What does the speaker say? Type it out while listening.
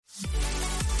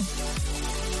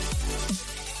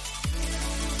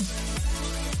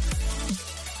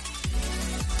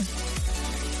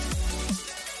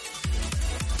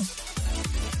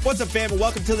What's up, fam?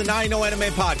 Welcome to the 90 No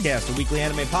Anime Podcast, a weekly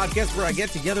anime podcast where I get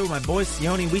together with my boy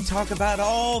Sione. We talk about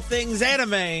all things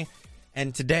anime.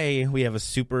 And today we have a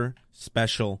super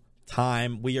special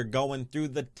time. We are going through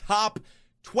the top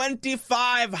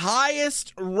 25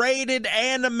 highest rated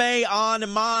anime on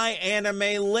my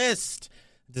anime list.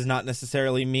 It does not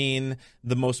necessarily mean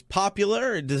the most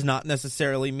popular. It does not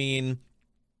necessarily mean,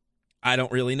 I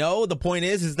don't really know. The point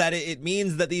is that it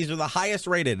means that these are the highest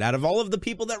rated. Out of all of the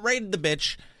people that rated the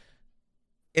bitch,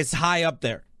 it's high up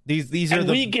there. These are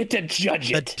we get to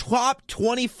judge it. The top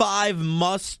 25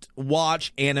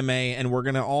 must-watch anime, and we're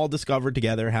going to all discover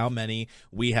together how many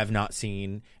we have not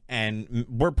seen. And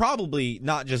we're probably,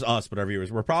 not just us, but our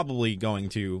viewers, we're probably going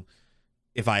to,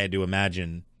 if I had to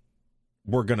imagine,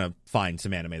 we're going to find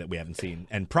some anime that we haven't seen.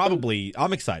 And probably,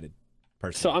 I'm excited,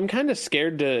 personally. So I'm kind of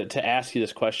scared to ask you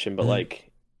this question, but like,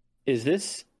 is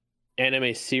this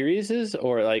anime series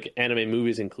or like anime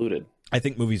movies included? I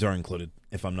think movies are included,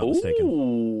 if I'm not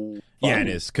mistaken. Yeah, it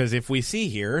is. Because if we see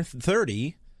here,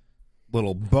 30,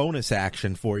 little bonus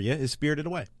action for you, is Spirited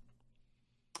Away.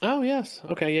 Oh, yes.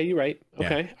 Okay, yeah, you're right.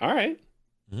 Okay, yeah. All right.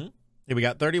 Mm-hmm. Yeah, we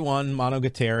got 31,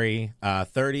 Monogatari.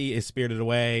 30 is Spirited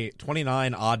Away.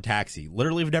 29, Odd Taxi.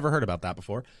 Literally, we've never heard about that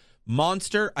before.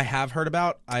 Monster, I have heard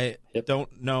about. I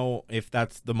don't know if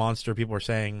that's the Monster people are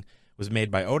saying was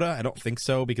made by Oda. I don't think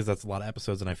so, because that's a lot of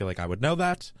episodes, and I feel like I would know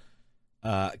that.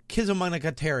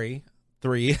 Kizumonogatari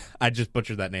 3, I just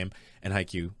butchered that name, and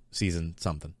Haikyuu season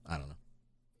something. I don't know.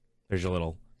 There's your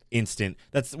little instant.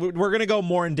 We're going to go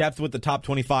more in depth with the top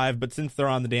 25, but since they're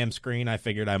on the damn screen, I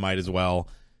figured I might as well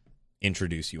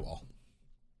introduce you all.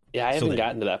 Yeah, I haven't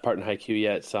gotten to that part in Haikyuu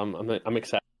yet, so I'm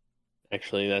excited.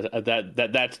 Actually,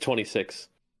 that's 26.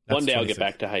 One day 26. I'll get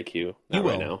back to Haikyuu. Not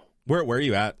right now. Where are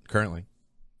you at currently?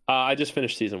 I just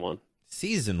finished season 1.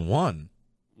 Season 1?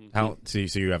 So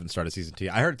you haven't started season 2?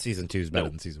 I heard season 2 is better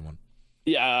than season 1.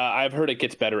 Yeah, I've heard it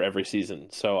gets better every season,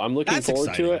 so I'm looking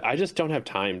forward to it. I just don't have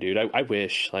time, dude. I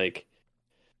wish, like,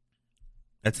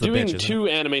 that's the doing bitch, 2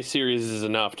 anime series is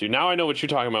enough, dude. Now I know what you're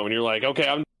talking about when you're like, okay,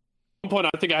 at one point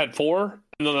I think I had 4,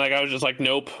 and then like I was just like,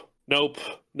 nope,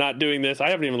 not doing this. I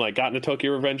haven't even like gotten to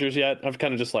Tokyo Revengers yet. I've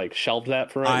kind of just like shelved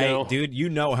that for right now. Dude, you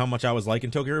know how much I was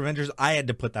liking Tokyo Revengers. I had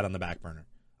to put that on the back burner.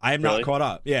 I am not caught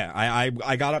up. Yeah,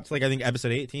 I got up to like I think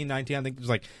episode 18, 19. I think there's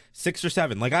like 6 or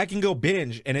 7. Like I can go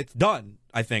binge and it's done.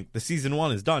 I think the season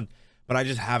 1 is done, but I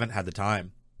just haven't had the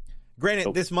time.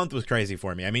 Granted, this month was crazy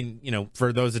for me. I mean, you know,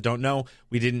 for those that don't know,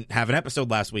 we didn't have an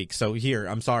episode last week. So here,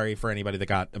 I'm sorry for anybody that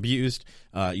got abused.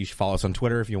 You should follow us on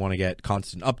Twitter if you want to get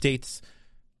constant updates.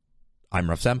 I'm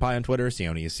Rough Senpai on Twitter.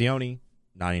 Sione is Sione.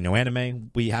 90 No Anime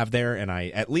we have there, and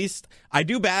I'm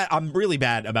really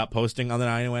bad about posting on the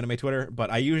 90 No Anime Twitter,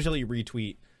 but I usually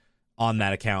retweet on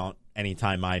that account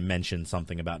anytime I mention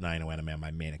something about 90 No Anime on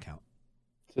my main account.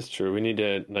 That's true. We need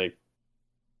to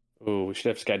we should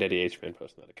have Sky Daddy H-Man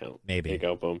post on that account. Maybe. There you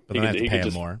go, boom. But then I have to pay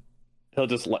him more.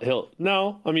 Just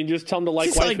tell him to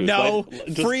like just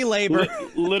waifus. Free labor.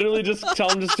 Literally just tell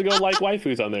him just to go like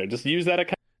waifus on there. Just use that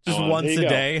account. Just once a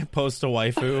day, post a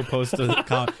waifu, post a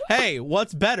comment. Hey,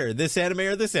 what's better, this anime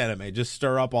or this anime? Just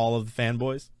stir up all of the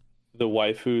fanboys. The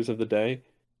waifus of the day.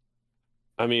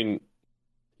 I mean,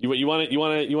 you want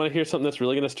to hear something that's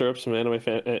really going to stir up some anime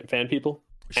fan people?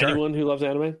 Sure. Anyone who loves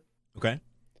anime? Okay.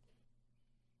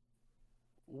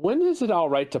 When is it all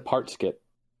right to part skip?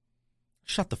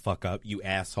 Shut the fuck up, you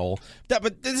asshole. But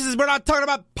we're not talking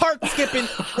about part skipping.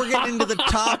 We're getting into the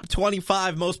top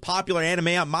 25 most popular anime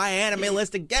on my anime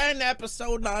list. Again,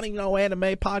 episode 90 No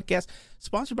Anime Podcast,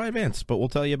 sponsored by Advance, but we'll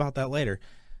tell you about that later.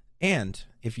 And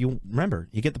if you remember,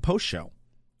 you get the post show,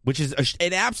 which is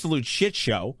an absolute shit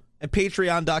show at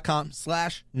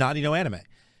patreon.com/90 No Anime.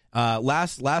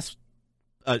 Last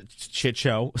shit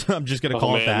show. I'm just going to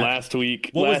call it that. Last week.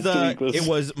 It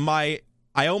was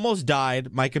I almost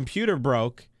died. My computer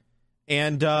broke,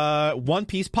 and One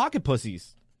Piece Pocket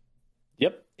Pussies.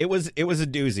 Yep, it was a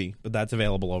doozy, but that's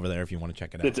available over there if you want to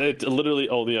check it out. It's literally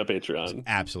only on Patreon. It's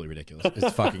absolutely ridiculous.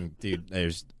 It's fucking dude.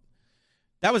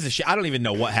 That was a shit. I don't even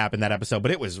know what happened that episode,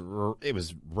 but it was.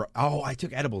 Oh, I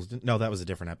took edibles. No, that was a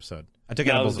different episode. I took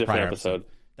edibles the prior episode.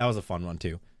 That was a fun one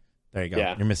too. There you go.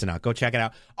 Yeah. You're missing out. Go check it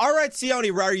out. All right,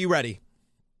 Sione, are you ready?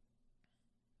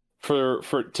 For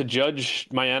to judge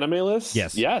my anime list?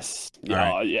 Yes.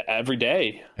 Right. Yeah, every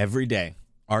day. Every day.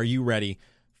 Are you ready?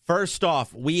 First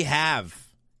off, we have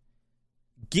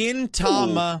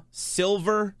Gintama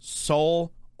Silver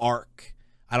Soul Arc.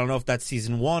 I don't know if that's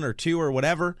season 1 or 2 or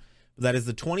whatever, but that is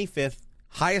the 25th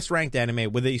highest ranked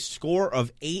anime with a score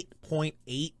of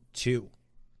 8.82.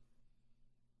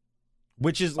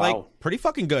 which is like pretty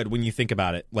fucking good when you think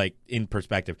about it, like in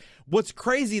perspective. What's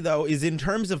crazy though is in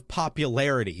terms of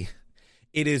popularity,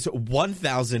 it is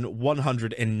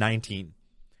 1,119.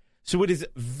 So it is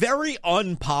very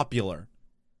unpopular,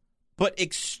 but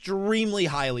extremely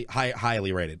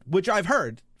highly rated, which I've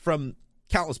heard from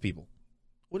countless people.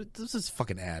 What? This is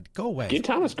fucking ad. Go away.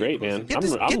 Gintoma's great, man.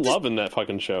 I'm loving that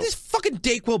fucking show. This fucking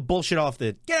Dayquil bullshit off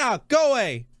the... Get out. Go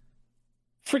away.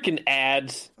 Freaking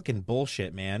ads. Fucking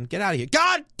bullshit, man. Get out of here.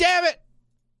 God damn it.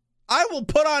 I will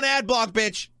put on ad block,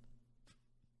 bitch.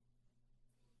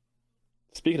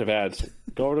 Speaking of ads,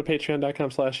 go over to patreon.com/.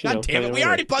 God damn it. We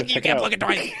already plugged you. You can't plug it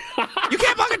twice. You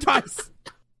can't plug it twice.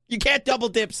 You can't double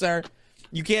dip, sir.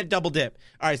 You can't double dip.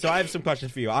 All right, so I have some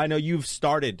questions for you. I know you've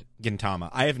started Gintama.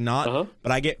 I have not,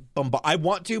 but I get bombarded. I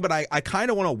want to, but I kind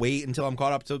of want to wait until I'm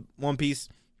caught up to One Piece,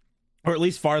 or at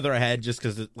least farther ahead, just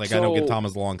because I know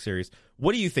Gintama's a long series.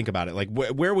 What do you think about it? Like,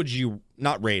 where would you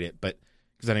not rate it? But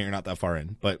because I know you're not that far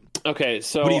in. But okay,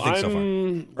 so what do you think so far?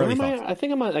 Early thoughts. I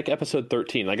think I'm at like episode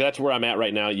 13. Like that's where I'm at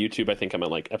right now. YouTube, I think I'm at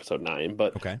like episode 9.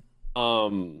 But okay,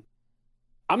 I'm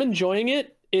enjoying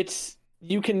it.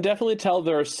 You can definitely tell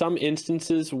there are some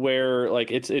instances where like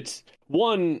it's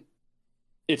an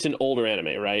older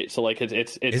anime, right? So like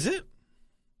it's is it?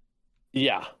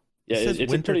 Yeah. It says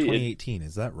winter 2018.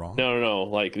 Is that wrong? No.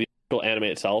 Like the actual anime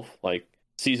itself, like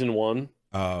season 1.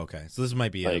 Oh, okay. So this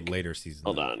might be like, a later season.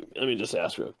 Hold on. Let me just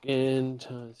ask real again.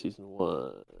 Season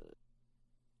 1.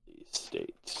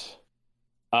 State.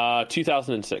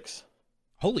 2006.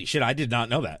 Holy shit, I did not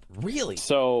know that. Really?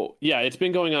 So, yeah, it's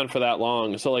been going on for that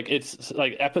long. So, like, it's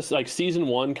like season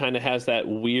 1 kind of has that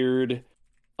weird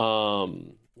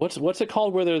what's it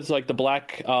called where there's like the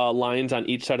black lines on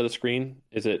each side of the screen?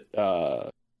 Is it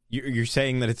You're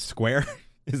saying that it's square?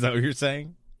 Is that what you're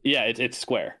saying? Yeah, it's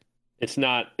square. It's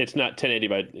not 1080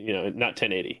 by, not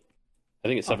 1080. I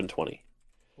think it's 720.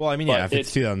 Well, I mean, yeah, if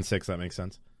it's 2006 that makes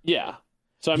sense. Yeah.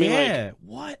 So I mean,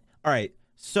 what? All right.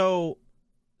 So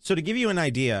to give you an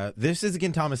idea, this is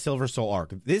Gintama Silver Soul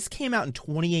arc. This came out in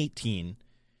 2018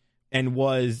 and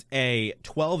was a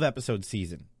 12-episode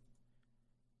season.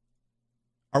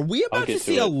 Are we about to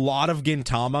see a lot of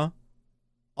Gintama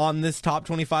on this top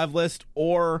 25 list,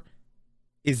 or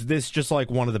is this just like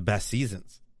one of the best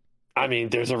seasons? I mean,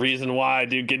 there's a reason why,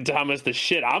 dude. Gintama's the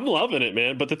shit. I'm loving it,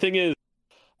 man. But the thing is,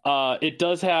 it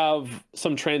does have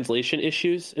some translation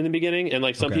issues in the beginning, and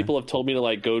like some people have told me to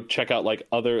like go check out like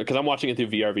other, because I'm watching it through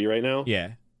VRV right now. Yeah.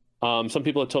 Some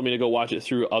people have told me to go watch it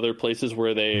through other places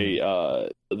where they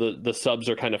the subs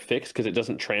are kind of fixed because it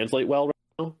doesn't translate well right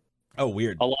now. Oh,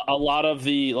 weird. A lot of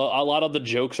the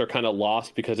jokes are kind of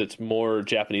lost because it's more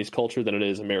Japanese culture than it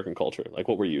is American culture, like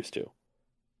what we're used to.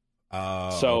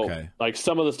 Like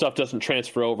some of the stuff doesn't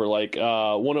transfer over. Like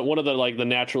one of the like the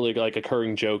naturally like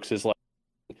occurring jokes is like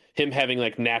him having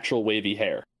like natural wavy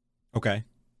hair. Okay.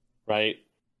 Right?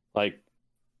 Like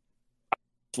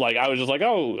I was just like,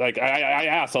 oh, like I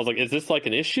asked, I was like, is this like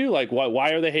an issue? Like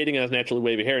why are they hating on his naturally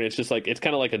wavy hair? And it's just like, it's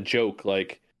kind of like a joke,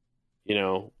 like,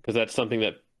 because that's something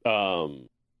that I don't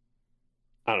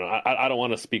know. I don't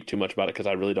want to speak too much about it because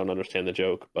I really don't understand the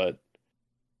joke, but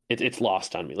it's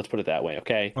lost on me. Let's put it that way.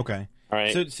 Okay. All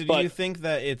right. So do you think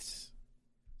that it's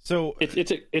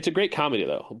a great comedy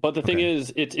though? But the thing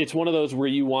is, it's one of those where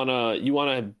you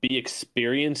wanna be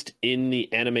experienced in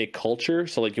the anime culture.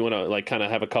 So like you wanna like kind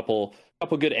of have a couple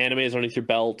good animes underneath your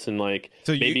belt and like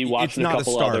maybe watching a couple others.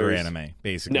 It's not a starter anime,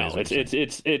 basically. No,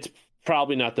 it's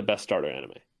probably not the best starter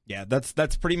anime. Yeah,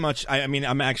 that's pretty much. I mean,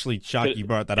 I'm actually shocked you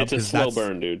brought that up. It's a slow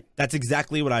burn, dude. That's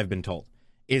exactly what I've been told.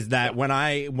 Is that when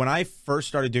I first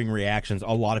started doing reactions,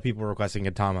 a lot of people were requesting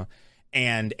Gintama,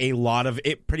 and a lot of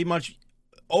it, pretty much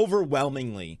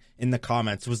overwhelmingly in the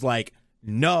comments, was like,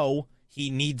 no, he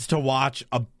needs to watch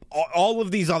all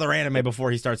of these other anime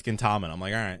before he starts Gintama. And I'm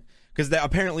like, all right, because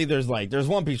apparently there's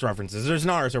One Piece references, there's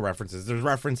Naruto references, there's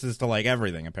references to like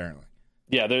everything apparently.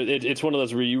 Yeah, it's one of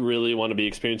those where you really want to be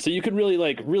experienced, so you can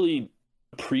really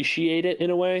appreciate it in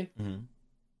a way.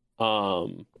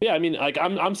 Mm-hmm. Yeah, I mean, like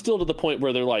I'm still to the point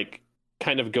where they're like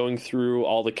kind of going through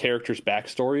all the characters'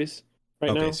 backstories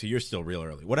right now. Okay, so you're still real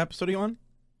early. What episode are you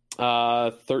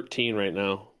on? 13 right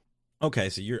now. Okay,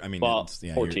 so you're. I mean,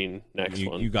 14 next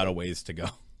one. You got a ways to go.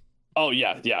 Oh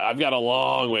yeah, I've got a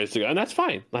long ways to go, and that's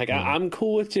fine. Like I'm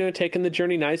cool with taking the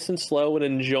journey nice and slow and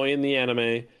enjoying the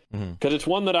anime because it's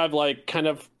one that I've like kind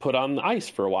of put on the ice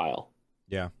for a while.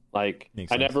 Yeah. Like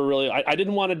I never really, I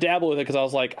didn't want to dabble with it because I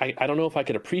was like, I don't know if I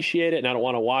could appreciate it, and I don't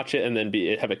want to watch it and then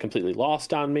have it completely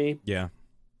lost on me. Yeah.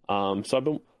 So I've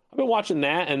been watching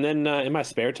that, and then in my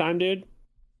spare time, dude,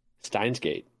 Steins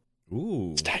Gate.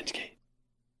 Ooh. Steins Gate.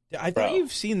 I thought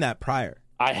you've seen that prior.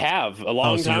 I have a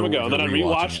long time ago, and then I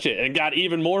rewatched it and got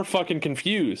even more fucking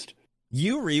confused.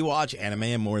 You rewatch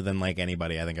anime more than like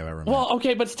anybody I think I've ever met. Well,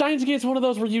 okay, but Steins Gate's one of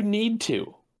those where you need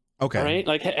to. Okay. Right?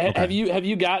 Like, okay. have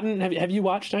you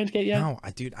watched Steins Gate yet? No,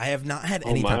 dude, I have not had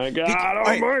any time. Oh my god!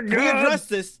 My god! Can we address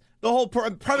this? The whole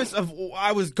premise of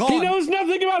I was gone. He knows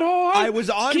nothing about Hohan. I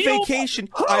was on vacation.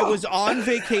 I was on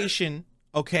vacation.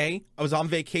 Okay, I was on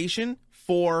vacation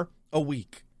for a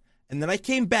week, and then I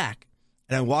came back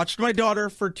and I watched my daughter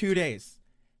for 2 days,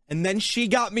 and then she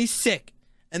got me sick,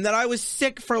 and then I was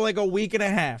sick for like a week and a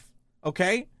half.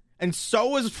 Okay, and so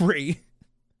was Bree.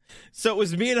 So it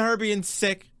was me and her being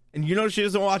sick, and you know she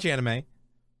doesn't watch anime.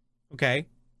 Okay,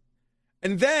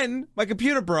 and then my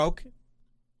computer broke.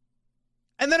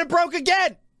 And then it broke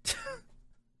again.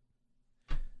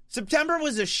 September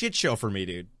was a shit show for me,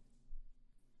 dude.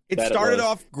 It started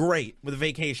off great with a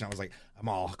vacation. I was like, I'm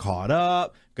all caught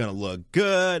up, gonna look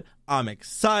good. I'm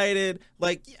excited.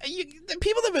 Like, the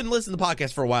people that have been listening to the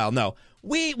podcast for a while know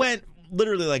we went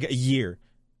literally like a year,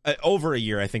 over a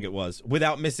year, I think it was,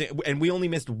 without missing. And we only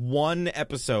missed one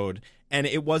episode. And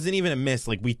it wasn't even a miss.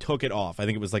 Like, we took it off. I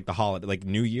think it was like the holiday, like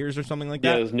New Year's or something like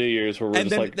that. Yeah, it was New Year's where we're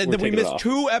then we missed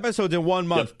 2 episodes in 1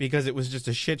 month because it was just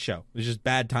a shit show. It was just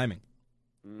bad timing.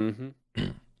 Mm-hmm.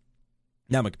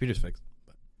 Now my computer's fixed.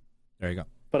 But there you go.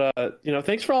 But,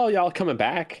 thanks for all y'all coming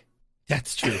back.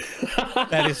 That's true.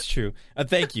 That is true.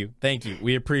 Thank you. Thank you.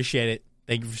 We appreciate it.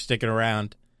 Thank you for sticking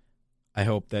around. I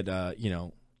hope that,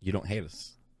 you don't hate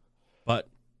us. But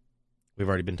we've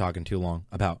already been talking too long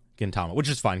about Gintama, which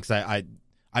is fine because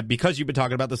I because you've been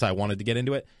talking about this, I wanted to get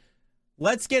into it.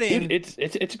 Let's get in. Dude,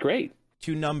 it's great.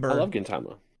 To number. I love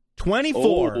Gintama.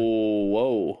 24. Oh,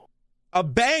 whoa! A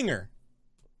banger.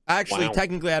 Actually, wow.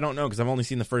 Technically, I don't know because I've only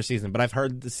seen the first season, but I've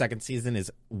heard the second season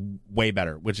is way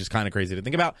better, which is kind of crazy to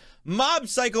think about. Mob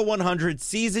Psycho 100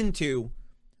 season 2,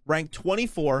 ranked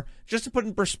 24. Just to put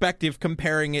in perspective,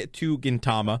 comparing it to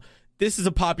Gintama. This is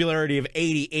a popularity of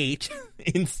 88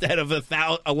 instead of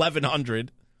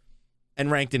 1,100 and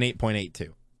ranked in 8.82,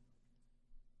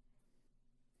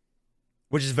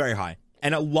 which is very high.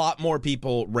 And a lot more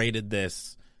people rated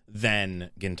this than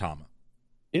Gintama.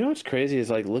 You know what's crazy is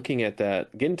like looking at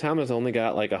that. Gintama's only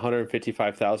got like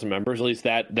 155,000 members, at least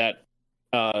that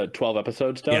 12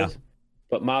 episodes does. Yeah.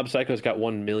 But Mob Psycho's got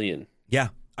 1 million. Yeah.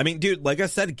 I mean, dude, like I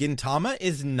said, Gintama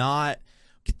is not...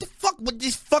 Get the fuck with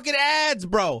these fucking ads,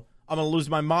 bro. I'm going to lose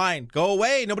my mind. Go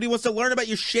away. Nobody wants to learn about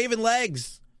your shaven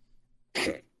legs.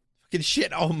 Fucking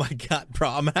shit. Oh, my God, bro.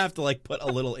 I'm going to have to, like, put a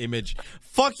little image.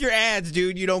 Fuck your ads,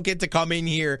 dude. You don't get to come in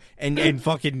here and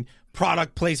fucking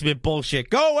product placement bullshit.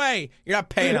 Go away. You're not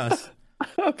paying us.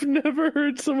 I've never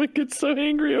heard someone get so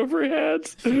angry over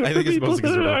ads. I think it's mostly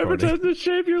because we're advertising to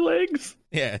shave your legs.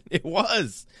 Yeah, it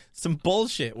was some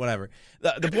bullshit. Whatever.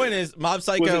 The point is, Mob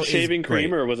Psycho was it shaving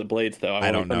cream or was it blades though?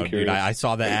 I don't know, dude. I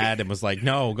saw the ad and was like,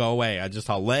 no, go away. I just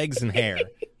saw legs and hair.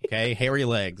 Okay, hairy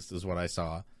legs is what I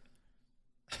saw.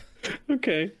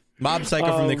 Okay. Mob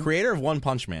Psycho from the creator of One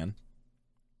Punch Man,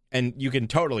 and you can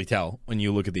totally tell when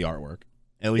you look at the artwork.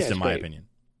 At least in my opinion,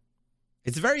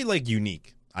 it's very like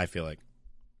unique. I feel like.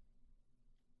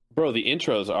 Bro, the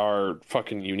intros are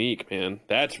fucking unique, man.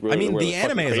 That's really. I mean, the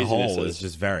anime as a whole is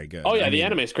just very good. Oh yeah, the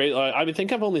anime is great. I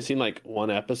think I've only seen like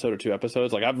 1 episode or 2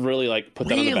 episodes. Like I've really like put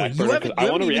that on the back burner because I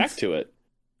want to react to it.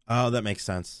 Oh, that makes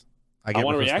sense. I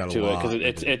want to react to it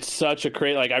because it's such a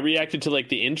great. Like I reacted to like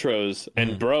the intros,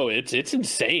 and bro, it's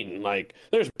insane. Like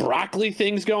there's broccoli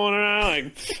things going on.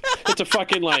 Like it's a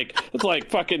fucking like it's like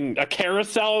fucking a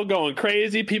carousel going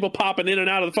crazy. People popping in and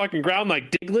out of the fucking ground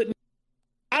like Diglett.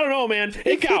 I don't know, man.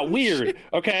 It got weird.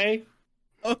 Okay.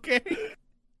 Okay.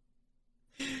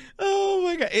 Oh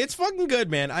my god, it's fucking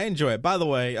good, man. I enjoy it. By the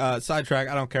way, sidetrack.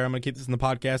 I don't care. I'm gonna keep this in the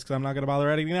podcast because I'm not gonna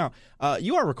bother editing now.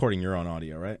 You are recording your own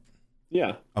audio, right?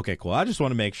 Yeah. Okay, cool. I just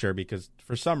want to make sure because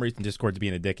for some reason Discord's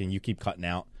being a dick and you keep cutting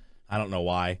out. I don't know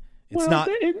why. It's not.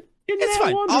 It's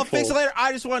fine. Wonderful. I'll fix it later.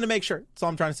 I just wanted to make sure. That's all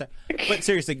I'm trying to say. But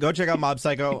seriously, go check out Mob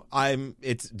Psycho.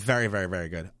 It's very, very, very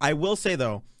good. I will say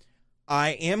though, I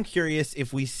am curious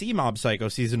if we see Mob Psycho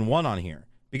season 1 on here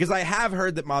because I have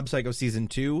heard that Mob Psycho season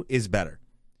 2 is better.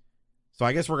 So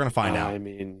I guess we're gonna find out. I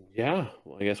mean, yeah.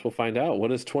 Well, I guess we'll find out.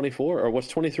 What is 24 or what's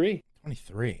 23?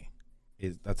 23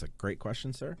 that's a great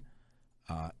question, sir.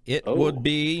 It would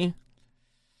be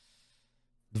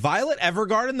Violet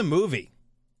Evergarden the movie.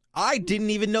 I didn't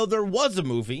even know there was a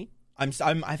movie. I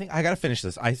think I gotta finish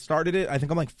this. I started it. I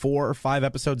think I'm like 4 or 5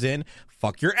 episodes in.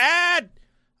 Fuck your ad.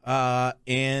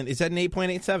 And it's at an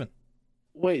 8.87.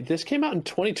 Wait, this came out in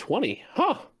 2020,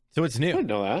 huh? So it's new. I didn't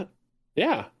know that.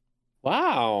 Yeah.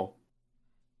 Wow.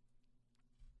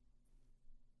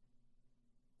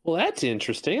 Well, that's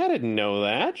interesting. I didn't know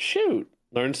that. Shoot.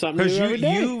 Learn something new every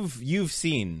day. You've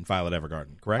seen Violet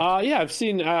Evergarden, correct? Yeah, I've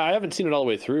seen. I haven't seen it all the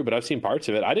way through, but I've seen parts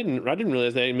of it. I didn't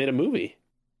realize they made a movie.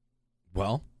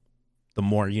 Well, the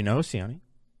more you know, Sione.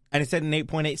 And it said an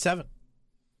 8.87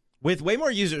 with way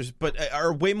more users,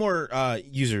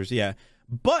 yeah.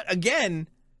 But again,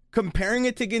 comparing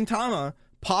it to Gintama,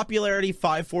 popularity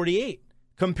 548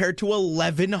 compared to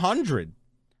 1100.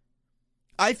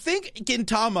 I think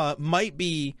Gintama might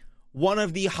be one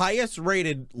of the highest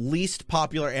rated, least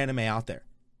popular anime out there.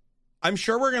 I'm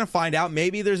sure we're going to find out.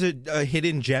 Maybe there's a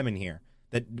hidden gem in here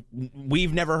that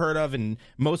we've never heard of and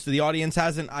most of the audience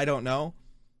hasn't. I don't know.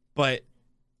 But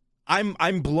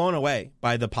I'm blown away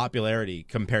by the popularity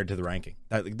compared to the ranking.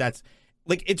 That's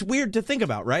like, it's weird to think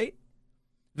about, right?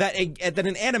 That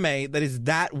an anime that is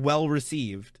that well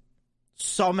received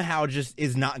somehow just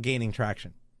is not gaining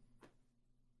traction.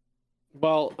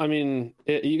 Well, I mean,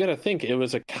 you got to think it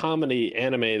was a comedy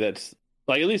anime that's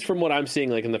like, at least from what I'm seeing,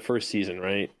 like in the first season,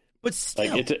 right? But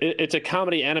still, like it's a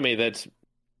comedy anime that's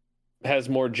has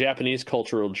more Japanese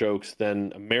cultural jokes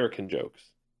than American jokes.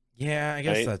 Yeah, I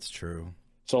guess that's true.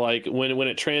 So like when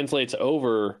it translates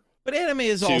over, but anime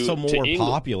is also more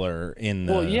popular in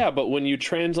the... Well, yeah, but when you're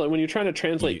trying to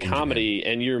translate comedy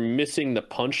and you're missing the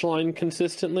punchline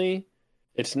consistently,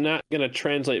 it's not going to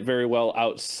translate very well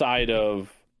outside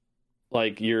of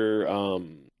like your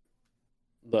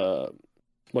the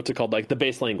what's it called, like the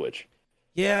base language.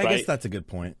 Yeah, I guess that's a good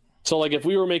point. So like if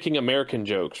we were making American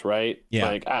jokes, right? Yeah.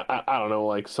 Like I don't know,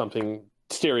 like something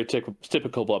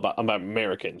stereotypical about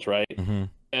Americans, right? Mm-hmm.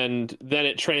 And then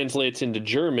it translates into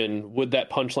German, would that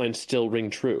punchline still ring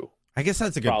true? I guess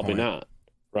that's a good point. Probably not,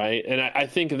 right? And I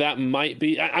think that might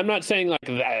be... I'm not saying like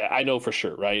that, I know for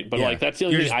sure, right? But like that's the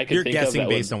only thing I can think of. You're guessing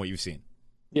based on what you've seen.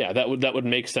 Yeah, that would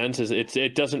make sense. Is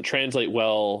it doesn't translate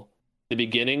well at the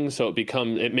beginning, so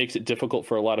it makes it difficult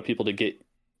for a lot of people to get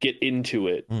into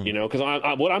it, you know? Because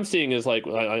what I'm seeing is like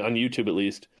on YouTube at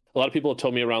least, a lot of people have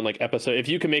told me around like episode, if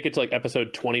you can make it to like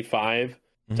episode 25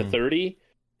 to 30,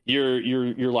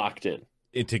 you're locked in.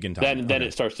 It's taking time. Then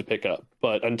it starts to pick up.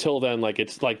 But until then, like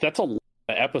it's like that's a lot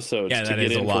of episodes to get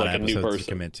in for like a new person to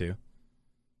commit to.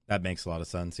 That makes a lot of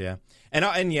sense, yeah. And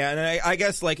I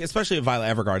guess like especially with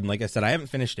Violet Evergarden, like I said, I haven't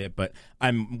finished it, but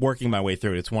I'm working my way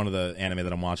through it. It's one of the anime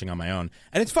that I'm watching on my own,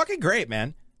 and it's fucking great,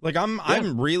 man. Like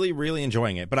I'm really, really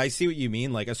enjoying it. But I see what you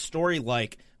mean. Like a story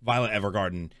like Violet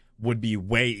Evergarden would be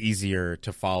way easier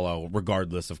to follow,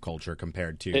 regardless of culture,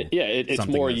 compared to it's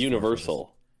more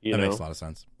universal. That makes a lot of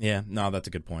sense. Yeah, no, that's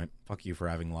a good point. Fuck you for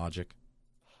having logic.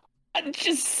 I'm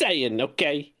just saying,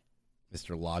 okay,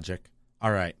 Mr. Logic.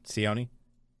 All right, Sione.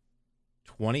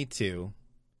 22.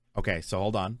 Okay, so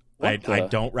hold on. I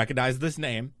don't recognize this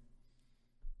name,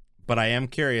 but I am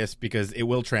curious because it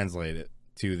will translate it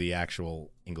to the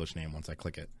actual English name once I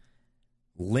click it.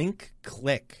 Link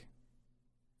Click.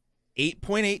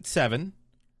 8.87,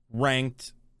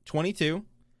 ranked 22,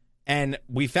 and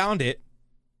we found it.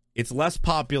 It's less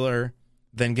popular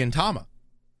than Gintama,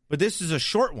 but this is a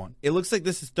short one. It looks like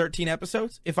this is 13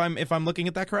 episodes. If I'm looking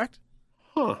at that correct,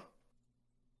 huh?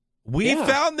 We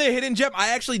found the hidden gem.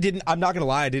 I actually didn't. I'm not gonna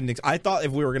lie. I thought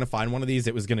if we were gonna find one of these,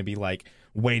 it was gonna be like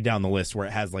way down the list where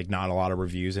it has like not a lot of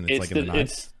reviews and it's like in the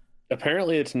nines.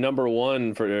 Apparently it's number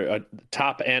one for a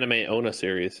top anime Ona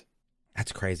series.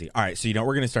 That's crazy. All right, so you know what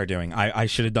we're going to start doing? I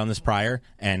should have done this prior,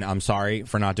 and I'm sorry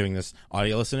for not doing this,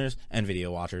 audio listeners and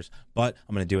video watchers, but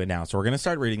I'm going to do it now. So we're going to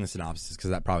start reading the synopsis because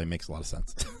that probably makes a lot of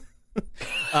sense.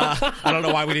 I don't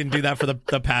know why we didn't do that for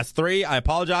the past three. I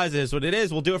apologize. It is what it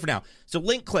is. We'll do it for now. So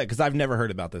Link Click, because I've never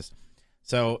heard about this.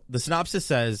 So the synopsis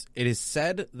says, it is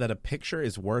said that a picture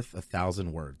is worth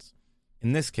 1,000 words.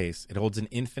 In this case, it holds an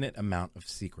infinite amount of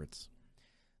secrets.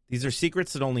 These are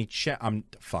secrets that only I'm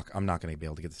not going to be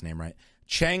able to get this name right.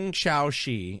 Cheng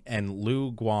Xiaoxi and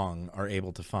Lu Guang are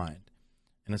able to find.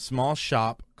 In a small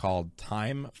shop called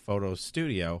Time Photo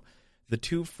Studio, the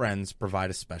two friends provide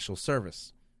a special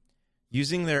service.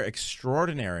 Using their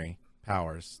extraordinary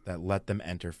powers that let them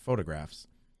enter photographs,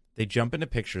 they jump into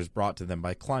pictures brought to them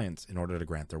by clients in order to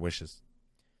grant their wishes.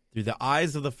 Through the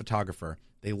eyes of the photographer,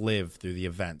 they live through the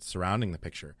events surrounding the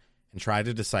picture and try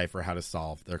to decipher how to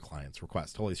solve their client's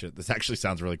request. Holy shit, this actually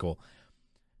sounds really cool.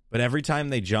 But every time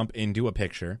they jump into a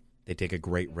picture, they take a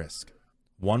great risk.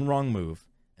 One wrong move,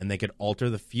 and they could alter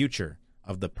the future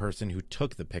of the person who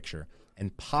took the picture,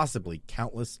 and possibly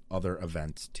countless other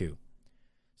events too.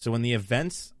 So when the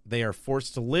events they are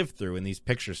forced to live through in these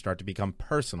pictures start to become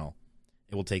personal,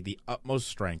 it will take the utmost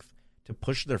strength to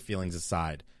push their feelings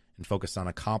aside and focus on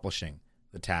accomplishing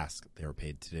the task they were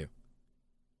paid to do.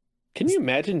 Can you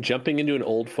imagine jumping into an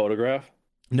old photograph?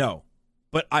 No.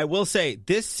 But I will say,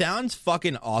 this sounds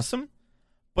fucking awesome,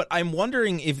 but I'm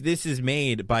wondering if this is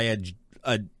made by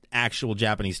a actual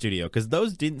Japanese studio, because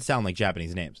those didn't sound like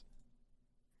Japanese names.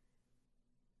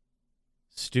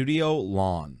 Studio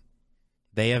Lawn.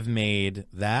 They have made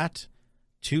that,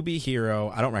 To Be Hero.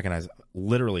 I don't recognize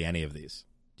literally any of these.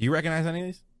 Do you recognize any of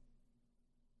these?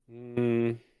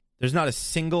 There's not a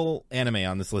single anime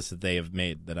on this list that they have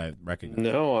made that I recognize.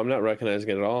 No, I'm not recognizing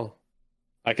it at all.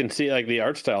 I can see like the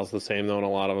art style's the same though in a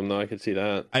lot of them though. I can see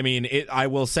that. I mean, I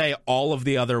will say all of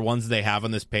the other ones they have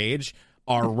on this page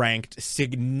are ranked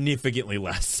significantly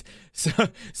less.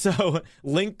 So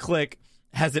Link Click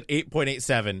has an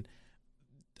 8.87.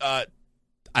 I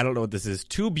don't know what this is.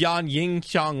 Tu Bian Ying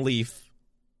Qiang Leaf.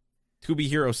 To Be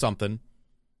Hero something.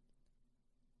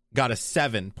 Got a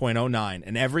 7.09.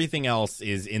 And everything else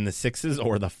is in the 6s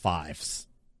or the 5s.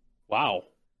 Wow.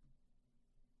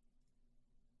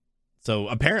 So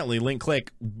apparently Link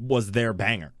Click was their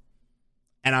banger.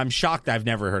 And I'm shocked I've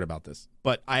never heard about this.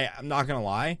 But I'm not going to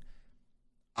lie.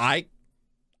 I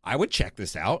would check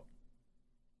this out.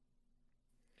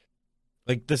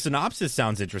 Like, the synopsis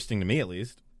sounds interesting to me, at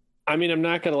least. I mean, I'm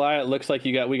not going to lie. It looks like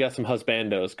we got some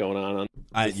husbandos going on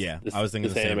this, I was thinking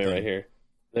the same anime thing. right here.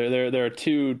 There are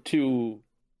two.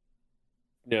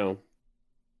 No.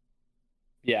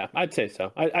 Yeah, I'd say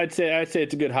so. I'd say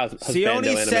it's a good husbando Sione's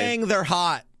anime. saying they're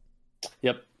hot.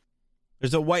 Yep.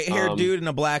 There's a white-haired dude and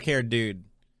a black-haired dude.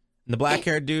 And the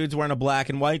black-haired dude's wearing a black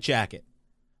and white jacket.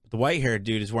 The white-haired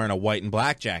dude is wearing a white and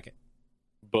black jacket.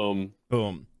 Boom.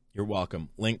 Boom. You're welcome.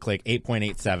 Link Click,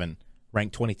 8.87,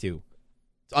 ranked 22.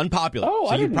 It's unpopular, Oh,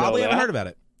 so I you didn't probably know haven't that. heard about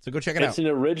it. So go check it out. It's an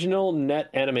original net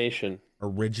animation.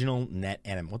 Original net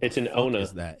animation. It's an ONA.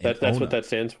 Is that? That's what that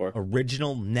stands for.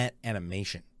 Original net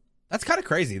animation. That's kind of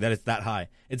crazy that it's that high.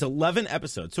 It's 11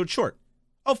 episodes, so it's short.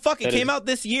 Oh, fuck, it came out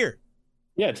this year.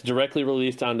 Yeah, it's directly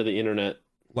released onto the internet.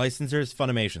 Licensor is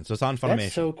Funimation, so it's on Funimation.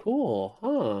 That's so cool,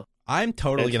 huh? I'm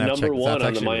totally going to have to check number this out. one on the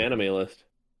Actually, My Anime list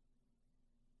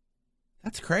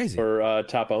that's crazy. for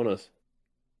top onas.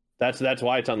 That's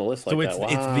why it's on the list like So that. Wow.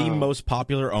 it's the most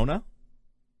popular ONA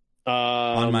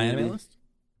on My Anime list?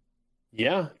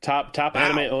 Yeah, top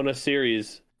anime ONA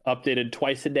series updated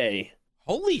twice a day.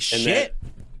 Holy shit.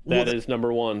 That is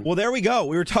number one. Well, there we go.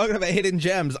 We were talking about hidden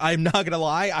gems. I'm not going to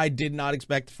lie. I did not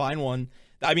expect to find one.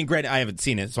 I mean, granted, I haven't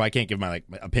seen it, so I can't give my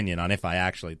opinion on if I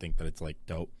actually think that it's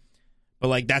dope.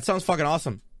 But that sounds fucking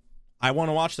awesome. I want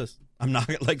to watch this. I'm not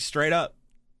straight up.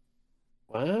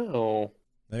 Wow.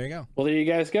 There you go. Well, there you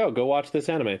guys go. Go watch this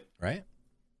anime. Right?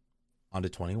 On to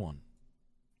 21.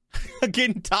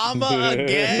 Gintama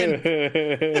again.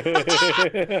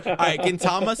 All right,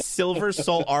 Gintama Silver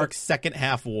Soul Arc second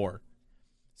half war.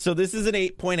 So this is an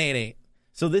 8.88.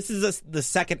 So this is the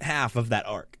second half of that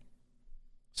arc.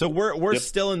 So we're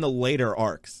still in the later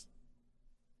arcs.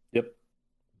 Yep.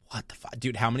 What the fuck?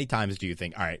 Dude, how many times do you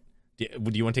think? All right. Do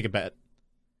you want to take a bet?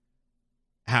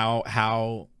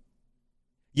 How?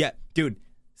 Yeah, dude.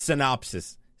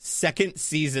 Synopsis. Second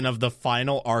season of the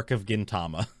final arc of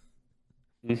Gintama.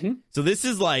 Mm-hmm. So this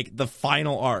is the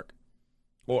final arc.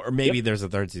 Or maybe there's a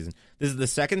third season. This is the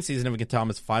second season of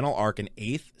Gintama's final arc and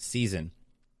 8th season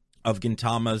of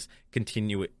Gintama's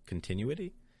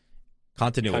continuity.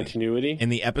 In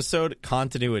the episode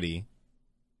Continuity,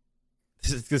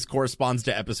 this corresponds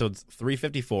to episodes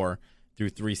 354 through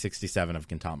 367 of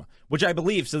Gintama, which I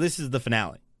believe, so this is the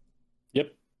finale.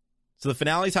 Yep. So the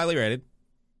finale is highly rated.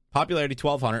 Popularity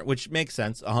 1,200, which makes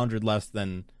sense. 100 less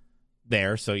than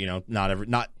there, so not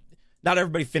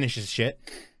everybody finishes shit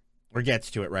or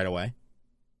gets to it right away.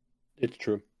 It's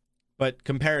true. But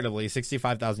comparatively,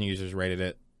 65,000 users rated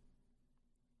it.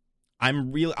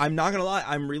 I'm not gonna lie,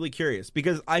 I'm really curious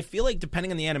because I feel like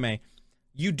depending on the anime,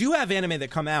 you do have anime that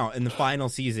come out and the final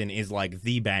season is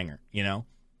the banger,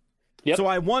 Yep. So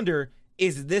I wonder,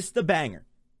 is this the banger?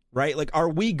 Right? Are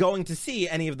we going to see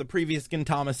any of the previous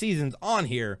Gintama seasons on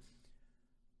here?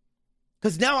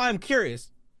 Because now I'm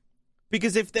curious.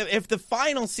 Because if the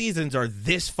final seasons are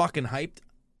this fucking hyped,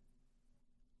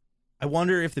 I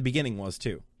wonder if the beginning was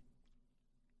too.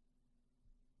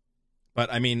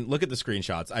 But, I mean, look at the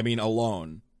screenshots. I mean,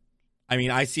 alone. I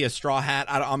mean, I see a straw hat.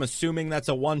 I'm assuming that's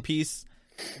a One Piece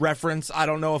reference. I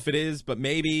don't know if it is, but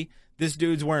maybe. This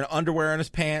dude's wearing underwear on his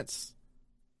pants.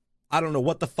 I don't know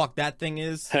what the fuck that thing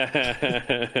is. So,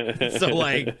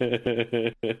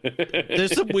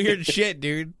 there's some weird shit,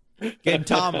 dude.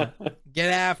 Gintama.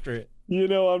 Get after it.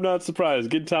 I'm not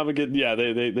surprised.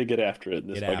 Gintama they get after it in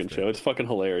this fucking show. It's fucking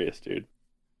hilarious, dude.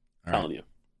 All Telling you.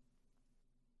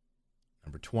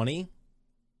 Number 20.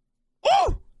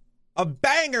 Oh! A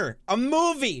banger. A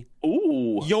movie.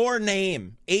 Ooh. Your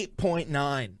Name,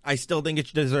 8.9. I still think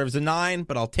it deserves a 9,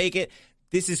 but I'll take it.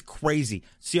 This is crazy.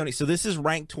 Sione, so this is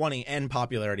ranked 20 and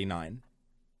popularity 9.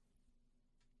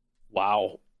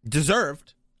 Wow.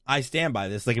 Deserved. I stand by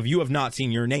this. Like, if you have not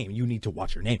seen Your Name, you need to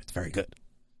watch Your Name. It's very good.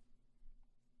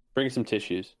 Bring some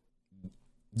tissues.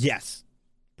 Yes.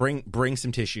 Bring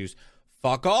some tissues.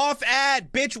 Fuck off,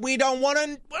 Ad. Bitch, we don't want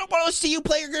to see you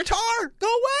play your guitar. Go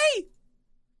away.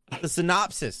 The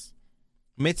synopsis.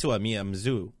 Mitsuha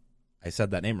Miyamoto. I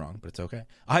said that name wrong, but it's okay.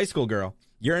 A high school girl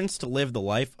yearns to live the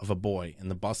life of a boy in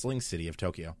the bustling city of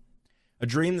Tokyo. A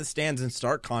dream that stands in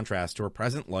stark contrast to her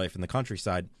present life in the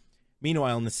countryside.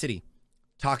 Meanwhile, in the city,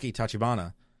 Taki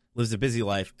Tachibana lives a busy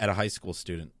life as a high school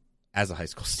student,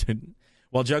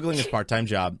 while juggling his part-time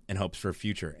job and hopes for a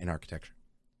future in architecture.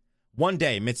 One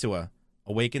day, Mitsuha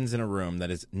awakens in a room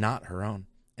that is not her own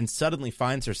and suddenly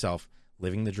finds herself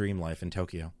living the dream life in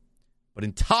Tokyo. But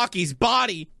in Taki's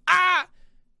body,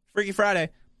 Freaky Friday.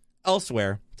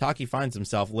 Elsewhere, Taki finds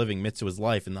himself living Mitsuha's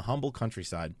life in the humble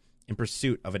countryside in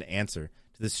pursuit of an answer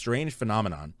to this strange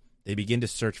phenomenon. They begin to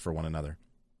search for one another.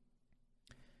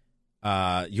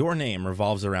 Your Name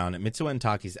revolves around Mitsuha and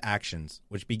Taki's actions,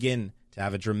 which begin to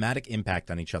have a dramatic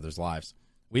impact on each other's lives,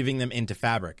 weaving them into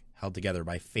fabric held together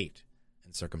by fate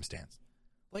and circumstance.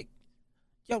 Like,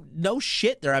 yo, no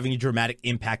shit, they're having a dramatic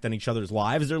impact on each other's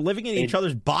lives. They're living in each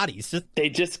other's bodies. They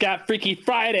just got Freaky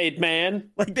Friday, man.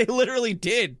 Like, they literally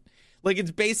did. Like,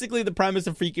 it's basically the premise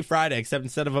of Freaky Friday, except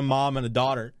instead of a mom and a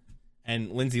daughter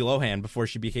and Lindsay Lohan before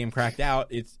she became cracked out,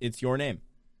 it's Your Name.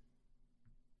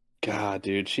 God,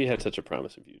 dude, she had such a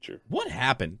promising future. What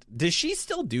happened? Does she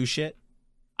still do shit?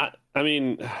 I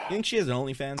mean, you think she has an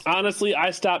OnlyFans? Honestly,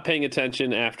 I stopped paying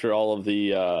attention after all of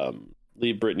the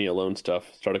Leave Britney Alone stuff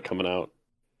started coming out.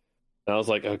 And I was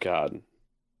like, oh, God.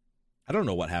 I don't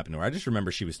know what happened to her. I just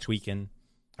remember she was tweaking.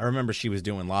 I remember she was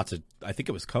doing lots of, I think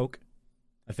it was coke.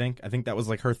 I think that was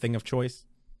like her thing of choice.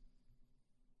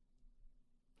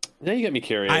 Now you got me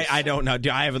curious. I don't know.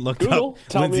 I haven't looked Google,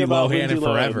 up Lindsay Lohan in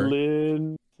forever.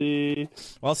 Lindsay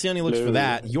While Sione looks for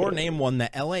that, Your Name won the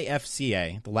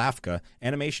LAFCA, the LAFCA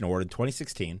Animation Award in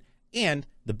 2016, and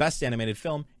the Best Animated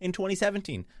Film in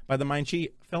 2017 by the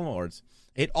Mainichi Film Awards.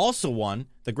 It also won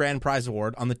the Grand Prize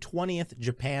Award on the 20th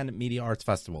Japan Media Arts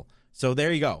Festival. So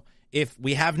there you go. If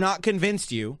we have not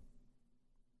convinced you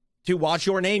to watch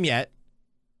Your Name yet,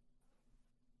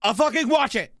 I'll fucking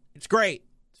watch it. It's great.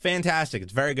 It's fantastic.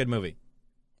 It's a very good movie.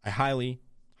 I highly,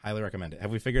 highly recommend it. Have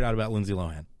we figured out about Lindsay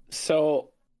Lohan? So,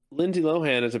 Lindsay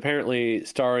Lohan is apparently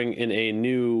starring in a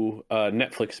new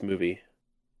Netflix movie.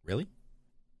 Really?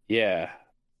 Yeah.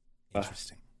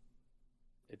 Interesting.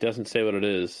 It doesn't say what it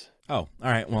is. Oh,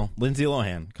 all right. Well, Lindsay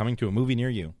Lohan coming to a movie near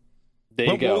you. There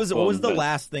you go. What was the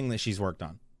last thing that she's worked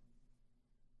on?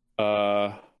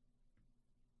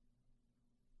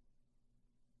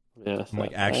 Yeah, I'm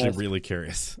like actually really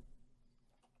curious.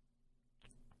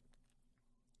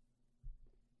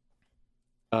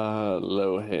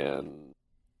 Lohan.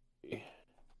 We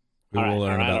will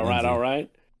learn about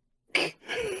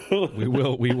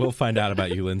Lindsay. We will find out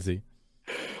about you, Lindsay.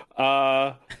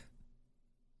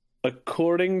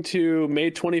 According to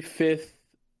May 25th,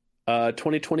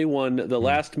 2021, the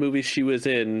last movie she was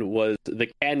in was The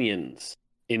Canyons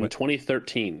in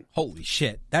 2013. Holy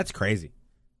shit, that's crazy.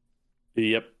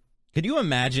 Yep. Could you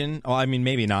imagine? Oh, I mean,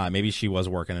 maybe not. Maybe she was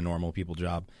working a normal people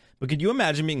job. But could you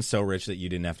imagine being so rich that you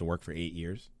didn't have to work for 8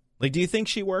 years? Like, do you think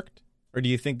she worked? Or do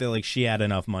you think that, like, she had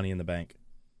enough money in the bank?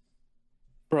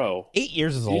 Bro. 8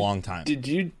 years is a long time. Did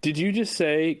you just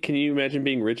say, can you imagine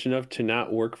being rich enough to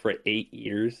not work for 8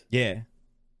 years? Yeah.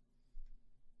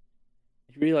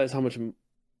 You realize how much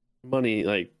money,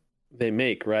 like, they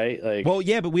make, right? Like, well,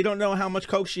 yeah, but we don't know how much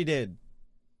coke she did.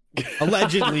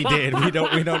 Allegedly did. We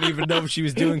don't even know if she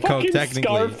was doing coke technically.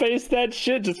 Scarface that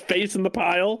shit, just face in the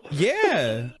pile.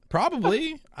 Yeah,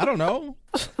 probably. I don't know.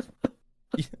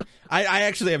 I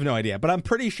actually have no idea, but I'm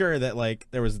pretty sure that like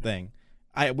there was a thing.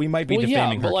 We might be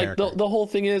defaming her character. The whole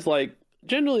thing is like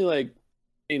generally like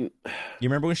you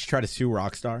remember when she tried to sue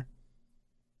Rockstar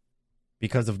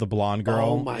because of the blonde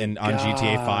girl on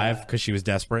GTA 5 because she was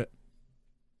desperate,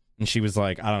 and she was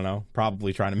like, I don't know,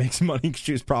 probably trying to make some money because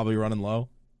she was probably running low.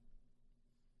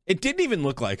 It didn't even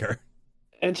look like her.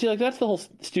 And see, like, that's the whole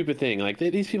stupid thing. Like,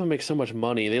 these people make so much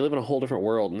money. They live in a whole different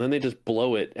world, and then they just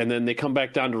blow it, and then they come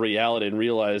back down to reality and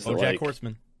realize that, like... BoJack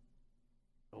Horseman.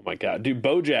 Oh, my God. Dude,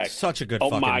 BoJack. Such a good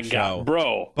fucking show. Oh, my God,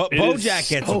 bro. BoJack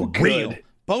gets so real.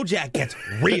 BoJack gets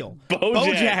real.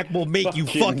 BoJack will make you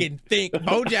fucking think.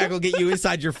 BoJack will get you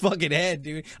inside your fucking head,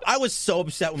 dude. I was so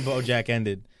upset when BoJack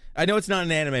ended. I know it's not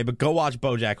an anime, but go watch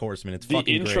BoJack Horseman. It's fucking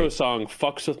great. The intro song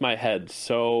fucks with my head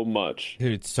so much.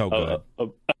 Dude, it's so good.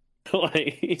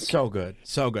 Like, so good.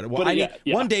 Well,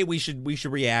 one day we should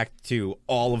react to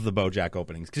all of the BoJack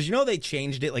openings, because they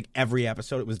changed it like every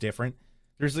episode. It was different.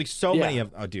 There's like so many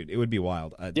of. Oh, dude, it would be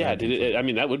wild. Yeah, dude. I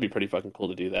mean, that would be pretty fucking cool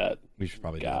to do that. We should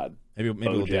probably. God, maybe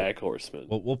we'll do BoJack Horseman.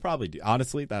 We'll probably do.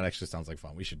 Honestly, that actually sounds like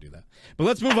fun. We should do that. But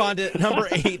let's move on to number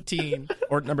 18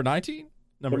 or number 19.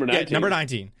 Number 19. Yeah, number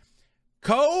 19.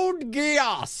 Code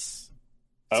Geass.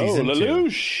 Season 2.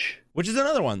 Which is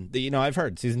another one that I've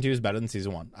heard season 2 is better than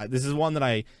season 1. This is one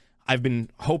that I've been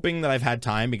hoping that I've had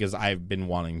time, because I've been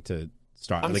wanting to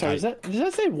start. I'm sorry, does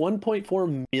that say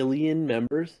 1.4 million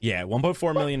members? Yeah,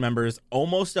 1.4 million members,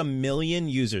 almost a million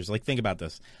users. Like, think about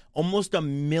this. Almost a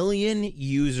million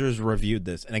users reviewed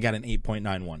this, and I got an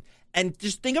 8.91. And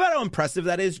just think about how impressive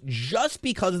that is, just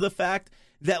because of the fact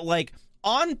that, like,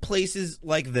 on places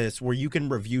like this where you can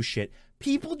review shit,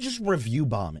 people just review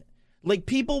bomb it. Like,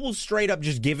 people will straight up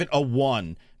just give it a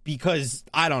 1 because,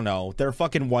 I don't know, their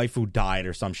fucking waifu died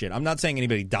or some shit. I'm not saying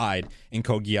anybody died in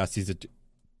Code Geass Season 2.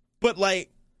 But, like,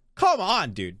 come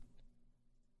on, dude.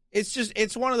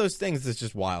 It's one of those things that's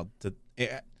just wild.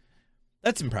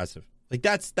 That's impressive. Like,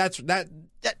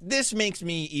 this makes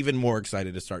me even more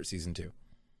excited to start season 2.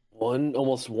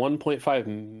 Almost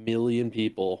 1.5 million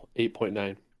people,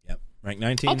 8.9. Yep. Rank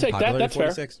 19. I'll take that. That's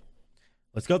 46. Fair.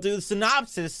 Let's go through the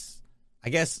synopsis. I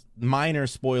guess minor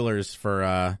spoilers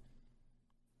for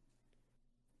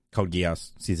Code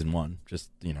Geass Season 1. Just,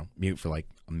 mute for like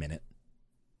a minute.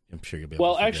 I'm sure you'll be able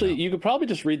to. Well, actually, you could probably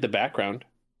just read the background.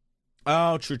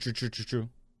 Oh, true.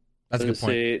 That's a good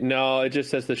point. No, it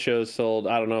just says the show's sold.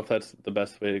 I don't know if that's the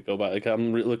best way to go about it. Like,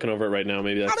 I'm looking over it right now.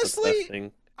 Maybe that's the best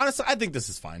thing. Honestly, I think this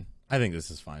is fine.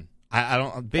 I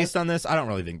don't. Based on this, I don't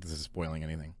really think this is spoiling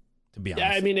anything, to be honest.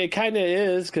 Yeah, I mean, it kind of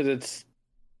is, because it's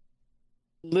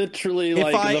literally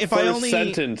the first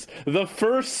sentence. The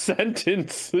first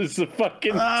sentence is a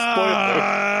fucking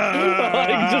spoiler.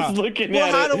 Like, just looking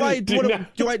at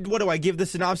it. What do I give the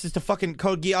synopsis to fucking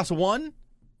Code Geass 1?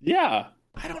 Yeah.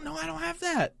 I don't know. I don't have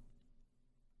that.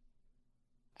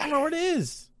 I don't know where it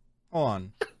is. Hold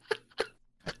on.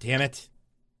 God damn it.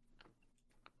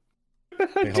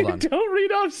 Wait, hold on. Don't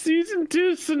read off season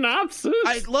 2 synopsis.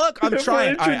 I'm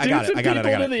trying. I got it.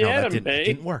 No, that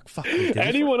didn't work. Fuck.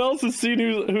 Anyone else who's seen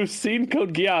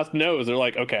Code Geass knows. They're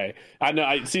like, okay, I know.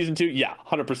 Season 2, yeah,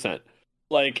 100%.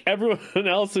 Like, everyone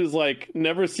else who's like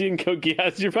never seen Code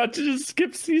Geass, you're about to just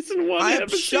skip season 1.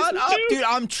 Shut up, dude.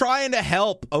 I'm trying to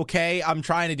help. Okay, I'm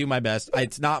trying to do my best.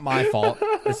 It's not my fault.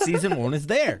 The season 1 is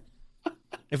there.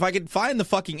 If I could find the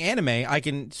fucking anime, I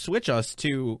can switch us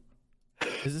to.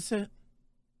 Is this it?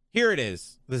 Here it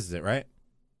is. This is it, right?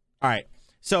 All right.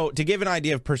 So to give an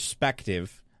idea of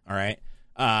perspective, all right,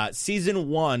 season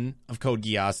 1 of Code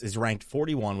Geass is ranked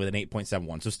 41 with an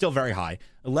 8.71, so still very high.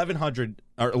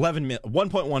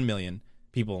 1.1 million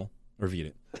people reviewed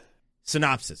it.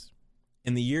 Synopsis: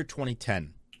 in the year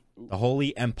 2010, the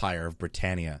Holy Empire of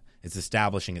Britannia is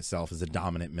establishing itself as a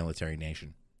dominant military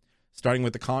nation, starting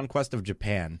with the conquest of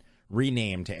Japan,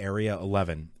 renamed to Area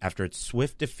 11 after its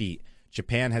swift defeat.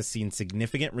 Japan has seen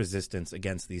significant resistance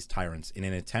against these tyrants in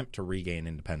an attempt to regain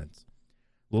independence.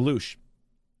 Lelouch,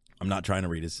 I'm not trying to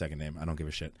read his second name, I don't give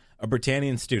a shit, a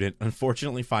Britannian student,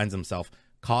 unfortunately finds himself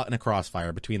caught in a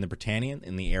crossfire between the Britannian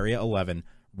and the Area 11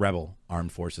 rebel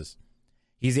armed forces.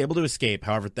 He's able to escape,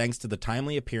 however, thanks to the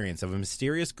timely appearance of a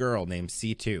mysterious girl named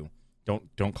C2.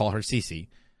 Don't call her Cece.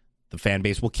 The fan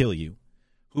base will kill you.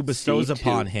 Who bestows C2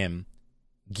 upon him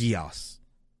Geass,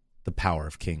 the power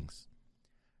of kings.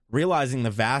 Realizing the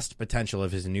vast potential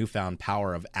of his newfound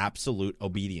power of absolute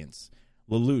obedience,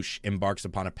 Lelouch embarks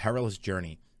upon a perilous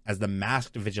journey as the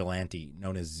masked vigilante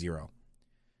known as Zero,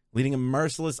 leading a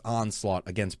merciless onslaught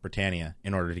against Britannia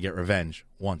in order to get revenge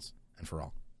once and for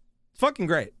all. It's fucking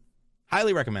great.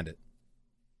 Highly recommend it.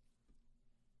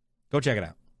 Go check it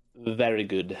out. Very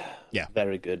good. Yeah.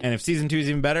 Very good. And if season 2 is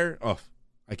even better,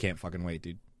 I can't fucking wait,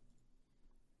 dude.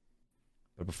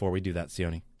 But before we do that,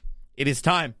 Sione, it is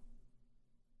time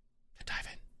to dive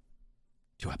in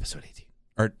to episode 18.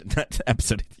 Or not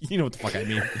episode 18. You know what the fuck I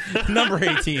mean. Number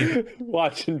 18.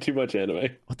 Watching too much anime.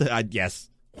 Yes.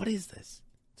 What is this?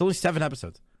 It's only 7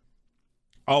 episodes.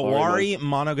 Owari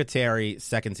Monogatari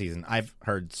second season. I've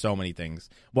heard so many things.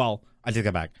 Well, I take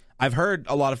that back. I've heard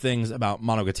a lot of things about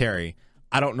Monogatari.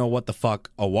 I don't know what the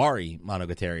fuck Owari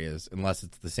Monogatari is unless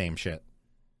it's the same shit.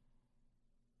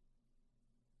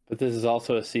 But this is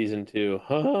also a season 2.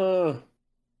 Huh?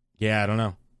 Yeah, I don't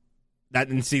know.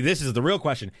 And see, this is the real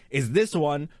question. Is this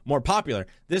one more popular?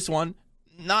 This one,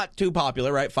 not too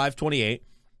popular, right? 528,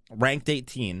 ranked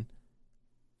 18.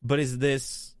 But is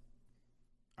this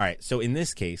all right? So in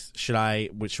this case, should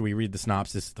we read the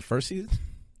synopsis of the first season,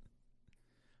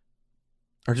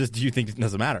 or just do you think it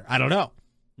doesn't matter? I don't know.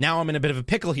 Now I'm in a bit of a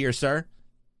pickle here, sir.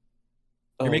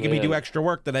 You're making me do extra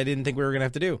work that I didn't think we were gonna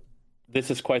have to do. This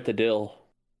is quite the deal.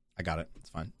 I got it. It's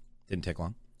fine. Didn't take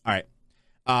long. All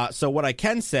right. So what I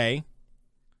can say, I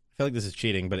feel like this is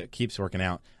cheating, but it keeps working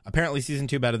out. Apparently, season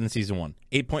 2 better than season 1.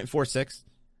 8.46.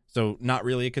 So not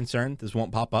really a concern. This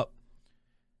won't pop up.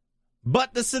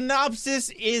 But the synopsis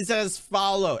is as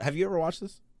follows. Have you ever watched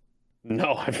this?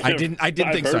 No, I didn't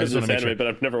think so. I just want to make sure. But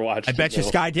I've never watched it. I bet you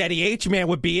Sky Daddy H-Man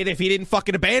would be it if he didn't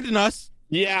fucking abandon us.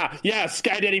 Yeah,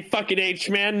 Sky Daddy fucking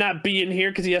H-Man not being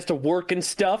here because he has to work and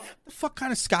stuff. The fuck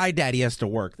kind of Sky Daddy has to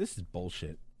work? This is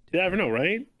bullshit. You never know,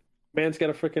 right? Man's got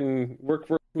to freaking work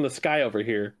from the sky over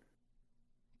here.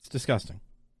 It's disgusting.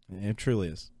 It truly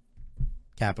is.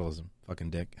 Capitalism. Fucking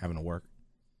dick. Having to work.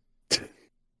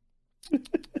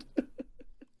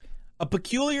 A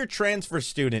peculiar transfer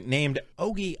student named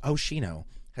Ogi Oshino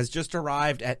has just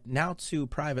arrived at Naotsu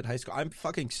Private High School. I'm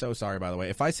fucking so sorry, by the way.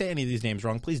 If I say any of these names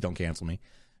wrong, please don't cancel me.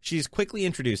 She's quickly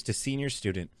introduced to senior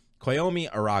student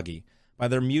Koyomi Aragi by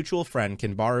their mutual friend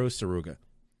Kenbaru Saruga,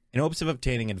 in hopes of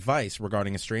obtaining advice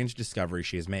regarding a strange discovery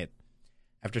she has made.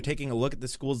 After taking a look at the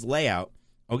school's layout,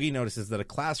 Ogi notices that a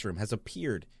classroom has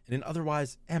appeared in an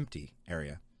otherwise empty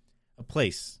area, a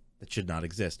place that should not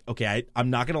exist. Okay, I'm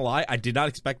not gonna lie, I did not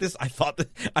expect this. I thought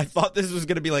this was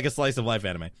gonna be like a slice of life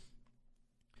anime.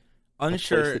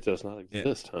 Unsure. It does not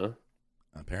exist, huh?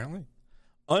 Apparently.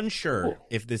 Unsure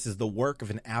if this is the work of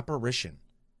an apparition,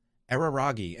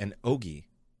 Araragi and Ogi,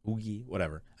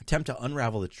 whatever, attempt to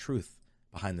unravel the truth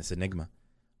behind this enigma.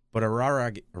 But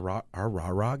Araragi?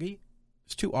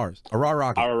 There's 2 R's.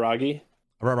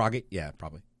 Araragi? Yeah,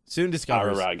 probably. Soon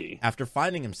discovers, after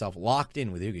finding himself locked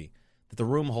in with Ugi, that the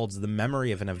room holds the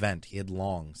memory of an event he had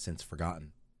long since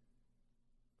forgotten.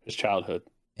 His childhood.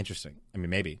 Interesting. I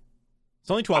mean, maybe. It's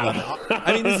only 12 episodes.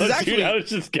 I mean, this is actually. Dude, I was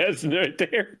just guessing right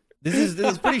there. This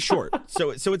is pretty short.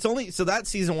 So it's only that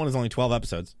season 1 is only 12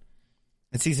 episodes,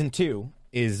 and season 2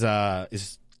 is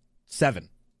 7.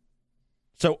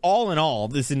 So all in all,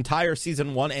 this entire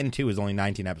season 1 and 2 is only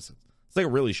 19 episodes. It's like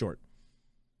really short.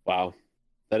 Wow,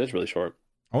 that is really short.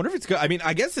 I wonder if it's good. I mean,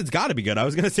 I guess it's got to be good. I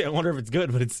was gonna say I wonder if it's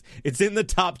good, but it's in the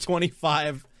top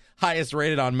 25 highest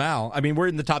rated on Mal. I mean, we're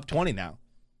in the top 20 now,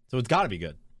 so it's got to be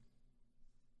good.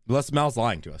 Unless Mal's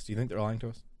lying to us. Do you think they're lying to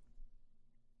us?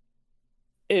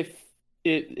 If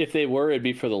they were, it'd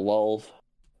be for the lulz.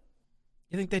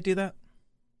 You think they do that?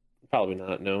 Probably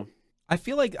not. No. I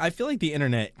feel like the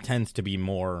internet tends to be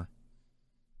more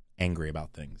angry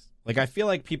about things. Like I feel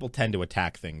like people tend to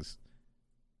attack things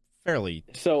fairly.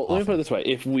 So let me put it this way: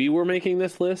 if we were making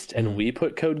this list and we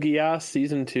put Code Geass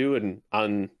season 2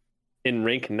 in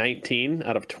rank 19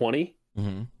 out of 20.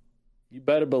 Mm-hmm. You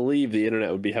better believe the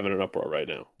internet would be having an uproar right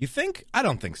now. You think? I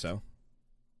don't think so.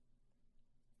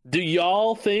 Do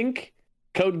y'all think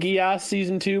Code Geass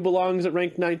Season 2 belongs at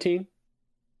rank 19?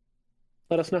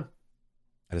 Let us know.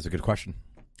 That is a good question.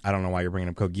 I don't know why you're bringing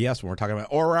up Code Geass when we're talking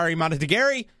about Orari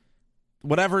Monogatari,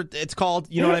 whatever it's called.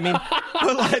 You know what I mean?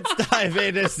 But let's dive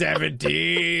into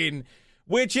 17,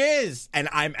 which is, and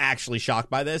I'm actually shocked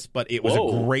by this, but it was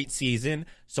a great season,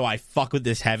 so I fuck with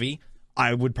this heavy.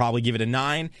 I would probably give it a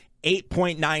 9.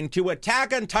 8.92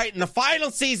 Attack on Titan, the final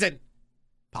season.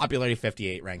 Popularity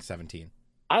 58, rank 17.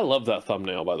 I love that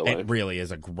thumbnail, by the way. It really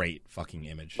is a great fucking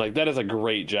image. Like, that is a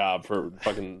great job for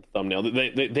fucking thumbnail.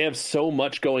 They have so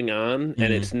much going on,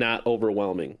 and it's not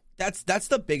overwhelming. That's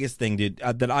the biggest thing, dude,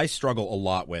 that I struggle a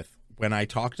lot with when I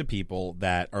talk to people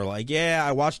that are like, yeah,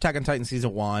 I watched Attack on Titan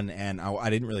season 1, and I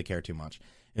didn't really care too much.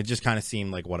 It just kind of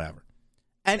seemed like whatever.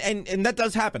 And that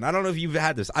does happen. I don't know if you've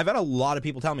had this. I've had a lot of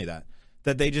people tell me that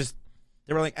they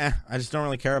were like, I just don't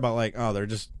really care about, like, oh, they're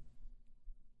just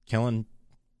killing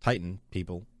Titan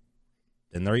people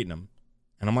and they're eating them.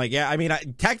 And I'm like, yeah, I mean,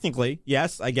 technically,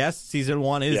 yes, I guess season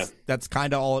 1 is, that's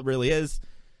kind of all it really is.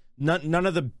 None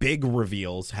of the big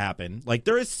reveals happen. Like,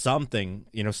 there is something,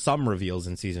 some reveals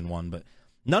in season 1, but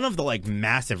none of the, like,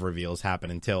 massive reveals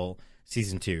happen until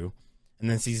season 2. And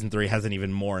then season 3 has an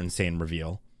even more insane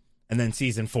reveal. And then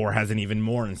season 4 has an even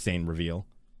more insane reveal.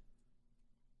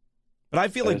 But I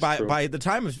feel like by the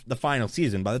time of the final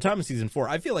season, by the time of season 4,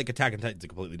 I feel like Attack on Titan is a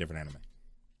completely different anime.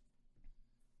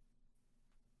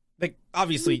 Like,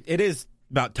 obviously, it is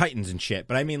about Titans and shit,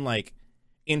 but I mean, like,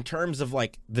 in terms of,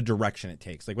 like, the direction it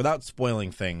takes, like, without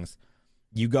spoiling things,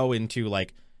 you go into,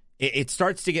 like, it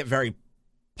starts to get very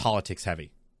politics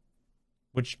heavy,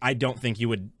 which I don't think you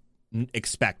would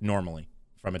expect normally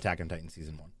from Attack on Titan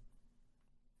season 1.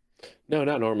 No,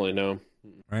 not normally, no.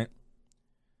 Right?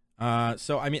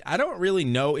 So, I mean, I don't really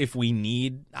know if we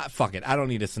need... fuck it, I don't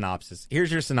need a synopsis.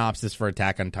 Here's your synopsis for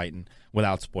Attack on Titan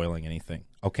without spoiling anything,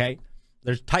 okay?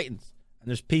 There's Titans, and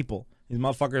there's people. These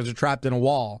motherfuckers are trapped in a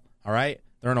wall, all right?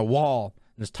 They're in a wall,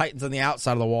 and there's Titans on the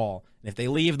outside of the wall. And if they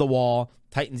leave the wall,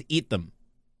 Titans eat them.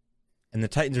 And the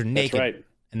Titans are naked, right.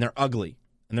 And they're ugly,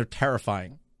 and they're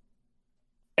terrifying.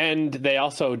 And they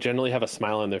also generally have a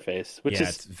smile on their face, which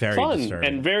is very fun disturbing.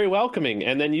 And very welcoming.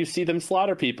 And then you see them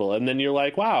slaughter people, and then you're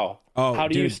like, wow, how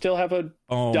do you still have a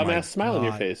dumbass smile on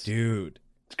your face? Dude.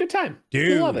 It's a good time. Dude.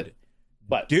 You love it.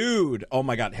 But dude, oh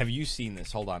my God, have you seen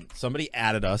this? Hold on. Somebody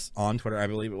added us on Twitter, I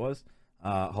believe it was.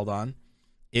 Hold on.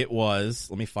 It was,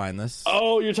 let me find this.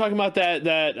 Oh, you're talking about that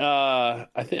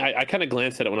I think I kind of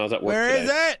glanced at it when I was at work Where today. is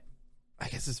it? I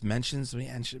guess it's mentioned.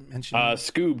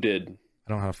 Scoob did. I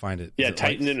don't know how to find it. Yeah, it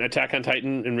Titan and Attack on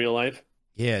Titan in real life.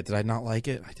 Yeah, did I not like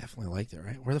it? I definitely liked it,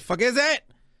 right? Where the fuck is it?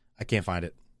 I can't find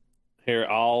it. Here,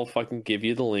 I'll fucking give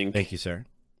you the link. Thank you, sir.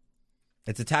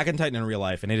 It's Attack on Titan in real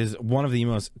life, and it is one of the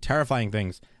most terrifying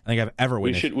things I think I've ever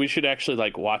witnessed. We should actually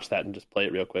like watch that and just play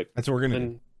it real quick. That's what we're gonna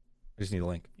do. I just need a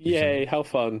link. Yay, how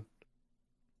fun.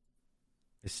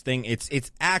 This thing,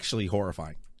 it's actually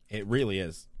horrifying. It really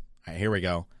is. All right, here we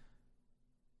go.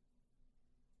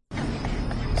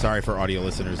 Sorry for audio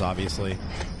listeners, obviously.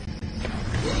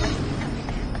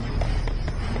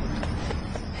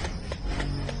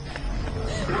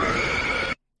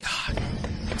 God,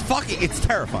 it's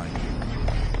terrifying.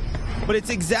 But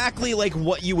it's exactly like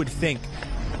what you would think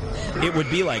it would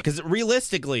be like. Because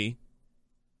realistically,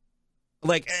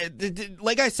 like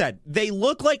I said, they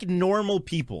look like normal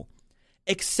people.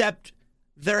 Except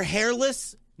they're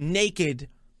hairless, naked,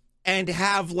 and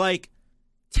have, like,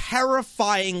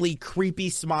 terrifyingly creepy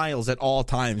smiles at all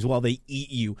times while they eat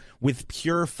you with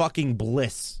pure fucking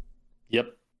bliss.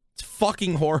 Yep. It's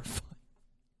fucking horrifying.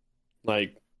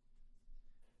 Like,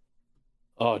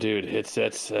 oh, dude, it's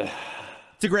a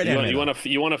great anime. You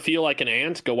want to feel like an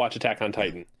ant? Go watch Attack on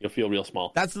Titan. You'll feel real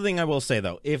small. That's the thing I will say,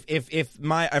 though.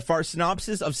 If our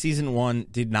synopsis of season 1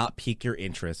 did not pique your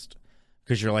interest,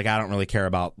 because you're like, I don't really care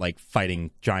about, like,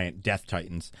 fighting giant death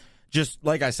titans. Just,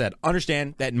 like I said,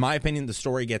 understand that, in my opinion, the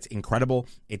story gets incredible.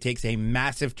 It takes a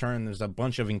massive turn. There's a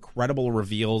bunch of incredible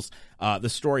reveals. The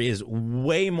story is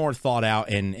way more thought out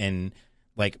and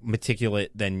like, meticulous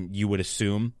than you would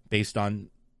assume based on,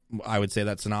 I would say,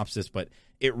 that synopsis. But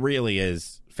it really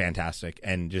is fantastic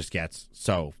and just gets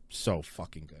so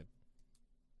fucking good.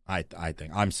 I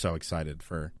think. I'm so excited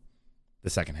for the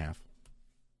second half.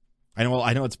 I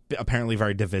know it's apparently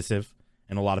very divisive,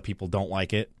 and a lot of people don't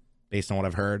like it, based on what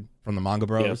I've heard from the manga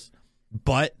bros. Yeah.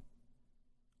 But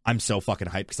I'm so fucking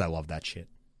hyped because I love that shit.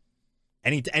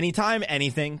 Anytime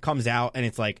anything comes out and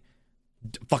it's like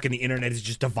fucking the internet is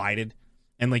just divided,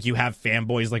 and like you have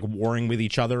fanboys like warring with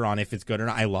each other on if it's good or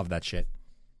not, I love that shit.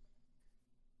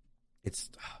 It's,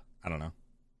 I don't know,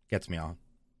 gets me on.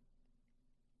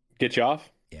 Get you off?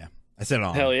 Yeah. I said it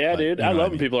on. Hell yeah, dude. I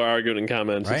love when people are arguing in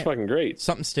comments. Right? It's fucking great.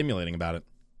 Something stimulating about it.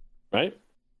 Right?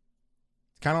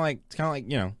 It's kind of like,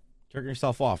 you know, jerking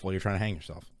yourself off while you're trying to hang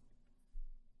yourself.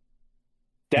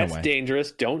 That's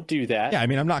dangerous. Don't do that. Yeah, I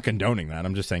mean, I'm not condoning that.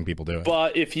 I'm just saying people do it.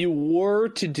 But if you were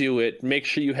to do it, make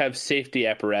sure you have safety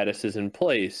apparatuses in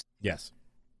place. Yes.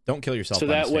 Don't kill yourself so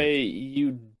by that mistake. way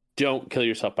you don't kill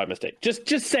yourself by mistake.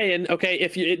 Just saying, okay,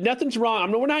 if you, nothing's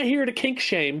wrong. We're not here to kink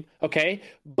shame, okay?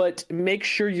 But make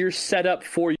sure you're set up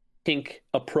for your kink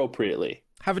appropriately.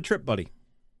 Have a trip buddy.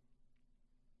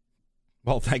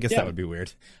 Well, I guess that would be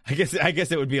weird. I guess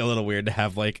it would be a little weird to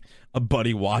have like a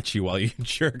buddy watch you while you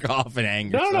jerk off and hang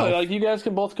yourself. No, like you guys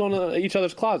can both go into each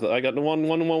other's closet. I got one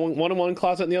in one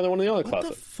closet and the other one in the other closet.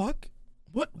 What the fuck?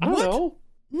 What? I don't know.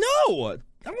 No, I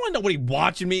don't want nobody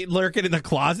watching me lurking in the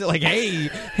closet. Like,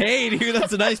 hey, dude,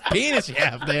 that's a nice penis you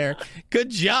have there. Good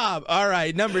job. All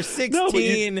right, number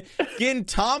 16,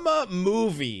 Gintama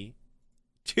Movie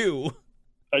 2.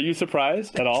 Are you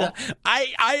surprised at all?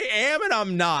 I am and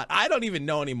I'm not. I don't even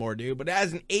know anymore, dude. But it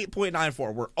has an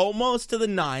 8.94. We're almost to the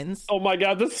 9s. Oh my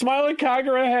god, the smile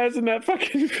Kagura has in that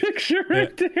fucking picture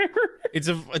right there.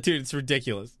 It's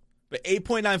ridiculous. But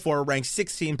 8.94 ranks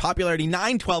 16, popularity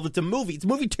 912. It's a movie. It's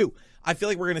movie 2. I feel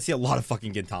like we're gonna see a lot of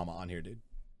fucking Gintama on here, dude.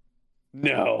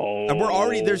 No.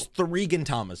 And there's 3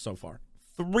 Gintamas so far.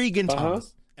 3 Gintamas. Uh-huh.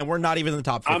 And we're not even in the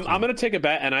top 15. I'm going to take a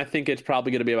bet, and I think it's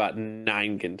probably going to be about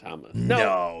 9 Gintamas.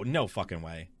 No fucking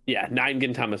way. Yeah, 9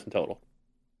 Gintamas in total.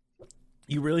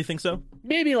 You really think so?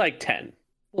 Maybe like 10.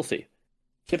 We'll see.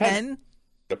 10?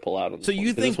 To pull out. So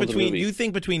you think for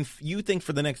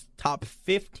the next top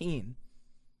 15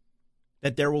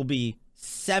 that there will be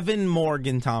 7 more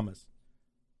Gintamas?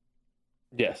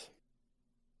 Yes.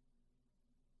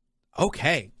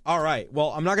 Okay. All right.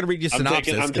 Well, I'm not going to read you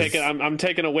synopsis. I'm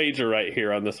taking a wager right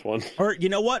here on this one. Or you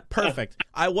know what? Perfect.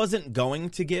 I wasn't going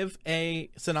to give a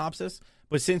synopsis,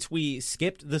 but since we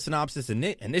skipped the synopsis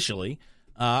initially,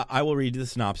 I will read the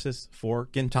synopsis for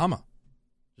Gintama.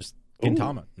 Just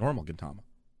Gintama. Normal Gintama.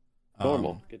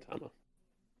 Normal Gintama.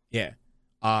 Yeah.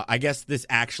 I guess this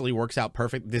actually works out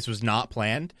perfect. This was not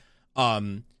planned.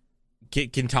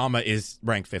 Gintama is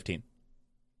ranked 15.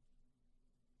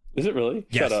 Is it really?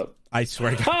 Yes. Shut up. I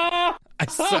swear to God.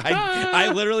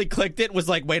 I literally clicked it, was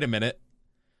like, wait a minute.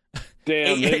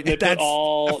 Damn, they put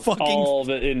all of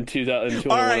it in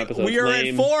 2021 all right, episodes. We are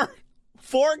at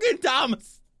four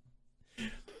Gintamas.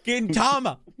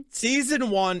 Gintama, Season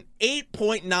 1,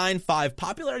 8.95,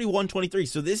 popularity 123.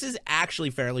 So this is actually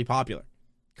fairly popular,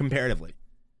 comparatively.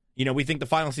 You know, we think the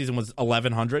final season was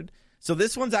 1,100. So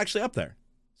this one's actually up there.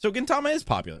 So Gintama is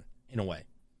popular, in a way.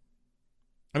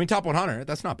 I mean, top 100,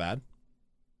 that's not bad.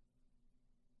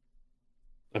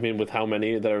 I mean, with how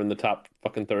many that are in the top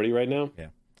fucking 30 right now? Yeah.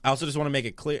 I also just want to make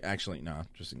it clear. Actually, no.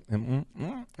 I'm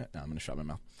going to shut my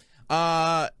mouth.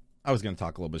 I was going to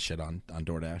talk a little bit of shit on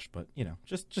DoorDash, but, you know,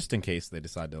 just in case they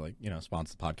decide to, like, you know,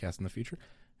 sponsor the podcast in the future.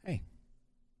 Hey,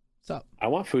 what's up? I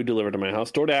want food delivered to my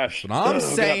house. DoorDash. That's what I'm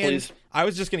saying. God, I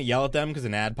was just going to yell at them because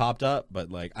an ad popped up,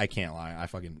 but, like, I can't lie.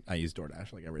 I use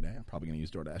DoorDash, like, every day. I'm probably going to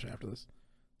use DoorDash after this.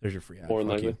 There's your free ad. More than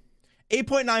likely.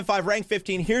 8.95, rank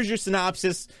 15. Here's your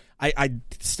synopsis. I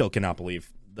still cannot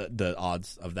believe the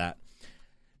odds of that.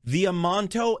 The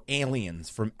Amanto aliens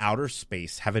from outer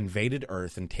space have invaded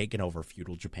Earth and taken over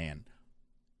feudal Japan.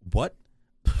 What?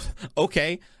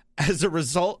 Okay. As a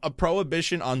result, a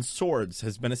prohibition on swords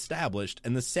has been established,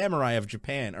 and the samurai of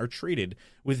Japan are treated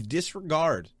with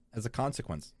disregard as a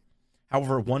consequence.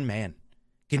 However, one man,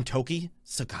 Gintoki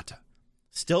Sagata,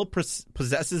 still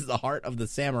possesses the heart of the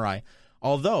samurai,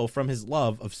 although from his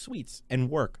love of sweets and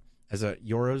work as a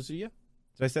Yorozuya.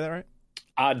 Did I say that right?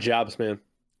 Odd jobs, man.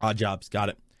 Odd jobs, got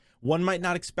it. One might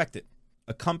not expect it.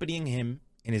 Accompanying him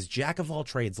in his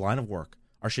jack-of-all-trades line of work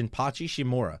are Shinpachi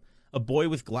Shimura, a boy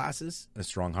with glasses and a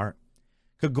strong heart.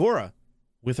 Kagura,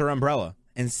 with her umbrella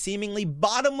and seemingly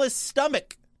bottomless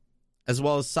stomach, as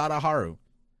well as Sadaharu,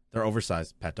 their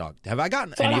oversized pet dog. Have I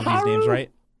gotten any of these names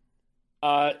right?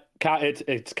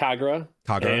 It's Kagura,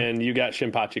 and you got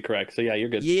Shinpachi correct. So yeah, you're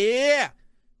good. Yeah.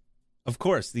 Of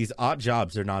course, these odd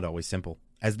jobs are not always simple,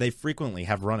 as they frequently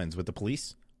have run-ins with the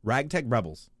police, ragtag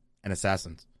rebels, and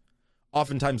assassins,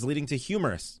 oftentimes leading to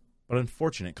humorous but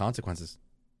unfortunate consequences.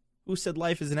 Who said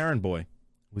life as an errand boy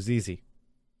was easy?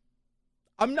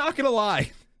 I'm not gonna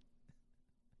lie.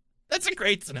 That's a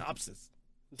great synopsis.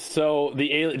 So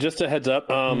just a heads up,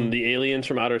 the aliens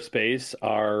from outer space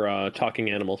are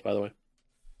talking animals, by the way.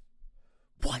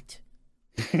 What?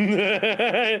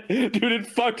 Dude, it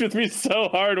fucked with me so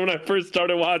hard when I first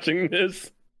started watching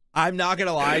this. I'm not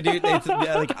gonna lie, dude. It's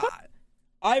like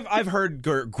I've heard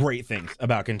great things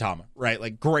about Gintama, right?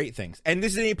 Like great things, and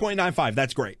this is an 8.95.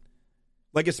 That's great.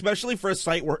 Like especially for a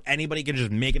site where anybody can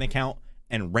just make an account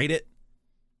and rate it,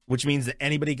 which means that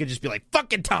anybody could just be like, "Fuck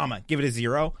Gintama," give it a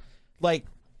 0. Like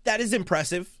that is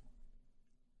impressive,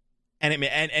 and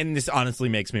and this honestly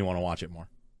makes me want to watch it more.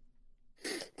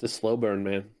 It's a slow burn,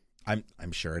 man.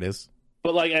 I'm sure it is.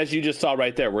 But like as you just saw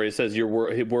right there, where he says he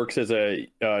works as a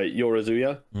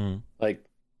Yorozuya, like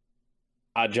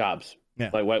odd jobs. Yeah.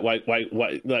 Like why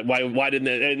didn't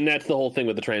it? And that's the whole thing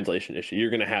with the translation issue. You're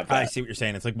gonna have that. I see what you're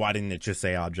saying. It's like why didn't it just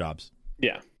say odd jobs?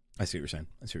 Yeah. I see what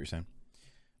you're saying.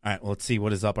 All right, well, let's see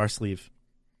what is up our sleeve.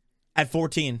 At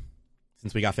 14,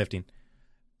 since we got 15,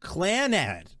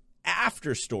 Clannad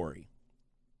After Story.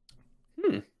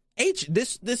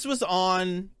 This was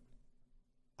on.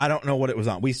 I don't know what it was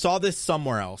on. We saw this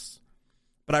somewhere else,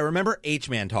 but I remember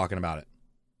H-Man talking about it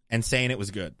and saying it was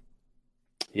good.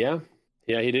 Yeah,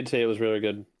 he did say it was really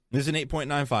good. This is an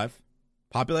 8.95,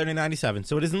 popularity 97,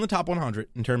 so it is in the top 100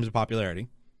 in terms of popularity.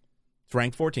 It's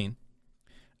ranked 14.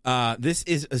 This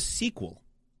is a sequel,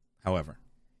 however.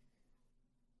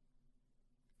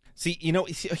 See,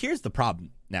 here's the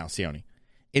problem now, Sione,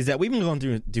 is that we've been going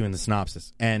through doing the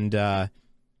synopsis, and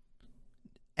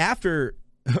after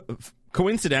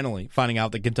coincidentally finding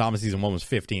out that Gintama Season 1 was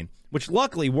 15, which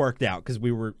luckily worked out because we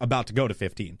were about to go to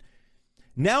 15.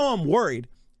 Now I'm worried,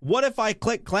 what if I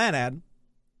click Clannad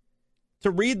to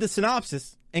read the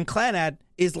synopsis and Clannad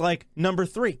is like number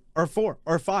 3 or 4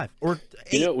 or 5 or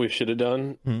 8? You know what we should have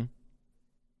done?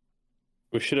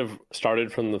 We should have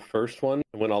started from the first one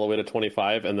and went all the way to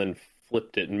 25 and then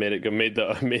flipped it and made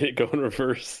it go in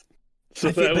reverse. So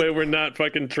that way we're not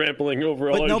fucking trampling over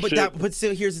all our shit. But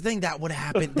still, here's the thing. That would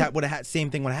have happened.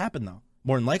 Same thing would have happened, though.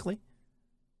 More than likely.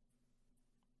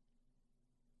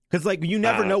 Because like you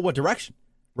never know what direction,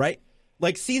 right?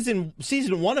 Like season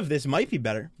 1 of this might be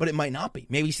better, but it might not be.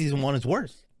 Maybe season 1 is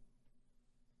worse.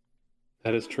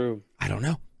 That is true. I don't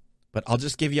know. But I'll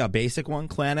just give you a basic one.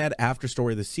 Clannad After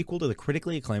Story, the sequel to the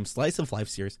critically acclaimed slice of life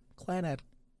series, Clannad.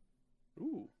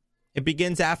 Ooh. It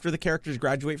begins after the characters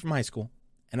graduate from high school,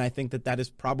 and I think that is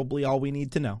probably all we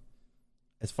need to know.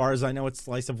 As far as I know, it's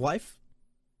slice of life.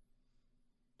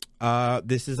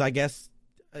 This is, I guess,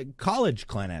 a college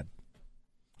Clannad.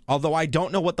 Although I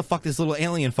don't know what the fuck this little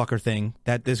alien fucker thing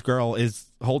that this girl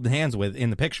is holding hands with in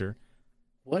the picture.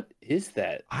 What is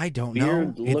that? I don't know.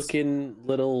 Weird looking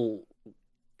little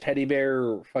teddy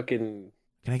bear fucking...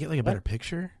 Can I get like a better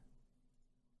picture?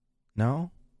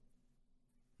 No?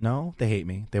 No? They hate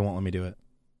me. They won't let me do it.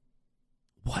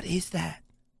 What is that?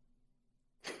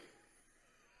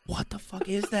 What the fuck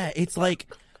is that? It's like,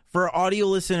 for audio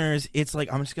listeners, it's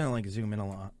like, I'm just gonna like zoom in a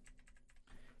lot.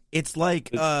 It's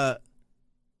like a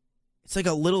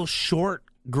little short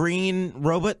green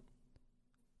robot.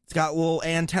 It's got a little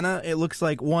antenna. It looks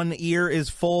like one ear is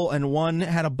full and one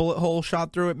had a bullet hole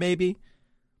shot through it, maybe.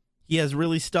 He has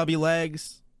really stubby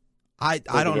legs. I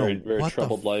don't know. Very what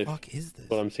troubled the life. fuck is this?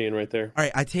 What I'm seeing right there. All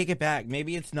right, I take it back.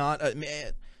 Maybe it's not.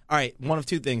 All right, one of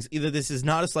two things. Either this is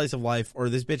not a slice of life, or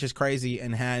this bitch is crazy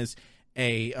and has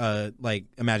a like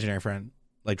imaginary friend,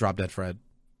 like Drop Dead Fred.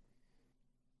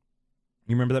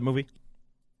 You remember that movie?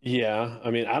 Yeah,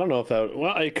 I mean, I don't know if that.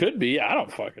 Well, it could be. I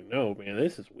don't fucking know, man.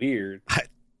 This is weird.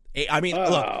 I mean,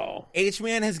 look,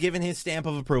 H-Man has given his stamp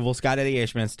of approval, Scott Eddie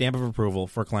H-Man stamp of approval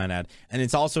for Clannad, and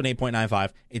it's also an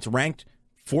 8.95. It's ranked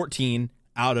 14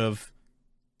 out of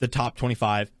the top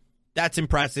 25. That's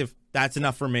impressive. That's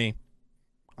enough for me.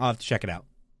 I'll have to check it out.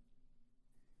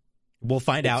 We'll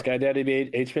find out. Sky Daddy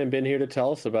H-Man been here to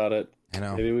tell us about it. I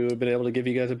know. Maybe we would have been able to give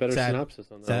you guys a better Sad.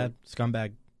 synopsis on that. Sad.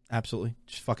 Scumbag. Absolutely.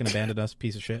 Just fucking abandoned us.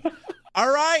 Piece of shit.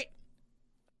 All right.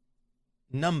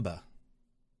 Number.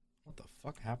 What the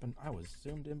fuck happened? I was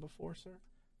zoomed in before, sir.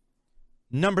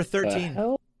 Number 13. What the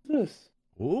hell is this?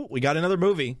 Ooh, we got another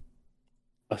movie.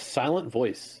 A Silent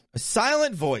Voice. A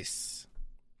Silent Voice.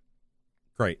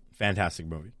 Great. Fantastic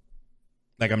movie.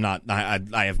 Like,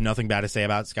 I have nothing bad to say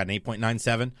about it. It's got an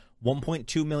 8.97,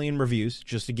 1.2 million reviews,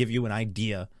 just to give you an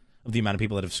idea of the amount of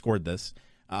people that have scored this.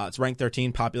 It's ranked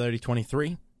 13, popularity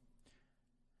 23.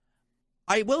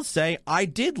 I will say, I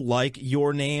did like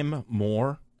Your Name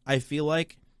more, I feel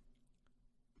like.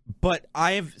 But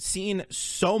I've seen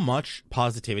so much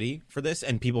positivity for this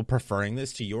and people preferring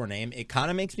this to Your Name. It kind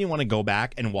of makes me want to go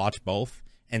back and watch both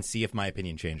and see if my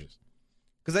opinion changes.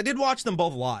 Because I did watch them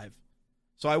both live.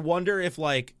 So I wonder if,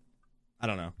 like, I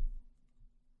don't know.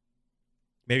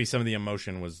 Maybe some of the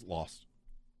emotion was lost.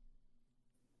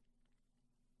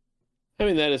 I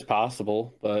mean, that is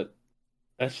possible, but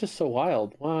that's just so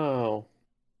wild. Wow.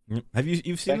 Have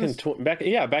you've seen this? Back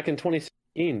in 2016.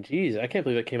 Jeez, I can't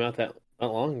believe it came out that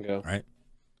not long ago. Right.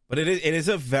 But it is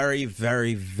a very,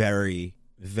 very, very,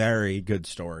 very good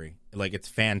story. Like, it's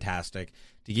fantastic.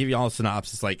 To give you all a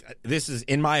synopsis, like, this is,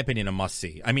 in my opinion, a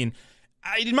must-see. I mean,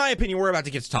 in my opinion, we're about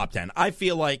to get to top 10. I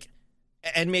feel like,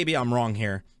 and maybe I'm wrong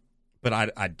here, but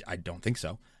I don't think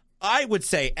so. I would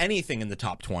say anything in the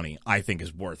top 20, I think,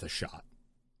 is worth a shot.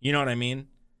 You know what I mean?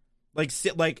 Like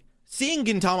seeing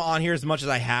Gintama on here as much as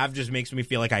I have just makes me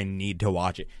feel like I need to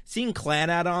watch it. Seeing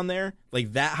Clannad on there,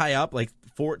 like that high up, like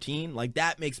 14, like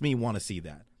that makes me want to see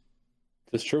that.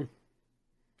 That's true.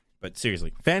 But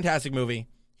seriously, fantastic movie.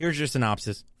 Here's your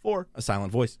synopsis for A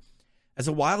Silent Voice. As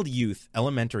a wild youth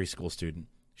elementary school student,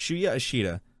 Shuya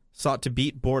Ashida sought to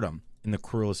beat boredom in the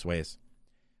cruelest ways.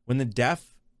 When the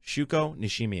deaf Shuko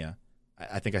Nishimiya,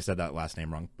 I think I said that last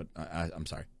name wrong, but I'm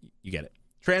sorry, you get it,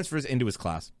 transfers into his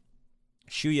class,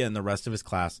 Shuya and the rest of his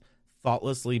class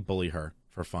thoughtlessly bully her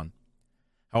for fun.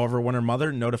 However, when her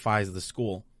mother notifies the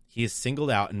school, he is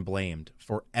singled out and blamed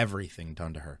for everything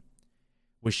done to her.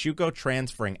 With Shuko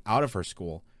transferring out of her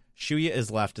school, Shuya is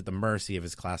left at the mercy of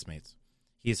his classmates.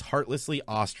 He is heartlessly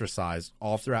ostracized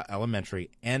all throughout elementary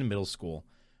and middle school,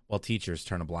 while teachers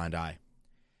turn a blind eye.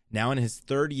 Now in his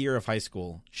third year of high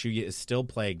school, Shuya is still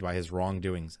plagued by his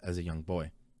wrongdoings as a young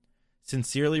boy.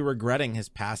 Sincerely regretting his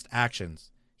past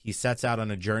actions, he sets out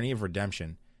on a journey of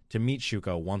redemption to meet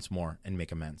Shuko once more and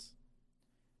make amends.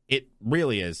 It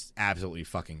really is absolutely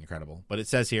fucking incredible. But it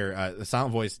says here, The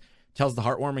Silent Voice tells the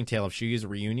heartwarming tale of Shuya's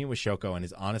reunion with Shoko and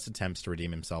his honest attempts to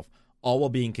redeem himself, all while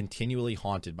being continually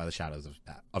haunted by the shadows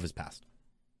of his past.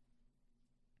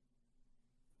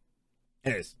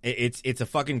 It is. It's a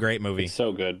fucking great movie. It's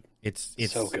so good. It's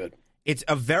so good. It's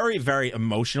a very, very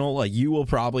emotional. Like, you will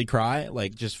probably cry.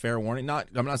 Like, just fair warning. I'm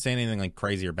not saying anything like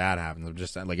crazy or bad happens. I'm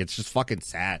just saying, like, it's just fucking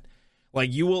sad.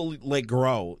 Like, you will, like,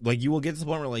 grow. Like, you will get to the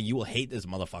point where, like, you will hate this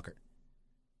motherfucker.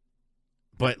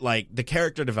 But, like, the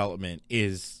character development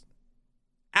is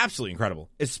absolutely incredible,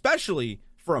 especially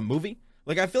for a movie.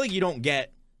 Like, I feel like you don't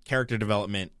get character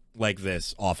development like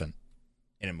this often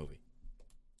in a movie.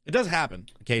 It does happen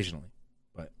occasionally,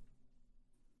 but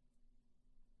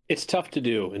it's tough to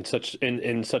do in such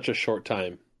a short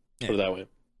time. Put it that way.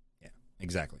 Yeah,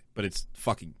 exactly. But it's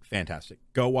fucking fantastic.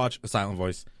 Go watch A Silent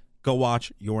Voice. Go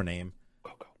watch Your Name.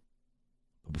 Go.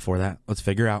 But before that, let's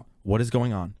figure out what is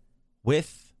going on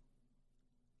with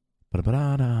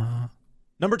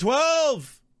number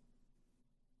 12.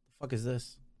 The fuck is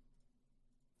this?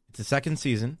 It's the second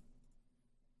season.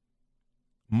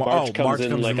 March comes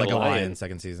in like a lion.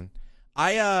 Second season.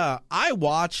 I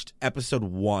watched episode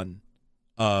 1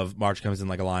 of March Comes in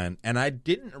Like a Lion, and I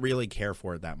didn't really care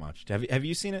for it that much. Have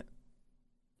you seen it?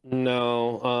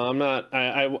 No, I'm not.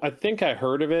 I think I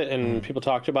heard of it and people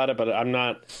talked about it, but I'm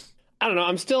not. I don't know.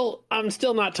 I'm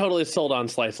still not totally sold on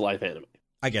slice of life anime.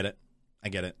 I get it.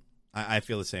 I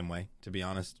feel the same way, to be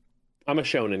honest. I'm a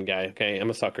shonen guy. Okay, I'm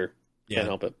a sucker. Yeah. Can't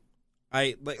help it.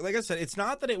 Like I said, it's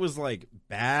not that it was like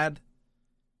bad,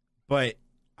 but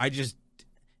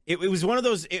it was one of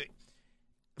those.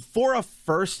 For a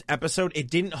first episode, it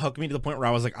didn't hook me to the point where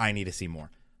I was like, I need to see more.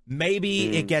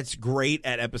 Maybe it gets great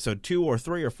at episode 2 or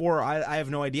 3 or 4. I have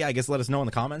no idea. I guess let us know in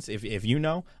the comments if you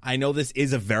know. I know this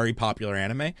is a very popular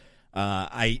anime.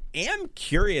 I am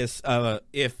curious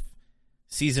if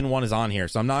season 1 is on here,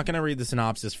 so I'm not going to read the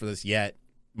synopsis for this yet,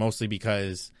 mostly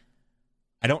because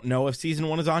I don't know if season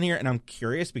 1 is on here, and I'm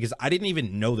curious because I didn't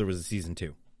even know there was a season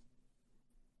 2.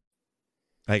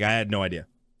 Like, I had no idea.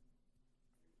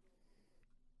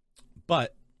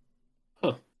 But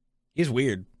he's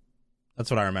weird.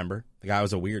 That's what I remember. The guy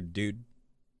was a weird dude.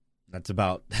 That's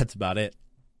about it.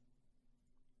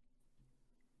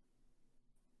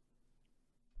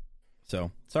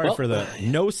 So sorry for the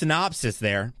no synopsis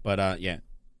there, but yeah,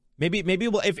 maybe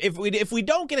we'll if we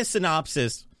don't get a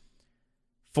synopsis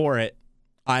for it,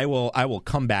 I will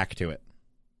come back to it.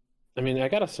 I mean, I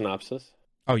got a synopsis.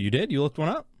 Oh, you did? You looked one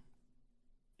up?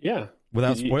 Yeah.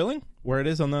 Without spoiling where it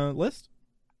is on the list?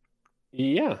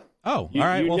 Yeah. Oh, all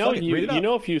right. Well, read it up. You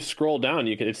know, if you scroll down,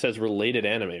 it says related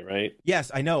anime, right?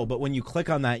 Yes, I know. But when you click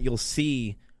on that, you'll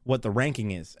see what the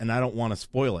ranking is, and I don't want to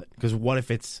spoil it because what if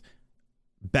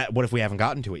what if we haven't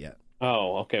gotten to it yet?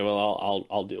 Oh, okay. Well,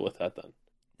 I'll deal with that then.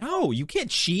 No, you can't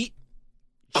cheat.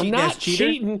 I'm not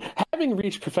cheating. Having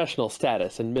reached professional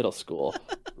status in middle school,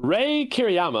 Rei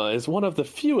Kiriyama is one of the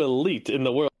few elite in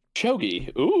the world of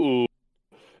shogi. Ooh.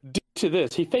 Due to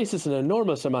this, he faces an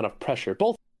enormous amount of pressure,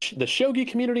 both the shogi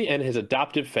community and his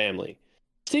adoptive family.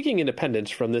 Seeking independence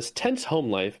from this tense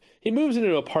home life, he moves into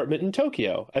an apartment in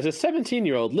Tokyo. As a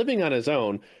 17-year-old living on his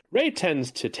own, Rei tends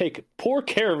to take poor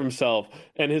care of himself,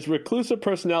 and his reclusive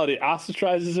personality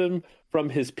ostracizes him from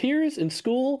his peers in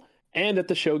school and at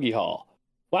the shogi hall.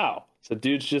 Wow, so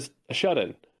dude's just a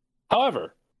shut-in.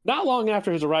 However, not long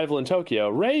after his arrival in Tokyo,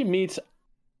 Rei meets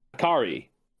Akari,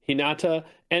 Hinata,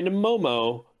 and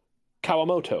Momo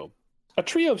Kawamoto, a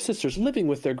trio of sisters living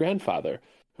with their grandfather,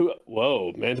 who...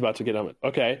 Whoa, man's about to get on it.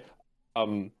 Okay.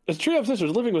 A trio of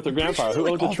sisters living with their grandfather who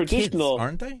owns a traditional... Kids,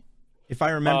 aren't they? If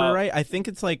I remember right, I think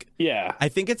it's like... Yeah. I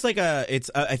think it's like I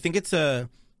think it's a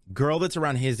girl that's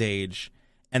around his age,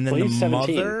 and then the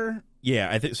mother... Yeah,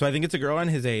 I think it's a girl around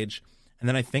his age, and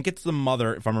then I think it's the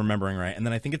mother, if I'm remembering right, and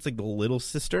then I think it's like the little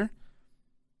sister,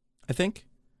 I think.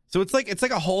 So it's like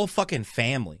a whole fucking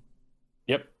family.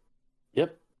 Yep.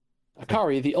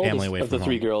 Akari, the oldest of the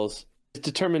three girls, is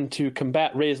determined to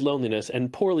combat Rei's loneliness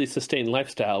and poorly sustained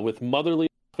lifestyle with motherly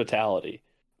hospitality.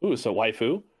 Ooh, so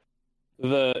waifu.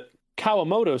 The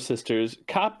Kawamoto sisters,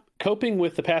 coping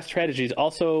with the past tragedies,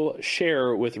 also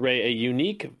share with Rei a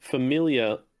unique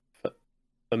familia?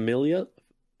 I'm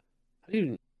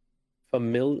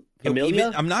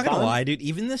not gonna lie, dude.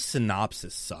 Even the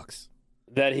synopsis sucks.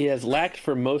 That he has lacked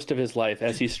for most of his life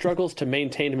as he struggles to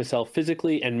maintain himself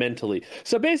physically and mentally.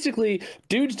 So basically,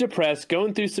 dude's depressed,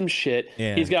 going through some shit.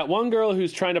 Yeah. He's got one girl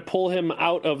who's trying to pull him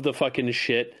out of the fucking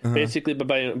shit, basically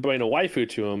by a waifu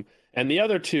to him, and the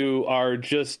other two are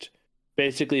just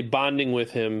basically bonding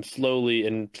with him slowly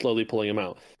pulling him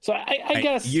out. So I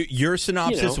guess your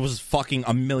synopsis was fucking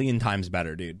a million times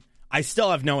better, dude. I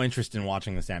still have no interest in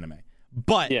watching this anime.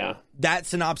 But yeah, that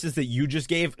synopsis that you just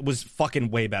gave was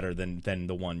fucking way better than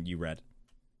the one you read.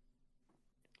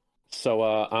 So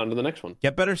on to the next one.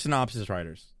 Get better synopsis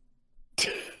writers.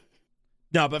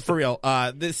 No, but for real,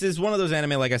 this is one of those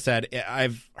anime, like I said,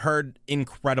 I've heard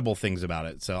incredible things about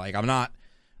it. So like I'm not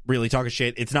really talking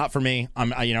shit. It's not for me.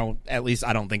 At least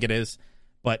I don't think it is.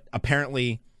 But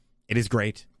apparently it is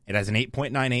great. It has an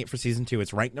 8.98 for season 2.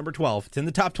 It's ranked number 12. It's in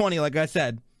the top 20, like I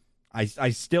said. I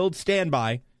still stand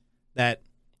by that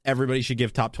everybody should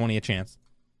give top 20 a chance.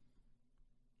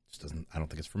 Just doesn't. I don't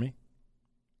think it's for me.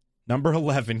 Number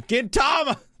 11,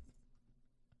 Gintama.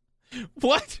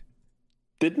 What?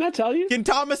 Didn't I tell you?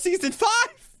 Gintama season 5.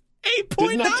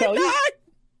 8.99.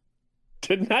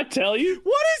 Didn't I tell you?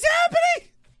 What is happening?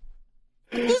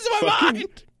 I'm losing my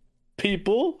mind.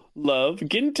 People love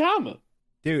Gintama.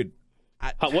 Dude.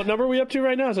 What number are we up to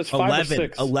right now? Is it 5 or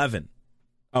 6? 11.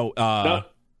 Oh, no.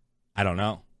 I don't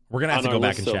know. We're going to have to go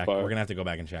back and check. Far. We're going to have to go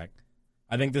back and check.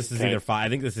 I think this is either 5. I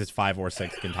think this is 5 or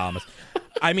 6 Gintamas.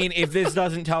 I mean, if this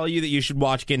doesn't tell you that you should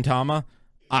watch Gintama,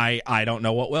 I don't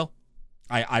know what will.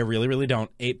 I really, really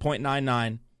don't.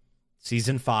 8.99,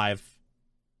 season 5.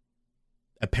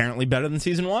 Apparently better than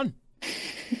season 1.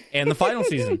 And the final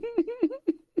season.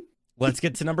 Let's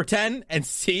get to number 10 and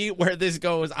see where this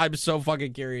goes. I'm so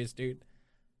fucking curious, dude.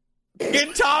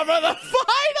 Gintama, the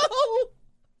final!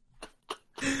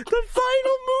 The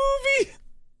final movie!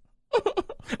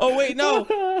 Oh, wait, no.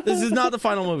 This is not the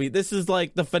final movie. This is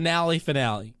like the finale.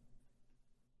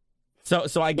 So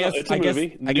I guess... No, it's a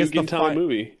movie. I guess Gintama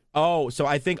movie. Oh, so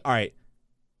I think... All right.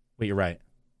 Wait, you're right.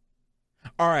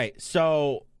 All right,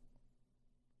 so...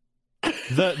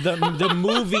 The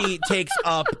movie takes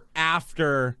up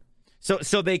after...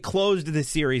 So they closed the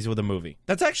series with a movie.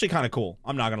 That's actually kind of cool.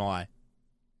 I'm not going to lie.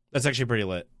 That's actually pretty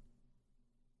lit.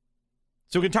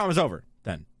 So Gintama's over,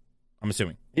 then. I'm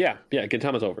assuming. Yeah,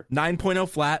 Gintama's over. 9.0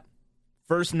 flat.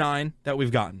 First 9 that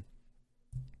we've gotten.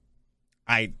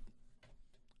 We're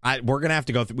going to have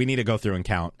to go through... We need to go through and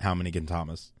count how many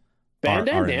Gintamas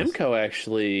Bandai are in this. Namco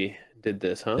actually did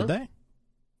this, huh? Did they?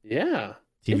 Yeah.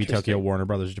 TV Tokyo, Warner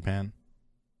Brothers Japan.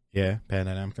 Yeah,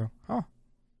 Bandai Namco. Huh.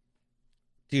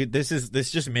 Dude, this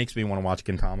just makes me want to watch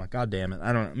Gintama. God damn it.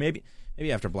 I don't know.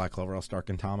 Maybe after Black Clover I'll start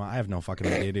Gintama. I have no fucking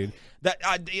idea, dude.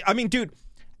 I mean, dude,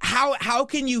 how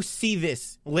can you see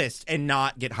this list and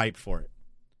not get hyped for it?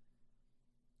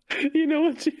 You know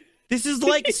what? This is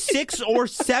like 6 or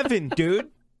 7, dude.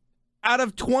 Out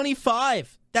of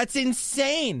 25. That's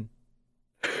insane.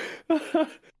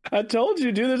 I told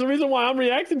you, dude. There's a reason why I'm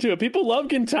reacting to it. People love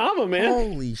Gintama, man.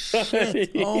 Holy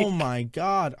shit. Oh my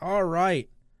god. All right.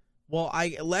 Well,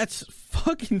 let's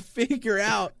fucking figure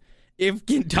out if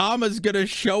Gintama's gonna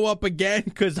show up again,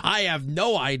 because I have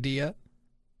no idea.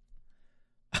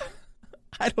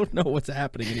 I don't know what's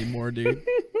happening anymore, dude.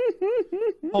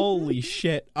 Holy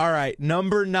shit. All right,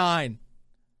 number 9.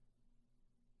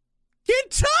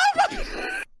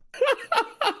 Gintama!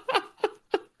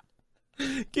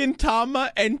 Gintama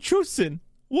and Chusen.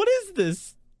 What is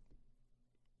this?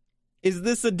 Is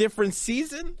this a different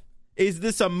season? Is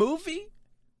this a movie?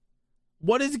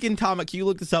 What is Gintama? Can you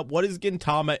look this up? What is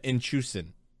Gintama and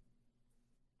Chusen?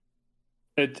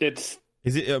 It's...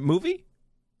 Is it a movie?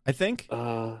 I think.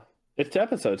 It's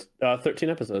episodes. 13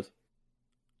 episodes.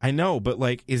 I know, but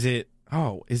like, is it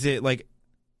like,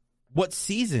 what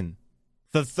season?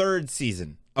 The 3rd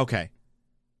season. Okay.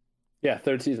 Yeah,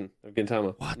 3rd season of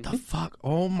Gintama. What the fuck?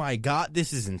 Oh my god,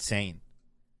 this is insane.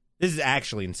 This is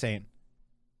actually insane.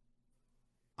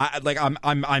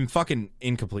 I'm fucking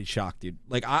in complete shock, dude.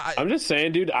 Like I'm just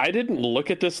saying, dude. I didn't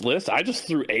look at this list. I just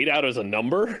threw 8 out as a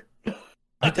number.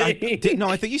 I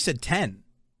think you said 10.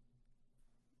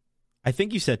 I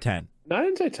think you said 10. No, I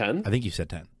didn't say 10. I think you said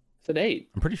 10. I said 8.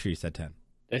 I'm pretty sure you said 10.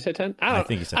 Did I say 10? I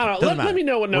think you said 10. I don't know. Let me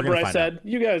know what number I said. Out.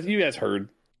 You guys heard.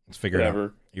 Let's figure it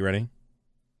out. You ready?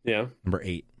 Yeah. Number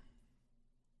 8.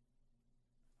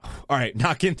 All right,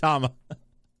 not Gintama.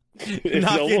 It's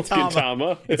not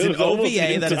Gintama. It's an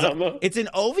OVA it's an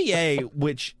OVA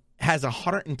which has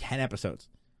 110 episodes.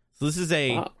 So this is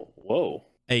a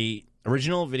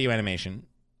original video animation.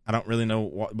 I don't really know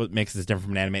what makes this different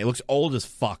from an anime. It looks old as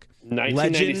fuck.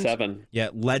 1997.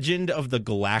 Legend of the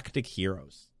Galactic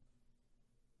Heroes.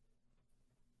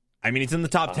 I mean, it's in the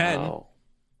top 10.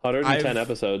 110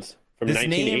 episodes from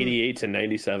 1988 to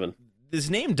 97.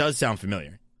 This name does sound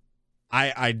familiar.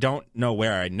 I don't know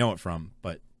where I know it from,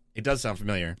 but it does sound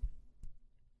familiar.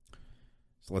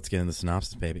 So let's get into the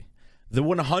synopsis, baby. The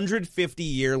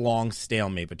 150-year-long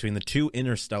stalemate between the two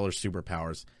interstellar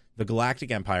superpowers, the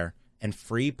Galactic Empire and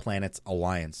Free Planets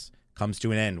Alliance, comes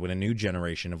to an end when a new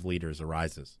generation of leaders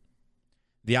arises.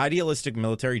 The idealistic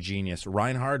military genius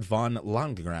Reinhard von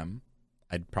Landgramm,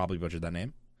 I'd probably butchered that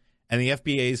name, and the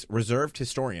FBA's reserved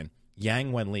historian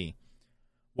Yang Wenli.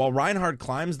 While Reinhard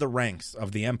climbs the ranks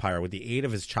of the Empire with the aid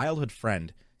of his childhood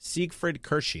friend Siegfried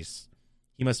Kirschis,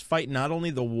 he must fight not only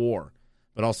the war,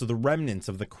 but also the remnants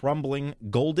of the crumbling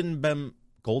Goldenbaum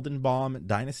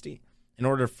dynasty in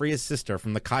order to free his sister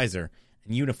from the Kaiser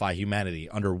and unify humanity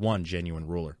under one genuine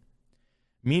ruler.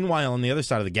 Meanwhile, on the other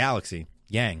side of the galaxy,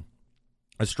 Yang,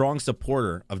 a strong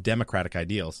supporter of democratic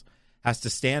ideals, has to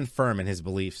stand firm in his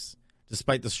beliefs,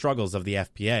 despite the struggles of the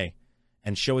FPA,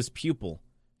 and show his pupil,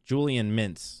 Julian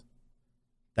Mintz,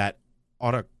 that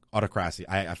autocracy,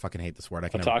 I fucking hate this word. I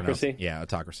can never pronounce it. Yeah,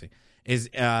 autocracy, is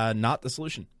not the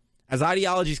solution. As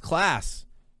ideologies clash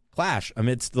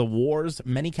amidst the war's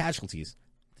many casualties,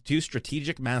 the two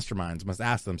strategic masterminds must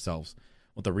ask themselves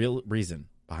what the real reason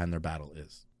behind their battle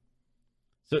is.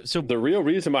 So the real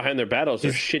reason behind their battle is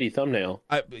their shitty thumbnail.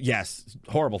 Yes,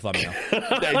 horrible thumbnail.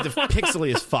 The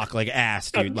pixely as fuck, like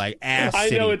ass, dude, like ass. I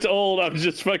know it's old. I'm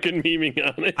just fucking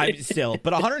memeing on it.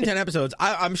 But 110 episodes.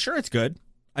 I'm sure it's good.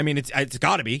 I mean, it's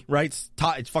got to be right.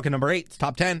 It's fucking number 8. It's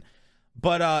top 10.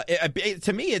 But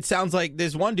to me, it sounds like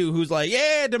there's one dude who's like,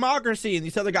 yeah, democracy, and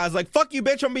these other guys like, fuck you,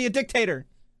 bitch, I'm gonna be a dictator.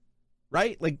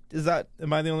 Right? Like,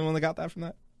 am I the only one that got that from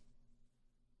that?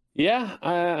 Yeah,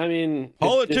 I mean...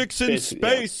 Politics in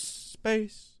space. Yeah.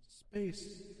 Space.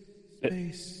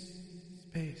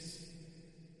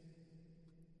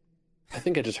 I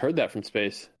think I just heard that from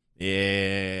space.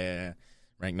 Yeah.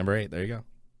 Rank number 8. There you go.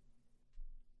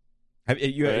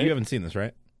 You haven't seen this,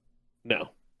 right? No.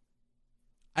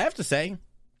 I have to say,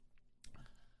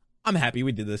 I'm happy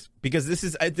we did this, because this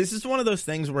is one of those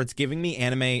things where it's giving me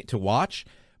anime to watch,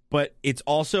 but it's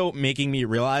also making me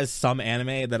realize some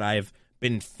anime that I've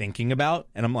been thinking about,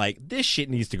 and I'm like, this shit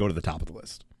needs to go to the top of the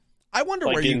list. I wonder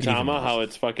like where you can Gintama, how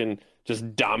it's fucking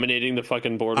just dominating the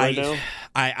fucking board right now.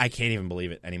 I can't even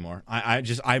believe it anymore.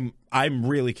 I'm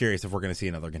really curious if we're going to see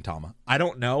another Gintama. I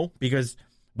don't know, because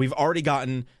we've already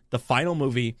gotten the final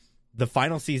movie, the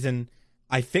final season.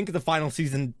 I think the final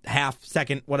season, half,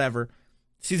 second, whatever.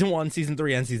 Season 1, Season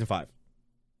 3, and Season 5.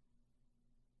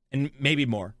 And maybe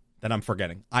more that I'm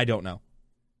forgetting. I don't know.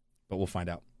 But we'll find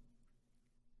out.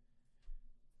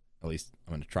 At least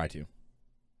I'm going to try to.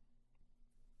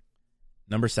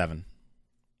 Number 7.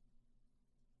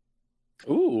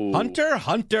 Ooh. Hunter x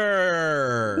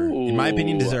Hunter. Ooh. In my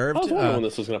opinion, deserved. I was wondering when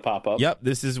this was going to pop up. Yep,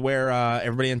 this is where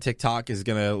everybody on TikTok is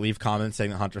going to leave comments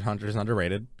saying that Hunter x Hunter is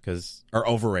underrated, or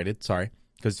overrated, sorry.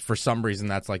 Because for some reason,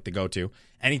 that's like the go-to.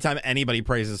 Anytime anybody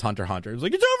praises Hunter x Hunter, it's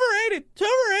like, it's overrated. It's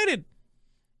overrated.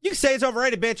 You can say it's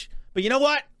overrated, bitch. But you know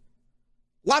what?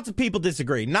 Lots of people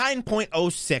disagree.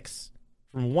 9.06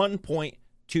 from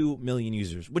 1.2 million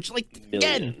users. Which, like,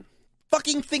 again,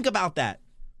 fucking think about that.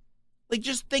 Like,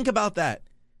 just think about that.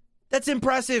 That's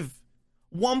impressive.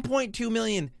 1.2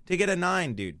 million to get a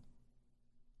 9, dude.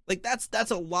 Like, that's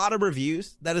a lot of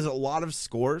reviews. That is a lot of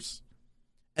scores.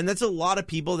 And that's a lot of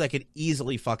people that could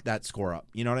easily fuck that score up.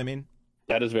 You know what I mean?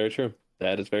 That is very true.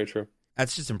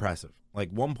 That's just impressive.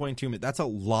 Like 1.2 million. That's a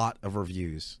lot of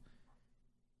reviews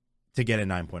to get a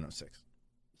 9.06.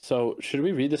 So should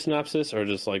we read the synopsis or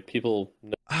just like people?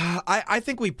 I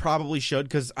think we probably should,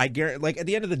 because I guarantee, like, at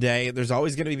the end of the day, there's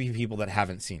always going to be people that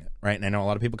haven't seen it, right? And I know a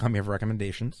lot of people come here for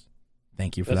recommendations.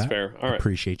 Thank you for that. That's fair. All right.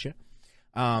 Appreciate you.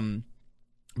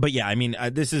 But yeah, I mean,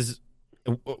 this is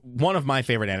one of my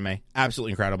favorite anime.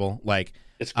 Absolutely incredible. Like,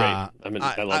 it's great. I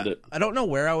loved it. I don't know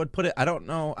where I would put it. I don't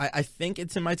know. I think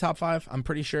it's in my top 5. I'm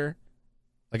pretty sure.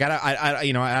 Like,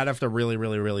 I'd have to really,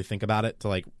 really, really think about it to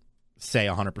like say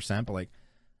 100%. But like,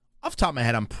 off the top of my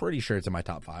head, I'm pretty sure it's in my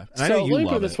top 5. And so I know you let me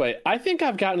put love it this way. I think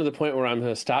I've gotten to the point where I'm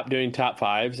going to stop doing top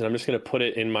 5s and I'm just going to put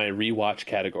it in my rewatch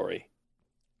category.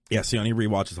 Yeah, so he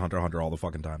rewatches Hunter x Hunter all the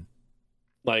fucking time.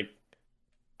 Like,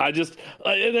 I just,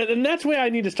 and that's the way I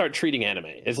need to start treating anime.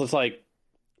 It's just like,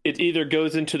 it either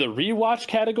goes into the rewatch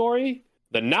category,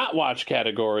 the not watch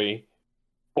category,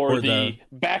 or the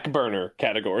back burner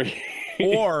category.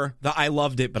 Or the I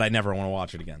loved it, but I never want to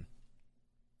watch it again.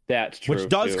 That's true. Which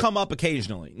does come up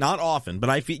occasionally. Not often, but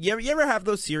I feel, you ever have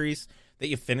those series that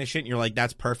you finish it and you're like,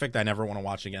 that's perfect, I never want to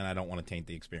watch again, I don't want to taint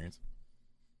the experience.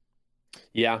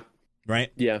 Yeah.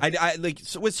 Right? Yeah. I like,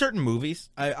 so with certain movies,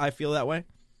 I feel that way.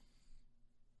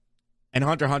 And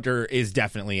Hunter x Hunter is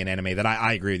definitely an anime that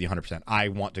I agree with you 100%. I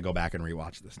want to go back and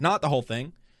rewatch this. Not the whole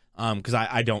thing, because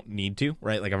I don't need to,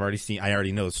 right? Like, I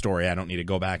already know the story. I don't need to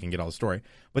go back and get all the story.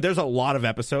 But there's a lot of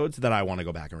episodes that I want to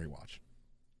go back and rewatch,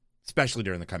 especially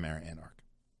during the Chimera Ant arc.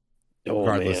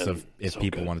 Regardless of if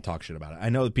people want to talk shit about it. I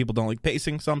know that people don't like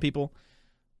pacing, some people.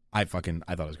 I thought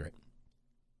it was great.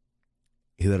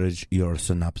 Here is your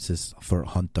synopsis for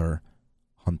Hunter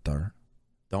x Hunter.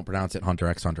 Don't pronounce it Hunter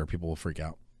x Hunter. People will freak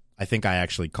out. I think I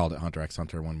actually called it Hunter x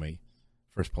Hunter when we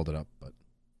first pulled it up, but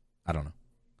I don't know.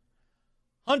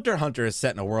 Hunter x Hunter is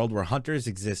set in a world where hunters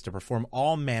exist to perform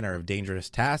all manner of dangerous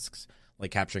tasks, like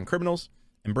capturing criminals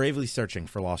and bravely searching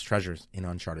for lost treasures in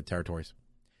uncharted territories.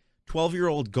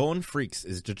 12-year-old Gon Freaks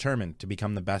is determined to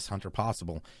become the best hunter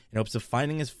possible in hopes of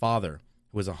finding his father,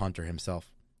 who was a hunter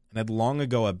himself, and had long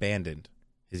ago abandoned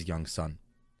his young son.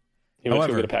 He went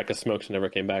to get a pack of smokes and never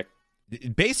came back.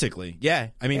 Basically, yeah.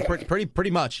 I mean,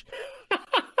 pretty much.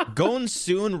 Gon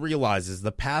soon realizes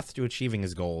the path to achieving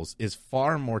his goals is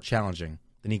far more challenging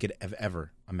than he could have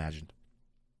ever imagined.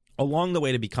 Along the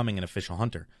way to becoming an official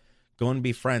hunter, Gon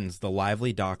befriends the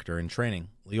lively doctor in training,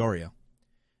 Leorio,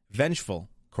 vengeful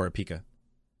Kurapika,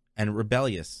 and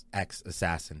rebellious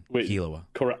ex-assassin, Killua.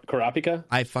 Kurapika?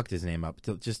 I fucked his name up.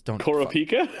 Just don't.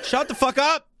 Kurapika? Shut the fuck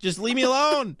up! Just leave me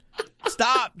alone!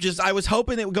 Stop! I was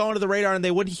hoping it would go under the radar and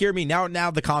they wouldn't hear me.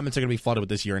 Now the comments are going to be flooded with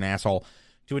this. You're an asshole.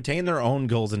 To attain their own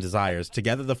goals and desires,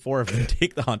 together the four of them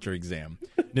take the hunter exam,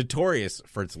 notorious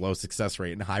for its low success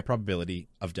rate and high probability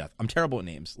of death. I'm terrible at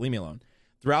names. Leave me alone.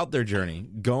 Throughout their journey,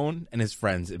 Gon and his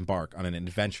friends embark on an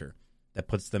adventure that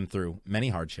puts them through many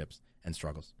hardships and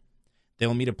struggles. They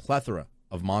will meet a plethora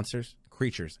of monsters,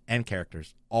 creatures, and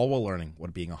characters, all while learning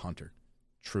what being a hunter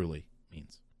truly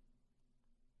means.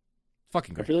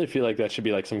 Fucking great. I really feel like that should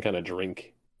be like some kind of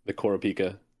drink, the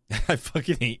Kurapika. I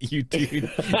fucking hate you,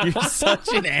 dude. You're such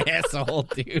an asshole,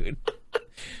 dude.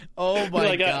 Oh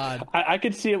my god. I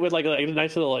could see it with like a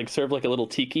nice little serve like a little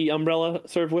tiki umbrella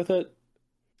served with it.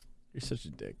 You're such a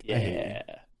dick. Yeah.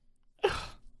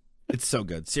 It's so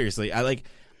good. Seriously.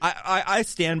 I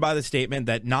stand by the statement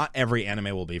that not every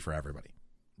anime will be for everybody.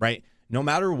 Right? No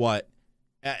matter what,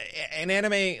 an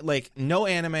anime, no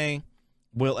anime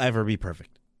will ever be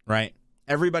perfect. Right?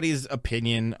 Everybody's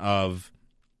opinion of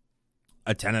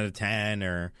a 10 out of 10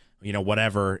 or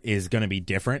whatever is going to be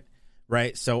different,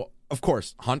 right? So of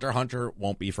course Hunter x Hunter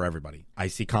won't be for everybody. I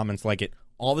see comments like it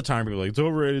all the time. People are like, it's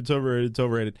overrated.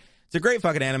 It's a great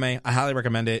fucking anime. I highly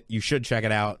recommend it. You should check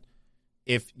it out.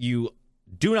 If you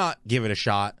do not give it a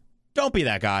shot, don't be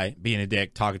that guy being a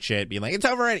dick, talking shit, being like, it's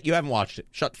overrated. You haven't watched it.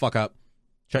 Shut the fuck up.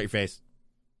 Shut your face.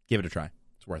 Give it a try.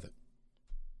 It's worth it.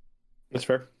 That's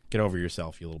fair. Get over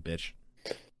yourself, you little bitch.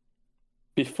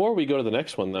 Before we go to the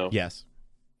next one, though. Yes.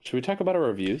 Should we talk about our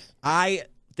reviews? I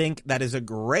think that is a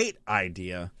great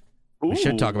idea. Ooh. We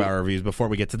should talk about our reviews before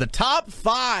we get to the top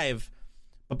 5.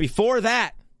 But before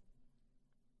that,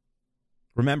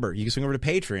 remember, you can swing over to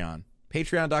Patreon.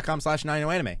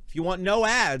 Patreon.com/90anime. If you want no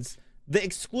ads, the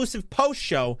exclusive post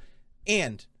show,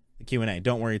 and the Q&A.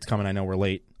 Don't worry, it's coming. I know we're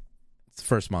late. It's the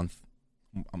first month.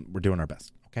 We're doing our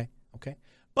best. Okay?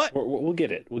 But we'll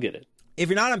get it. We'll get it. If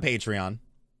you're not on Patreon,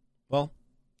 well,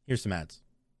 here's some ads.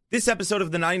 This episode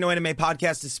of the 90 No Anime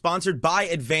podcast is sponsored by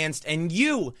Advanced, and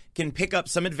you can pick up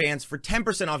some Advanced for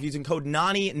 10% off using code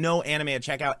NANINOANIME at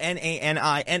checkout,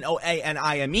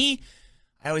 NANINOANIME.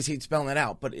 I always hate spelling that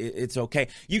out, but it's okay.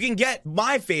 You can get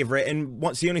my favorite, and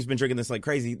Sione's been drinking this like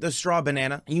crazy, the straw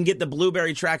banana. You can get the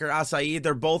blueberry tracker acai.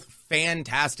 They're both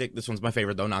fantastic. This one's my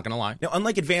favorite, though, not gonna lie. Now,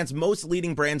 unlike Advanced, most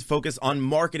leading brands focus on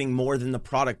marketing more than the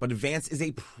product, but Advanced is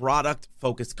a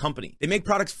product-focused company. They make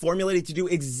products formulated to do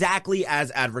exactly as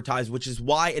advertised, which is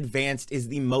why Advanced is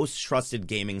the most trusted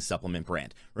gaming supplement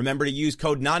brand. Remember to use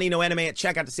code NANINOANIME at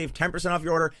checkout to save 10% off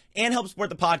your order and help support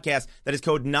the podcast. That is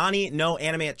code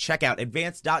NANINOANIME at checkout.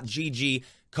 Advanced.gg,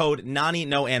 code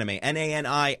NANINOANIME,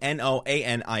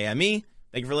 NANINOANIME.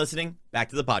 Thank you for listening. Back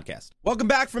to the podcast. Welcome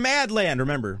back from Adland.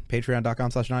 Remember,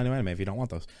 patreon.com/90anime if you don't want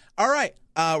those. All right,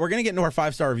 we're going to get into our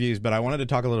 5-star reviews, but I wanted to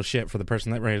talk a little shit for the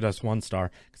person that rated us 1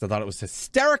 star because I thought it was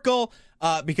hysterical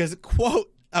because,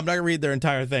 quote, I'm not going to read their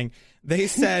entire thing. They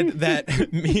said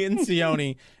that me and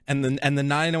Sione and the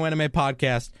 90 No Anime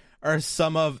podcast are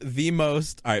some of the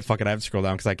most... All right, fuck it, I have to scroll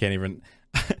down because I can't even...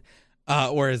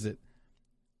 where is it?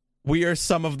 We are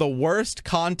some of the worst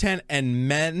content and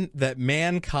men that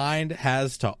mankind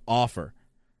has to offer.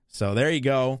 So there you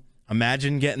go.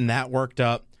 Imagine getting that worked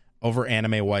up over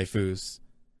anime waifus.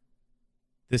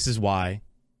 This is why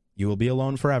you will be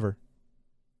alone forever.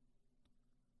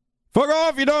 Fuck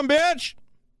off, you dumb bitch!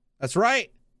 That's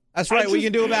right. That's right. We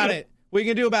can do about it. We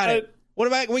can do about it. What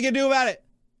about we can do about it?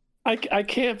 I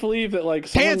can't believe that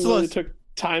someone really took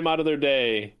time out of their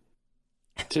day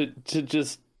to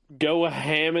just go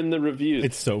ham in the reviews.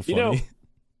 It's so funny.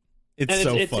 It's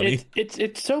so funny.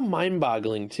 It's so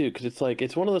mind-boggling too, because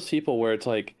it's one of those people where it's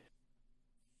like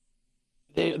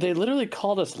they literally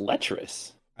called us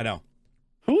lecherous. I know.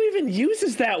 Who even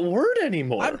uses that word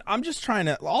anymore? I'm just trying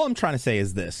to. All I'm trying to say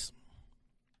is this: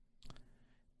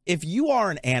 if you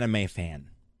are an anime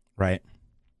fan, right,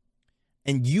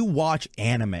 and you watch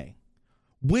anime,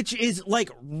 which is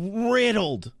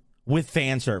riddled with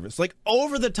fan service,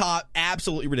 over the top,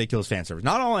 absolutely ridiculous fan service.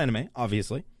 Not all anime,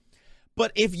 obviously.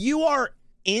 But if you are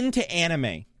into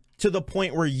anime to the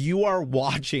point where you are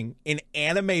watching an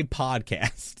anime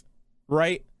podcast,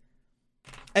 right?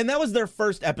 And that was their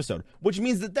first episode, which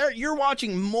means that you're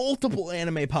watching multiple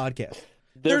anime podcasts.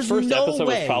 Their first episode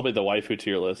was probably the waifu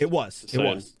tier list. It was. It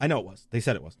was. I know it was. They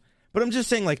said it was. But I'm just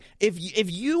saying, like, if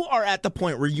you are at the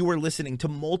point where you are listening to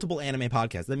multiple anime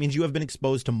podcasts, that means you have been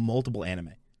exposed to multiple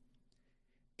anime.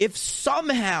 If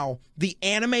somehow the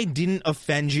anime didn't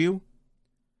offend you,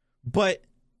 but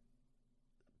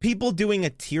people doing a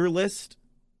tier list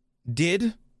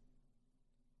did,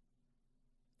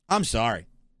 I'm sorry.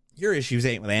 Your issues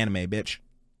ain't with anime, bitch.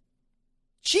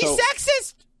 She's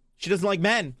sexist. She doesn't like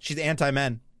men. She's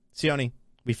anti-men. Sione,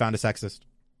 we found a sexist.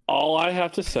 All I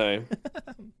have to say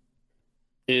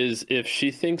is if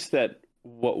she thinks that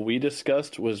what we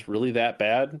discussed was really that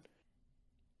bad,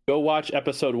 go watch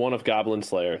episode 1 of Goblin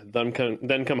Slayer. Then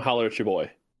come holler at your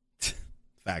boy.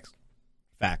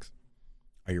 Facts.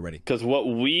 Are you ready? Because what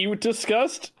we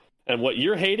discussed and what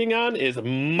you're hating on is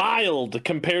mild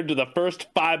compared to the first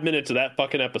 5 minutes of that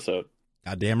fucking episode.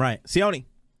 Goddamn right. Sione.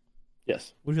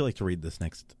 Yes. Would you like to read this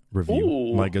next review,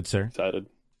 Ooh, my good sir? Excited.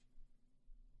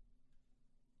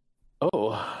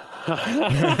 Oh.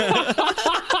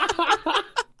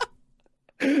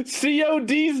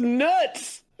 COD's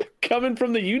nuts coming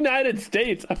from the United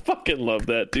States. I fucking love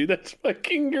that, dude. That's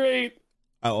fucking great.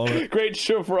 I love it. Great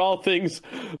show for all things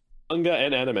manga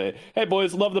and anime. Hey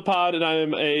boys, love the pod, and I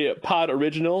am a pod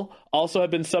original. Also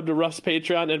have been subbed to Ruff's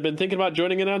Patreon and been thinking about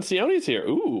joining in on Sione's here.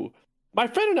 Ooh. My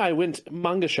friend and I went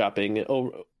manga shopping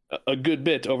a good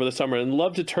bit over the summer and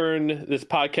love to turn this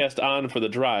podcast on for the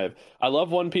drive. I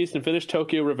love One Piece and finished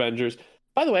Tokyo Revengers.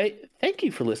 By the way, thank you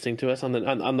for listening to us on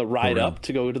the ride up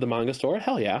to go to the manga store.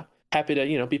 Hell yeah. Happy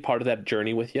to, be part of that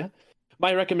journey with you.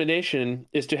 My recommendation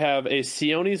is to have a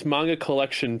Sione's manga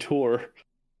collection tour.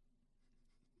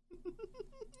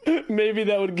 Maybe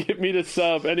that would get me to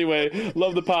sub. Anyway,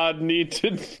 love the pod. Need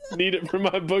it for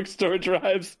my bookstore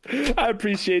drives. I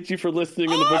appreciate you for listening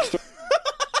in the bookstore.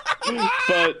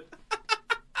 But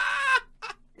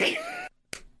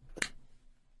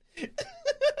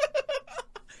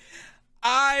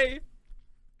I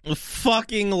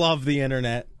fucking love the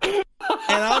internet.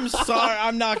 And I'm sorry,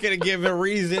 I'm not going to give a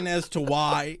reason as to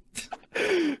why.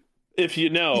 If you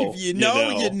know. You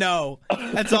know.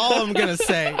 That's all I'm going to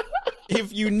say.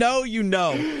 If you know, you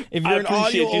know. If you're I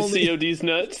appreciate you, COD's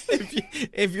nuts.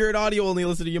 If you're an audio only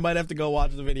listener, you might have to go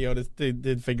watch the video to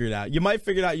figure it out. You might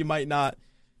figure it out, you might not.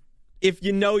 If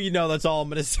you know, you know. That's all I'm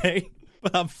gonna say.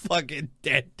 But I'm fucking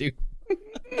dead, dude.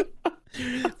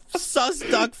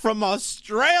 Susduck from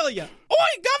Australia.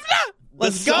 Oi, governor!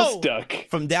 Let's go. Susduck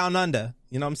from down under.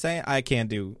 You know what I'm saying? I can't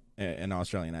do an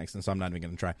Australian accent, so I'm not even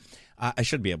gonna try. I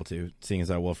should be able to, seeing as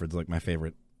how Wilfred's like my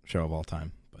favorite show of all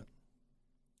time.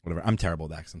 Whatever. I'm terrible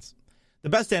with accents. The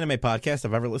best anime podcast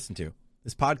I've ever listened to.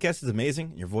 This podcast is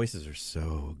amazing. Your voices are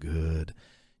so good.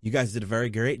 You guys did a very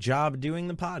great job doing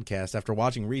the podcast. After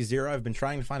watching ReZero, I've been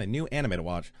trying to find a new anime to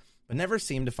watch, but never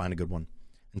seemed to find a good one.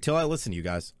 Until I listened to you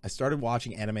guys, I started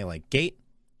watching anime like Gate,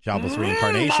 Jobless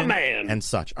Reincarnation, and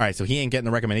such. All right, so he ain't getting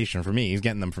the recommendation from me. He's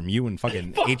getting them from you and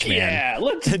fucking H-Man. Yeah,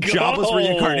 let's go. Jobless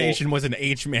Reincarnation was an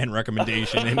H-Man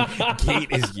recommendation, and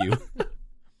Gate is you.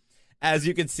 As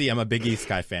you can see, I'm a big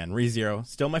Isekai fan. ReZero,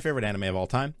 still my favorite anime of all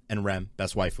time, and Rem,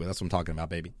 best waifu. That's what I'm talking about,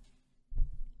 baby.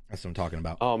 That's what I'm talking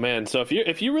about. Oh man, so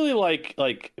if you really like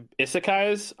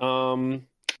isekais,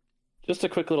 just a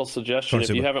quick little suggestion: Konosuba.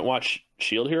 If you haven't watched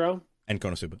Shield Hero And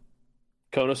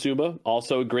Konosuba,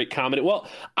 also a great comedy. Well,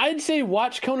 I'd say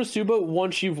watch Konosuba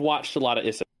once you've watched a lot of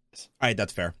isekais. All right,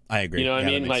 that's fair. I agree. You know what I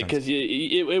mean? Like, because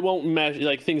it won't match.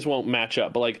 Like, things won't match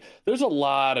up. But like, there's a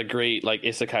lot of great like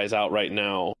isekais out right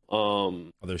now.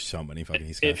 There's so many fucking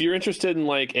isekais. If you're interested in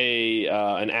like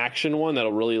an action one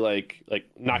that'll really like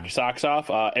knock your socks off,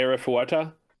 Era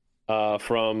Fuerte,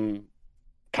 from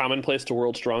Commonplace to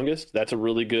World's Strongest. That's a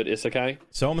really good isekai.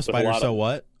 So I'm a Spider. So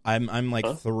what? I'm like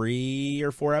 3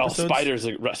 or 4 episodes. Oh, Spider's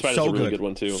a really good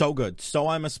one too. So good. So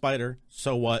I'm a Spider.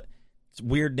 So what? It's a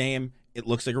weird name. It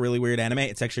looks like a really weird anime.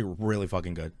 It's actually really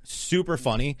fucking good. Super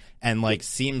funny, and like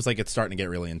seems like it's starting to get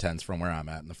really intense from where I'm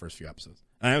at in the first few episodes.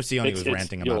 And I know Sione was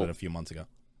ranting about it a few months ago.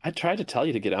 I tried to tell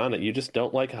you to get on it. You just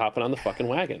don't like hopping on the fucking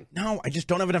wagon. No, I just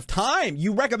don't have enough time.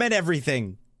 You recommend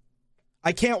everything.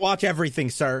 I can't watch everything,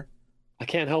 sir. I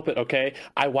can't help it, okay?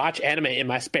 I watch anime in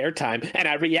my spare time, and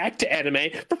I react to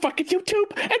anime for fucking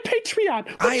YouTube and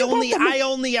Patreon. I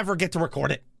only ever get to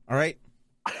record it, all right?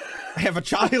 I have a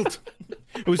child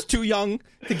who's too young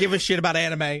to give a shit about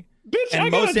anime. Bitch, and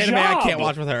most anime I can't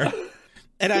watch with her.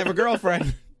 And I have a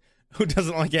girlfriend who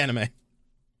doesn't like anime.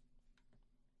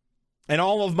 And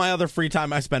all of my other free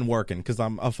time I spend working because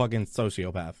I'm a fucking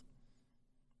sociopath.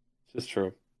 It's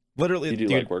true. Literally, you do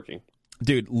like working.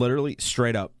 Dude, literally,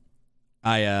 straight up.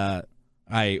 I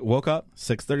woke up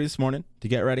 6:30 this morning to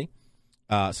get ready,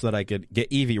 so that I could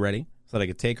get Evie ready, so that I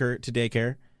could take her to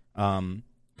daycare.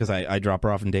 Because I drop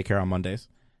her off in daycare on Mondays,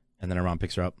 and then her mom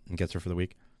picks her up and gets her for the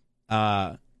week.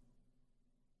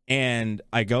 And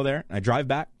I go there, and I drive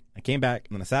back. I came back,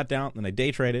 and then I sat down, and then I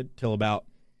day traded till about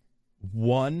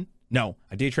 1. No,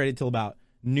 I day traded till about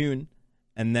noon,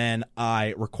 and then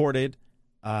I recorded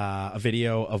a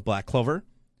video of Black Clover,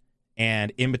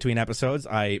 and in between episodes,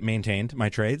 I maintained my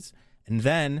trades, and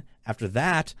then after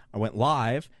that, I went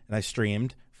live, and I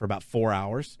streamed for about 4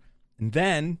 hours, and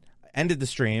then I ended the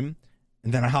stream,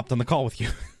 and then I hopped on the call with you.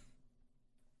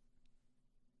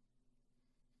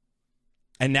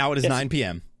 And now it is 9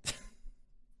 p.m.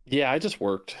 Yeah, I just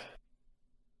worked.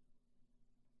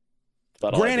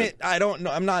 Granted, I don't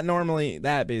know. I'm not normally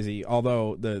that busy,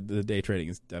 although the day trading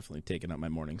is definitely taking up my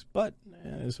mornings. But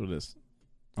it is what it is.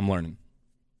 I'm learning.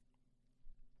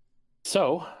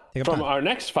 So, from our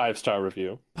next 5-star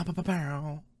review,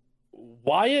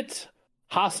 Wyatt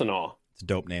Hassanal. It's a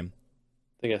dope name.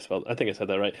 I think I said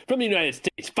that right. From the United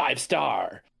States,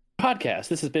 5-star podcast.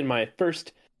 This has been my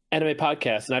first anime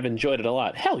podcast, and I've enjoyed it a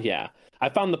lot. Hell yeah! I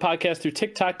found the podcast through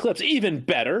TikTok clips, even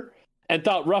better, and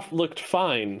thought Ruff looked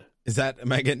fine.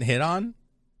 Am I getting hit on?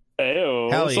 Ew.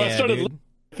 Hell so yeah, I started dude.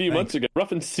 A few months ago.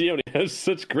 Ruff and Sione has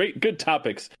such good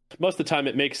topics. Most of the time,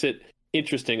 it makes it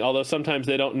interesting. Although sometimes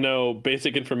they don't know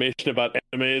basic information about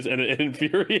animes, and it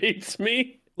infuriates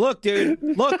me. Look, dude.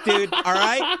 All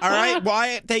right.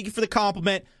 Wyatt, thank you for the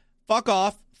compliment. Fuck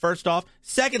off. First off.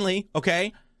 Secondly,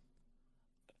 okay.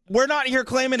 We're not here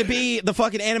claiming to be the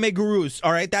fucking anime gurus.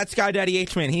 All right, that's Sky Daddy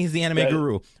H-Man. He's the anime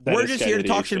guru. We're just here to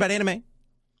talk shit about anime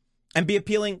and be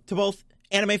appealing to both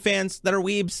anime fans that are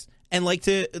weebs and like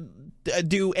to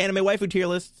do anime waifu tier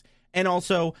lists, and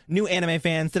also new anime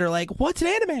fans that are like, "What's an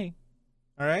anime?"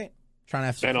 All right, trying to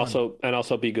have some fun. And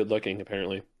also be good looking.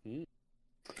 Apparently,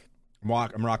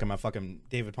 I'm rocking my fucking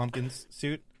David Pumpkins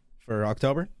suit for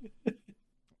October.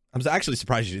 I'm actually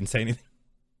surprised you didn't say anything.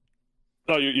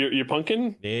 Oh, your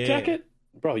pumpkin jacket,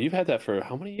 bro. You've had that for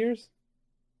how many years?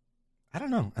 I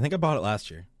don't know. I think I bought it last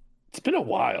year. It's been a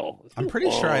while. I'm pretty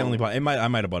sure I only bought it. I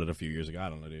might have bought it a few years ago. I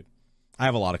don't know, dude. I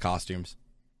have a lot of costumes.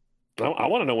 I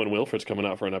want to know when Wilfred's coming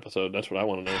out for an episode. That's what I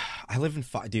want to know. I live in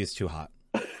dude. It's too hot.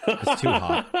 It's too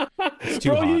hot. It's too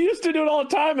bro, hot. You used to do it all the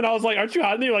time, and I was like, "Aren't you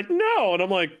hot?" And you're like, "No," and I'm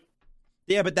like,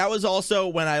 yeah, but that was also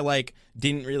when I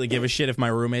didn't really give a shit if my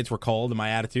roommates were cold, and my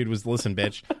attitude was, "Listen,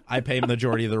 bitch, I pay the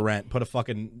majority of the rent. Put a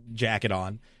fucking jacket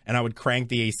on," and I would crank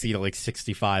the AC to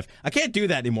 65. I can't do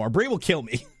that anymore. Bree will kill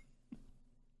me.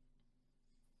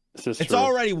 It's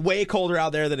already way colder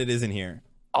out there than it is in here.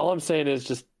 All I'm saying is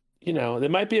just, there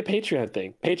might be a Patreon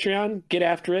thing. Patreon, get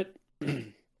after it.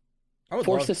 I would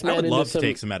love to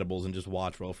take some edibles and just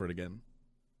watch Wilfred again.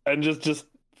 And just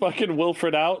fucking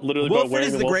Wilfred out. Literally, Wilfred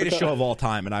is the greatest show of all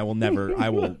time, and I will never. I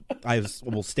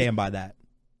will stand by that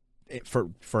for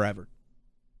forever.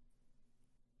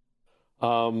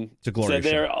 It's a glorious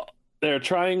show. They're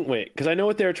trying. Wait, because I know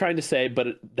what they're trying to say, but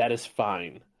that is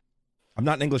fine. I'm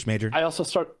not an English major. I also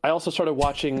started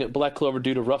watching Black Clover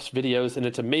due to Ruff's videos, and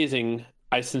it's amazing.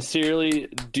 I sincerely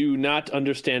do not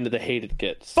understand the hate it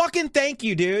gets. Fucking thank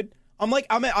you, dude.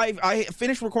 I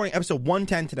finished recording episode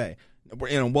 110 today.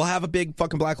 We'll have a big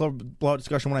fucking Black Clover blowout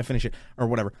discussion when I finish it or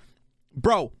whatever.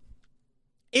 Bro,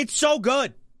 it's so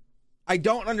good. I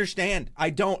don't understand.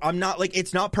 I'm not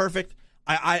it's not perfect.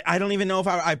 I don't even know if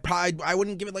I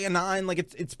wouldn't give it a 9.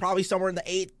 It's probably somewhere in the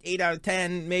 8 out of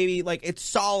 10 maybe. It's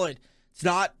solid. It's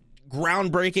not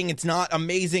groundbreaking. It's not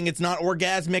amazing. It's not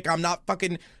orgasmic. I'm not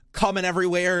fucking coming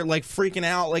everywhere freaking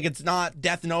out. It's not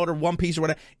Death Note or One Piece or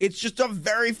whatever. It's just a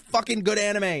very fucking good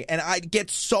anime, and I get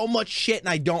so much shit and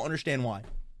I don't understand why.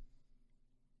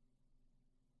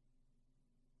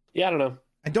 Yeah, I don't know.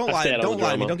 And don't lie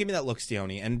to me. Don't give me that look,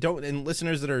 Stione. And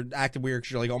listeners that are acting weird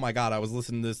because you're like, oh my god, I was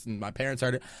listening to this and my parents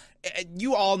heard it.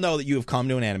 You all know that you have come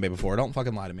to an anime before. Don't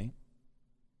fucking lie to me.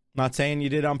 Not saying you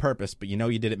did it on purpose, but you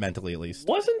did it mentally at least.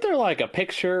 Wasn't there a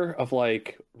picture of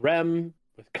Rem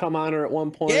with cum on her at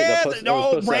one point? Yeah,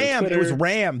 Ram. It was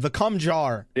Ram, the cum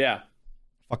jar. Yeah.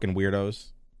 Fucking weirdos.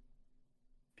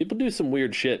 People do some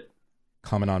weird shit.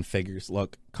 Coming on figures.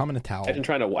 Look, come in a towel.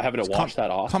 Imagine having to wash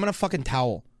that off. Come in a fucking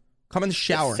towel. Come in the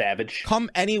shower. Savage. Come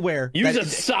anywhere. Use a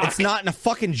sock. It's not in a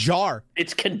fucking jar.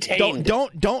 It's contained.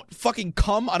 Don't fucking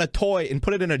come on a toy and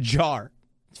put it in a jar.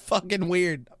 It's fucking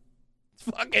weird.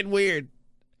 Fucking weird.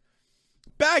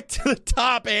 Back to the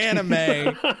top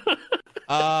anime.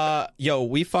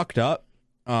 We fucked up.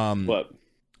 What?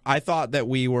 I thought that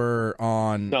we were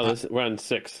on. No, we're on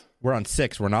 6. We're on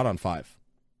 6. We're not on 5.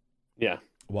 Yeah.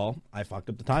 Well, I fucked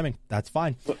up the timing. That's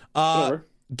fine. Whatever.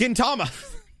 Gintama.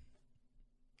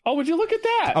 Oh, would you look at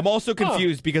that? I'm also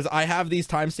confused because I have these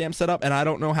timestamps set up and I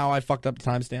don't know how I fucked up the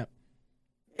timestamp.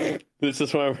 This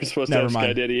is why we're supposed Never to have mind.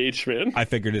 Sky Daddy H Man. I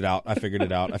figured it out.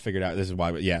 This is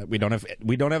why. Yeah, we don't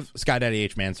have Sky Daddy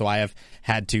H Man, so I have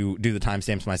had to do the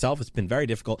timestamps myself. It's been very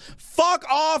difficult. Fuck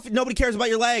off! Nobody cares about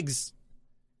your legs.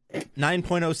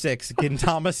 9.06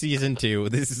 Gintama season 2.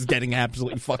 This is getting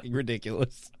absolutely fucking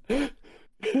ridiculous. I'm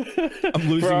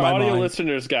losing For our my audio mind.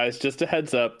 listeners, guys, just a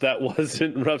heads up, that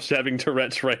wasn't Ruff's having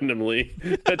Tourette's randomly.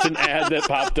 That's an ad that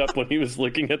popped up when he was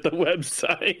looking at the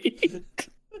website.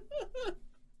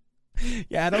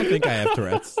 Yeah, I don't think I have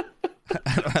Tourette's.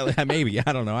 Maybe.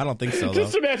 I don't know. I don't think so, though.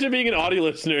 Just imagine being an audio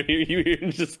listener. You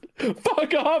hear just,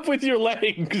 fuck off with your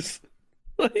legs.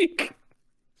 Like...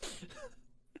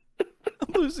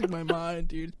 I'm losing my mind,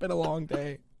 dude. It's been a long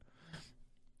day.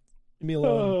 Leave me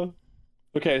alone.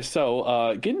 Okay, so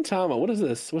Gintama, what is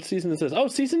this? What season is this? Oh,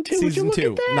 season 2. Would you Season look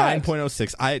 2, at that?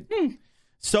 9.06.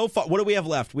 So far, what do we have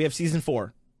left? We have season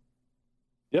 4.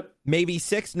 Yep. Maybe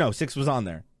 6? No, 6 was on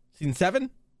there. Season 7?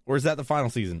 Or is that the final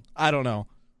season? I don't know.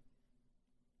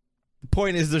 The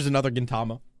point is there's another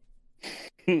Gintama.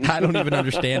 I don't even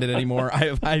understand it anymore.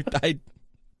 I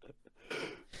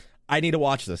need to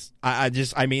watch this.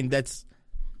 I mean, that's...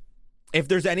 If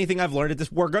there's anything I've learned at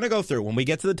this, we're going to go through. When we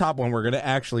get to the top one, we're going to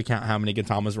actually count how many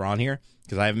Gintamas are on here,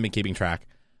 because I haven't been keeping track.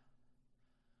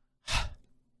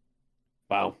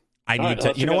 Wow. I need to...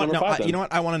 let's You know check what? out number 5 then. You know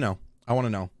what? I want to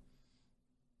know.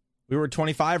 We were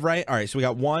 25, right? All right, so we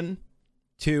got 1,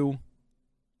 2,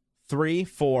 3,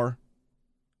 4,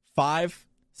 5,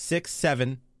 6,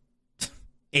 7,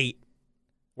 8.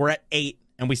 We're at 8,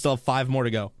 and we still have 5 more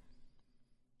to go.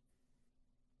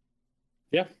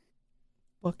 Yeah.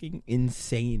 Fucking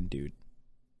insane, dude.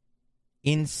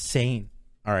 Insane.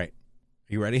 All right.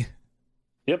 Are you ready?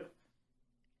 Yep.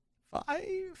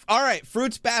 5. All right.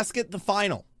 Fruits Basket, the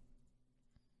final.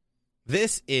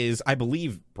 This is, I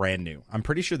believe, brand new. I'm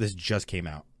pretty sure this just came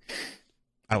out.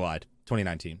 I lied.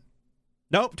 2019.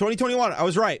 Nope. 2021. I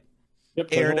was right. Yep.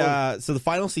 Aired. So the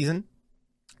final season.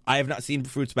 I have not seen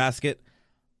Fruits Basket.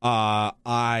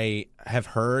 I have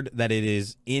heard that it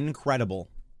is incredible.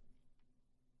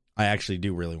 I actually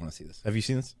do really want to see this. Have you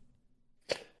seen this?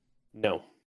 No.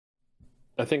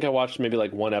 I think I watched maybe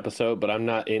like one episode, but I'm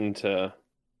not into...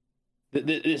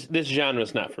 This genre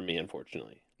is not for me,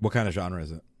 unfortunately. What kind of genre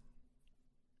is it?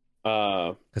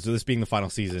 Because this being the final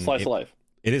season, Slice of life.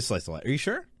 It is slice of life. Are you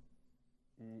sure?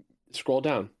 Scroll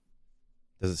down.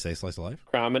 Does it say slice of life?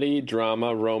 Comedy,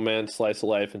 drama, romance, slice of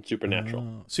life, and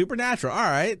supernatural. Supernatural. All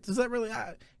right. Does that really?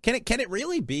 Can it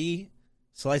really be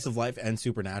slice of life and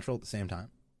supernatural at the same time?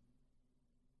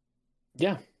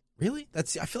 Yeah. Really? I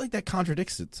feel like that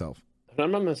contradicts itself. If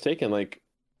I'm not mistaken, like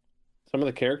some of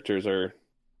the characters are...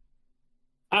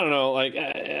 I don't know. Like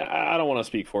I don't want to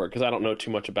speak for it because I don't know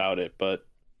too much about it, but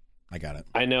I got it.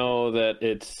 I know that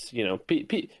it's, you know,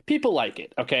 people like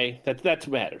it. Okay, that's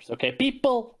what matters. Okay,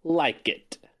 people like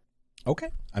it. Okay,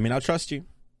 I mean, I'll trust you.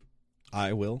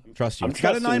 I will trust you. I'm It's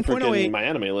got a trusting 9.08. my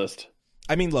anime list.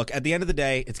 I mean, look. At the end of the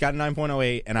day, it's got a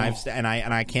 9.08, and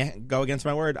I can't go against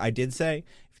my word. I did say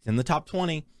if it's in the top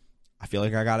 20, I feel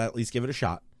like I gotta at least give it a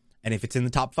shot. And if it's in the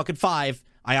top fucking 5,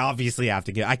 I obviously have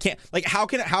to get. I can't. Like, how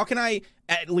can I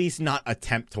at least not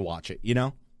attempt to watch it? You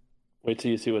know. Wait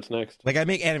till you see what's next. Like, I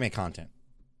make anime content.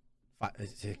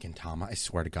 Is it Gintama? I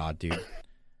swear to God, dude.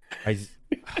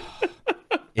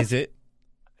 Is it?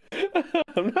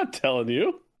 I'm not telling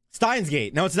you. Steins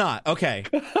Gate. No, it's not. Okay.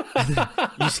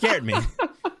 You scared me.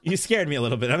 You scared me a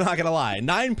little bit. I'm not going to lie.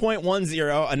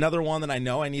 9.10, another one that I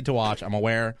know I need to watch. I'm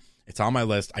aware. It's on my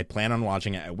list. I plan on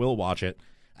watching it. I will watch it.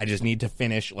 I just need to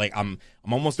finish. Like, I'm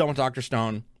almost done with Dr.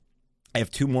 Stone. I have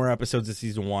 2 more episodes of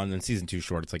season 1, and season 2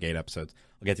 short. It's like 8 episodes.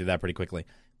 I'll get through that pretty quickly.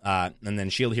 And then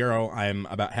Shield Hero, I'm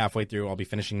about halfway through. I'll be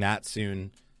finishing that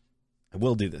soon. I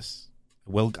will do this.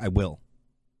 I will.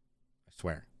 I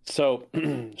swear. So,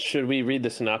 should we read the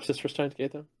synopsis for Steins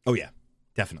Gate, though? Oh, yeah.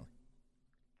 Definitely.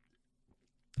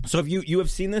 So have you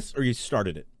have seen this, or you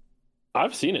started it?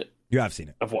 I've seen it. You have seen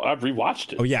it. I've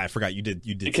rewatched it. Oh, yeah. I forgot. You did.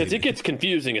 Because it gets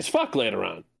confusing as fuck later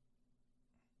on.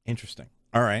 Interesting.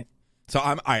 All right. So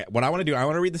all right. What I want to do, I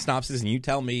want to read the synopsis, and you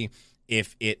tell me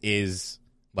if it is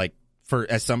like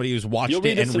as somebody who's watched You'll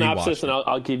read it and the synopsis, rewatched and it.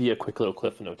 I'll give you a quick little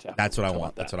cliff notes. That's what I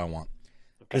want. That's what I want.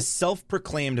 Okay. The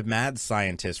self-proclaimed mad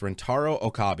scientist Rentaro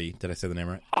Okabe. Did I say the name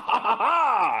right?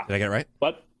 Did I get it right?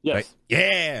 What? Yes. Right?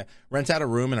 Yeah. Rents out a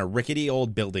room in a rickety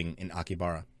old building in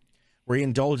Akihabara, where he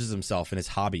indulges himself in his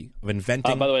hobby of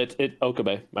inventing. By the way, it's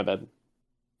Okabe. My bad.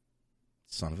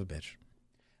 Son of a bitch.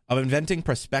 Of inventing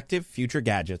prospective future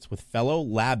gadgets with fellow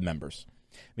lab members.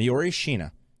 Miyori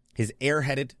Shina, his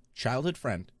airheaded childhood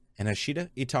friend, and Hashida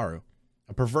Itaru,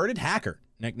 a perverted hacker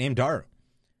nicknamed Daru.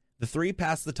 The three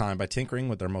pass the time by tinkering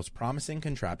with their most promising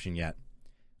contraption yet,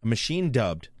 a machine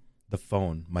dubbed the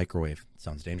phone microwave.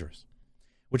 Sounds dangerous.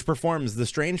 Which performs the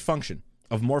strange function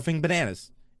of morphing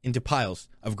bananas into piles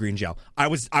of green gel. I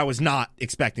was not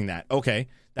expecting that. Okay,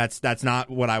 that's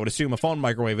not what I would assume a phone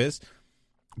microwave is.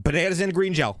 Bananas in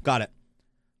green gel. Got it.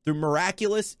 Through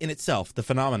miraculous in itself, the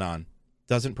phenomenon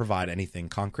doesn't provide anything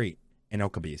concrete in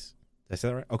Okabe's. Did I say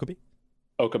that right?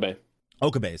 Okabe?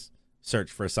 Okabe's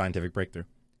search for a scientific breakthrough.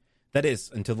 That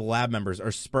is, until the lab members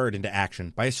are spurred into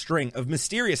action by a string of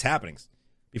mysterious happenings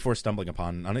before stumbling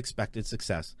upon an unexpected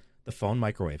success. The phone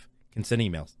microwave can send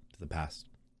emails to the past,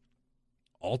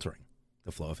 altering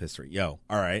the flow of history. Yo,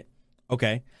 all right.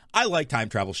 Okay. I like time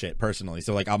travel shit, personally,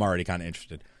 so like I'm already kind of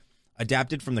interested.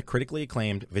 Adapted from the critically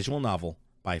acclaimed visual novel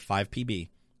by 5PB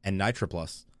and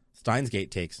Nitroplus, Steins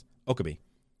Gate takes Okabe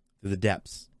through the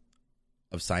depths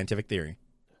of scientific theory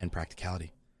and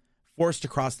practicality. Forced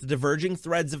across the diverging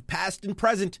threads of past and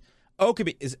present,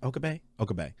 Okabe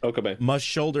must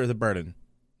shoulder the burden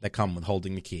that come with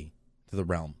holding the key to the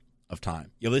realm of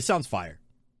time. Yo, this sounds fire.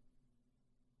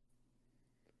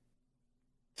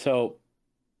 So,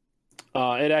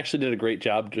 it actually did a great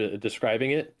job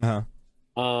describing it.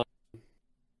 Uh-huh.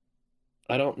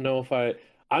 I don't know if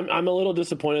I'm a little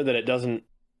disappointed that it doesn't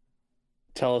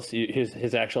tell us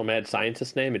his actual mad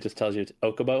scientist name. It just tells you it's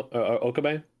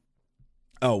Okabe.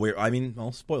 Oh,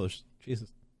 well, spoilers.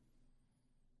 Jesus.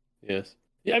 Yes.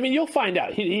 Yeah, I mean, you'll find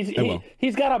out.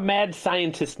 He's got a mad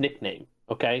scientist nickname.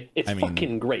 Okay, it's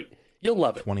fucking great. You'll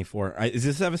love it. 24. Does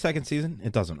this have a second season?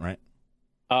 It doesn't, right?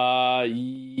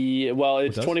 Yeah, well,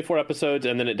 it's 24 episodes,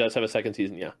 and then it does have a second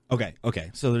season. Yeah.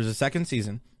 Okay. So there's a second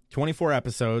season, 24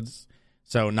 episodes,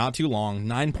 so not too long.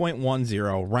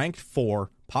 9.10, ranked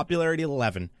 4, popularity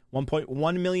 11,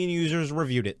 1.1 million users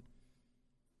reviewed it.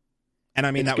 And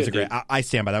I mean, that was a great. I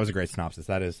stand by. That was a great synopsis.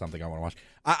 That is something I want to watch.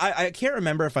 I can't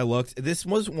remember if I looked. This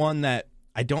was one that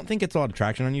I don't think gets a lot of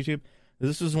traction on YouTube.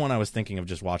 This was one I was thinking of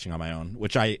just watching on my own,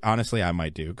 which I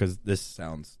might do because this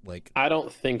sounds like. I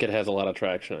don't think it has a lot of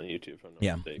traction on YouTube. If I'm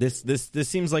not mistaken. This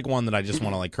seems like one that I just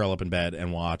want to like curl up in bed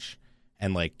and watch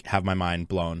and like have my mind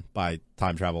blown by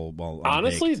time travel. Well,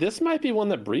 honestly, this might be one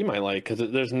that Bree might like because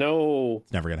there's no.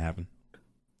 It's never gonna happen.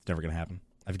 It's never gonna happen.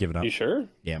 I've given up. You sure?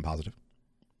 Yeah, I'm positive.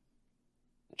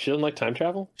 She doesn't like time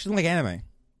travel? She doesn't like anime.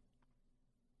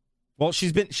 Well,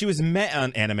 she was met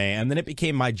on anime, and then it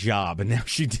became my job, and now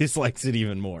she dislikes it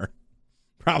even more.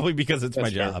 Probably because it's my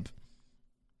job.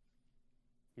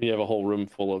 You have a whole room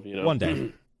full of, One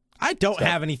day. I don't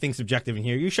have anything subjective in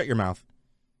here. You shut your mouth.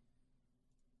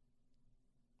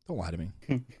 Don't lie to me.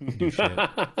 Do shit.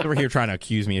 Over here trying to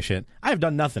accuse me of shit. I have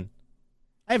done nothing.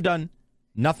 I have done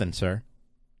nothing, sir.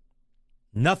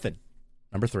 Nothing.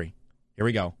 Number 3. Here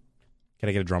we go. Can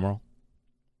I get a drum roll?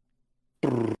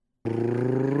 There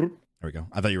we go.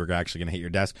 I thought you were actually going to hit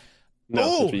your desk.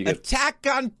 No, Attack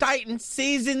on Titan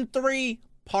Season 3,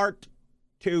 Part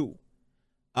 2.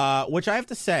 Which I have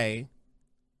to say,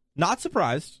 not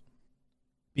surprised,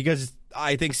 because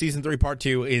I think Season 3, Part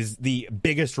 2 is the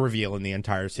biggest reveal in the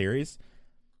entire series.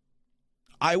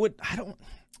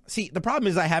 The problem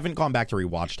is I haven't gone back to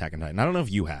rewatch Attack on Titan. I don't know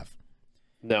if you have.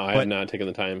 No, I have not taken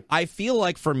the time. I feel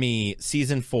like for me,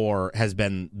 Season 4 has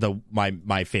been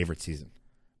my favorite season.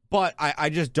 But I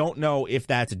just don't know if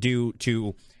that's due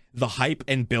to the hype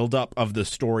and buildup of the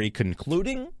story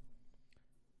concluding.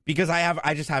 Because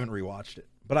I just haven't rewatched it.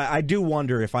 But I do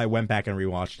wonder if I went back and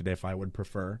rewatched it, if I would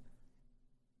prefer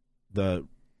the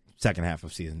second half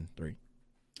of Season 3.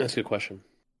 That's a good question.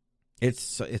 It's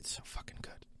so fucking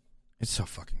good. It's so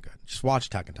fucking good. Just watch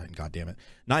Attack on Titan, goddammit.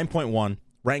 9.1.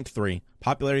 Ranked 3,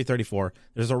 popularity 34.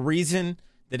 There's a reason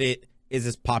that it is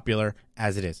as popular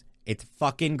as it is. It's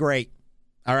fucking great.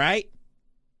 All right?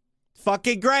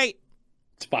 Fucking great.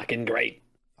 It's fucking great.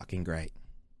 Fucking great.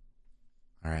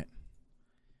 All right.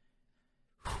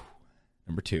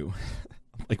 Number 2.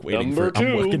 I'm like waiting I'm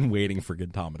fucking waiting for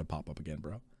Gintama to pop up again,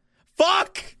 bro.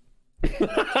 Fuck!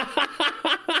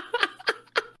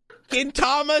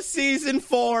 Gintama Season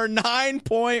 4,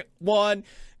 9.1.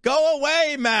 Go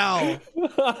away, Mal.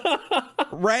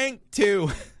 Rank 2.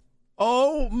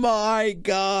 Oh my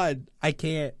God. I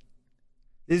can't.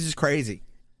 This is crazy.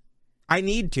 I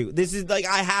need to. This is like,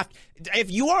 I have. If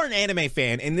you are an anime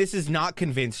fan and this has not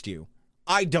convinced you,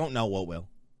 I don't know what will.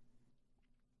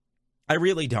 I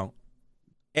really don't.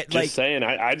 Saying,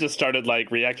 I just started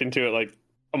like reacting to it like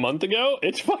a month ago.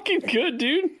 It's fucking good,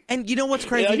 dude. And you know what's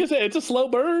crazy? Yeah, like I said, it's a slow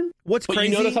burn. What's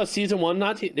crazy? You notice how Season 1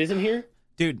 isn't here?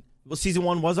 Dude. Well, Season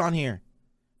 1 was on here.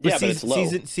 But it's low.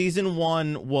 Season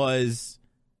 1 was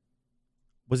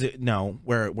Was it? No.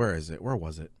 Where is it? Where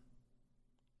was it?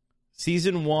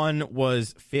 Season 1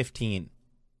 was 15.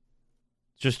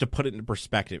 Just to put it into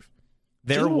perspective.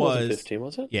 There was 15,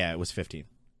 was it? Yeah, it was 15.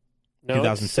 No,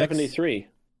 2006? 73.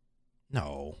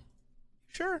 No.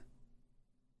 Sure.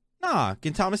 Nah,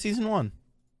 Gintama season 1.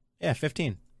 Yeah,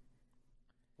 15.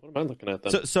 What am I looking at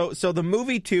then? So the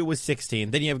movie 2 was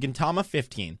 16. Then you have Gintama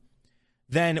 15.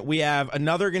 Then we have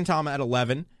another Gintama at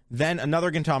 11. Then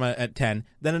another Gintama at 10.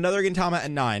 Then another Gintama at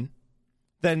 9.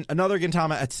 Then another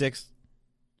Gintama at 6.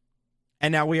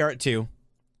 And now we are at 2.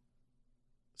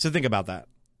 So think about that.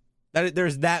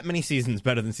 There's that many seasons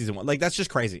better than season 1. Like, that's just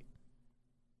crazy.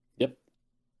 Yep.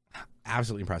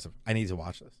 Absolutely impressive. I need to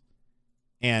watch this.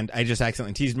 And I just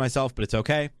accidentally teased myself, but it's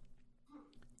okay.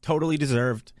 Totally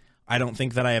deserved. I don't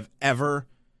think that I have ever,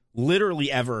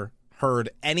 literally ever, heard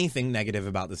anything negative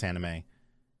about this anime.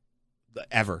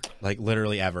 Ever. Like,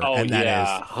 literally ever. Oh, and that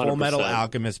yeah, is Full Metal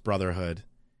Alchemist Brotherhood.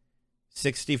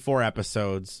 64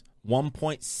 episodes,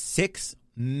 1.6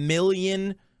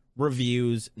 million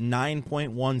reviews,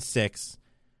 9.16.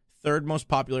 Third most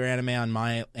popular anime on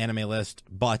my anime list,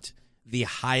 but the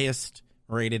highest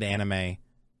rated anime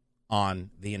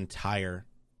on the entire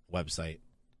website.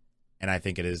 And I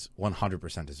think it is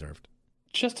 100% deserved.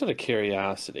 Just out of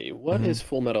curiosity, what is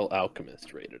Full Metal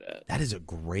Alchemist rated at? That is a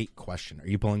great question. Are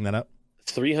you pulling that up?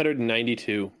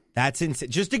 392. That's insane.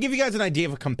 Just to give you guys an idea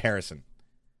of a comparison.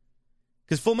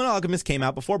 Because Full Metal Alchemist came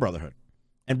out before Brotherhood.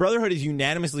 And Brotherhood is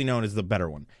unanimously known as the better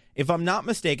one. If I'm not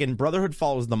mistaken, Brotherhood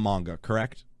follows the manga,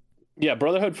 correct? Yeah,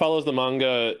 Brotherhood follows the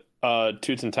manga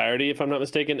to its entirety, if I'm not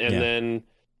mistaken. And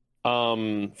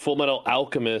then Full Metal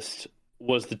Alchemist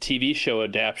was the TV show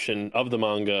adaptation of the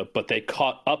manga, but they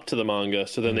caught up to the manga,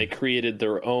 so then they created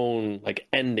their own like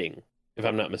ending, if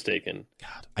I'm not mistaken.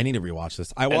 God, I need to rewatch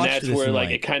this. I watched that's this where in, like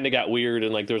it kind of got weird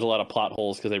and like there was a lot of plot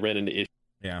holes because they ran into issues.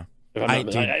 Yeah,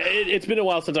 it's been a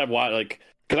while since I've watched like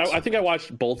because I think I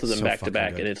watched both of them back to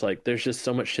back, good. and it's like there's just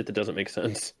so much shit that doesn't make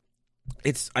sense.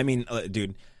 It's, I mean,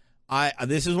 dude,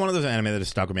 this is one of those anime that has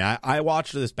stuck with me. I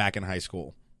watched this back in high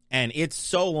school. And it's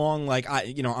so long, like,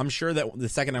 I'm sure that the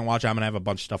second I watch it, I'm going to have a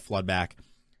bunch of stuff flood back.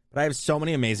 But I have so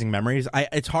many amazing memories.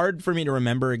 It's hard for me to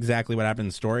remember exactly what happened in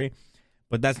the story,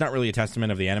 but that's not really a testament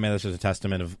of the anime. That's just a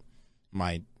testament of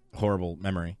my horrible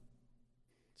memory.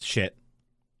 Shit.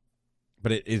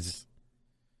 But it is...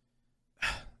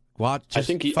 Watch. I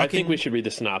think we should read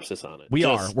the synopsis on it.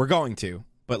 We're going to.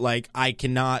 But, like, I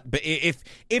cannot... But if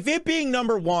it being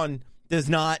number 1... does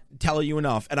not tell you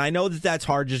enough, and I know that that's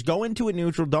hard. Just go into it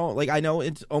neutral. Don't, like, I know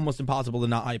it's almost impossible to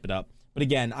not hype it up, but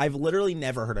again, I've literally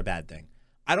never heard a bad thing.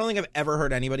 I don't think I've ever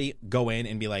heard anybody go in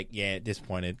and be like, yeah,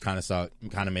 disappointed, kind of sucked,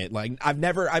 kind of made. Like, I've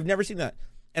never seen that.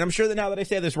 And I'm sure that now that I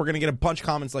say this, we're gonna get a bunch of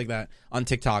comments like that on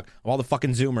TikTok of all the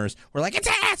fucking Zoomers. We're like, it's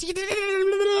ass.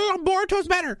 Boruto's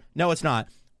better. No, it's not.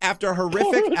 After a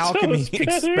horrific alchemy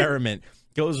experiment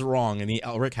goes wrong in the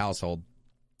Elric household,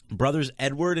 brothers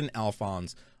Edward and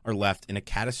Alphonse are left in a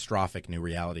catastrophic new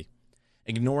reality.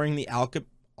 Ignoring the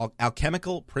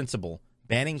alchemical principle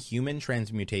banning human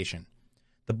transmutation,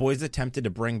 the boys attempted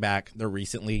to bring back their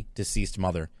recently deceased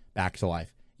mother back to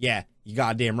life. Yeah, you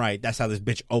goddamn right. That's how this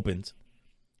bitch opens.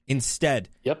 Instead,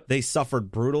 they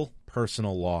suffered brutal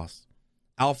personal loss.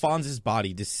 Alphonse's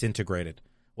body disintegrated,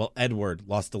 while Edward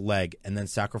lost a leg and then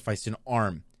sacrificed an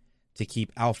arm to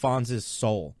keep Alphonse's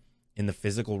soul in the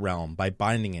physical realm by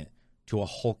binding it to a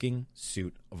hulking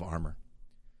suit of armor.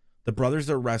 The brothers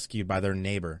are rescued by their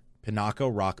neighbor,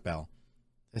 Pinako Rockbell.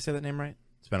 Did I say that name right?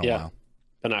 It's been a while.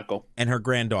 Pinako. And her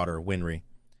granddaughter, Winry.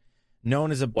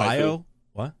 Known as a Waifu.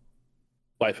 What?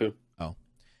 Waifu. Oh.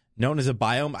 Known as a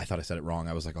biome... I thought I said it wrong.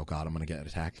 I was like, oh god, I'm going to get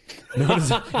attacked. Known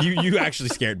as you actually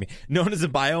scared me. Known as a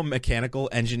biomechanical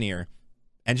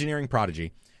engineering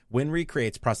prodigy, Winry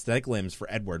creates prosthetic limbs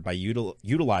for Edward by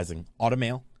utilizing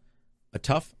automail, a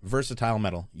tough, versatile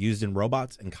metal used in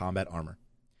robots and combat armor.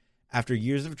 After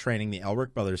years of training, the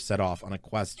Elric brothers set off on a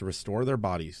quest to restore their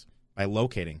bodies by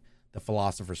locating the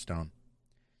Philosopher's Stone,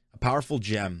 a powerful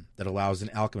gem that allows an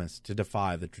alchemist to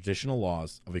defy the traditional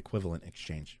laws of equivalent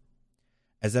exchange.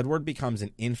 As Edward becomes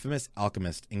an infamous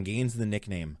alchemist and gains the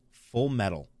nickname Full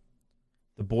Metal,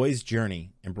 the boys'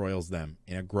 journey embroils them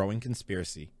in a growing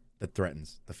conspiracy that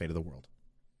threatens the fate of the world.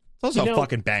 It's also a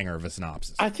fucking banger of a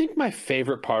synopsis. I think my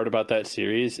favorite part about that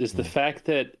series is the fact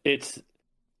that it's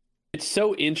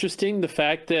so interesting. The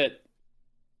fact that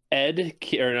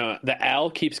the Al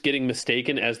keeps getting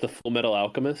mistaken as the Full Metal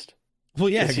Alchemist. Well,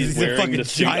 yeah, because he's wearing a fucking the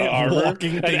suit giant armor,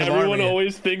 walking thing and of everyone armor.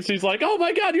 always thinks he's like, "Oh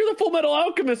my god, you're the Full Metal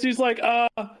Alchemist." He's like,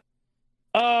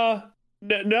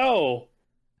 no.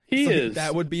 He is.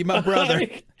 That would be my brother.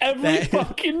 Like, every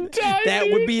fucking time. That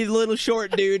dude. would be the little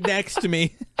short dude next to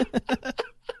me.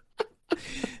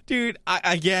 Dude,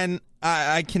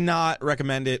 I cannot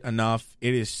recommend it enough.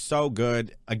 It is so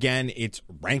good. Again, it's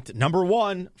ranked number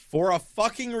 1 for a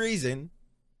fucking reason.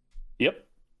 Yep.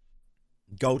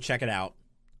 Go check it out.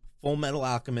 Full Metal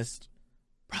Alchemist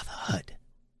Brotherhood.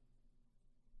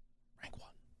 Rank 1.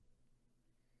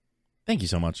 Thank you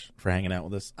so much for hanging out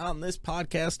with us on this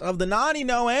podcast of the Nani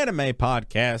No Anime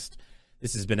podcast.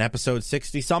 This has been episode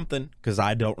 60-something because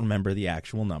I don't remember the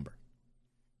actual number.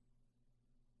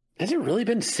 Has it really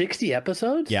been 60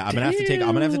 episodes? Yeah, I'm gonna have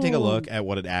to take a look at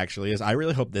what it actually is. I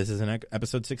really hope this isn't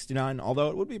episode 69, although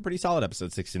it would be a pretty solid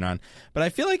episode 69. But I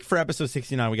feel like for episode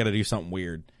 69, we got to do something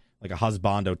weird, like a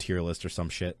husbando tier list or some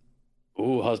shit.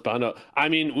 Ooh, husbando. I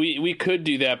mean, we could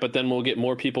do that, but then we'll get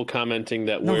more people commenting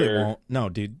that No, we're they won't. No,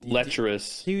 dude.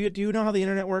 lecherous. Do you know how the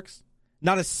internet works?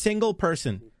 Not a single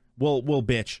person will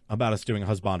bitch about us doing a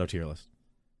husbando tier list.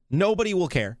 Nobody will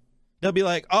care. They'll be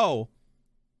like, oh,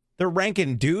 they're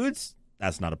ranking dudes?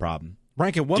 That's not a problem.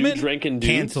 Ranking women? Dudes ranking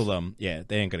dudes? Cancel them. Yeah,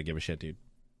 they ain't going to give a shit, dude.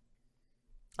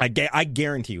 I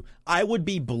guarantee you, I would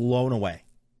be blown away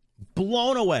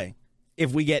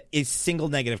if we get a single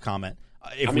negative comment.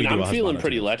 I'm feeling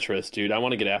pretty lecherous, dude. I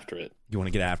want to get after it. You want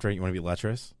to get after it? You want to be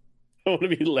lecherous? I want to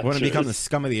be lecherous. You want to become the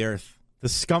scum of the earth, the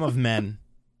scum of men.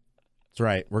 That's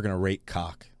right. We're going to rate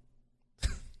cock.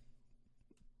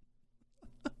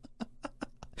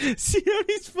 See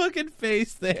his fucking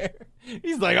face there.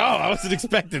 He's like, oh, I wasn't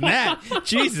expecting that.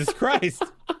 Jesus Christ.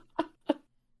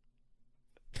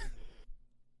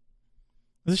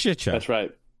 It's a shit show. That's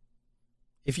right.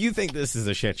 If you think this is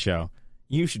a shit show,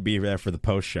 you should be there for the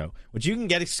post show, which you can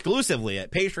get exclusively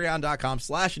at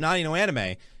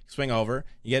patreon.com/NaniNoAnime. Swing over,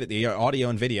 you get the audio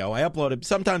and video. I upload it.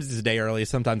 Sometimes it's a day early,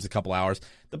 sometimes a couple hours.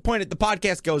 The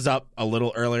podcast goes up a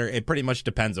little earlier. It pretty much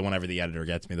depends on whenever the editor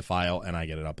gets me the file and I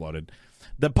get it uploaded.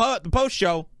 The post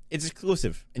show is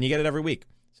exclusive, and you get it every week.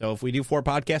 So if we do 4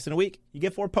 podcasts in a week, you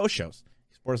get 4 post shows.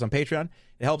 Support us on Patreon.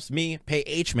 It helps me pay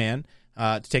H-Man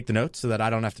to take the notes so that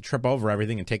I don't have to trip over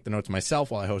everything and take the notes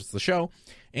myself while I host the show.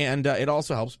 And it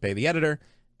also helps pay the editor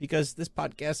because this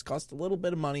podcast costs a little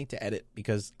bit of money to edit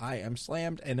because I am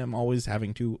slammed and I'm always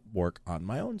having to work on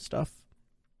my own stuff.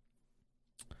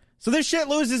 So this shit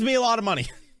loses me a lot of money,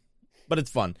 but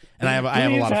it's fun. And I have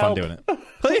a lot of fun doing it.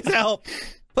 Please help.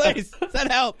 Please,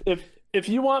 send help. If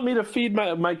you want me to feed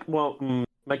my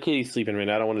kitty's sleeping right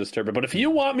now. I don't want to disturb her. But if you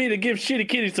want me to give Shitty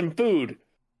Kitty some food,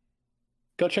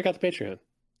 go check out the Patreon.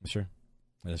 Sure.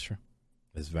 That is true.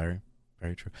 It's very,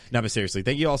 very true. No, but seriously,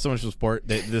 thank you all so much for the support.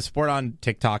 The support on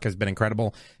TikTok has been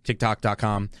incredible.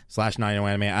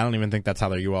 TikTok.com/NaniNoAnime. I don't even think that's how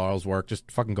their URLs work.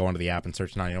 Just fucking go into the app and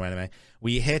search NaniNoAnime.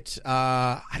 We hit,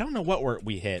 I don't know what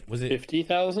we hit. Was it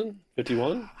 50,000?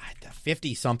 51?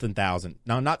 50-something thousand.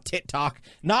 No, not TikTok.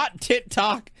 Not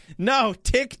TikTok. No,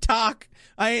 TikTok.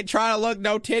 I ain't trying to look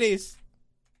no titties.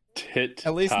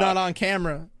 At least not on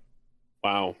camera.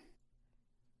 Wow.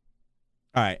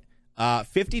 All right.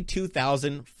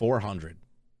 52,400,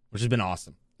 which has been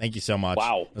awesome. Thank you so much.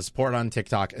 Wow. The support on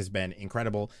TikTok has been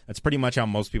incredible. That's pretty much how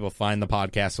most people find the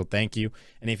podcast, so thank you.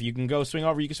 And if you can swing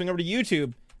over to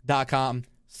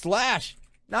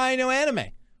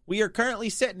youtube.com/NaniNoAnime. We are currently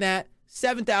sitting at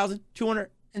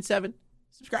 7,207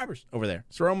 subscribers over there.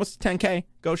 So we're almost 10K.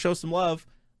 Go show some love.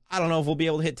 I don't know if we'll be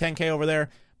able to hit 10K over there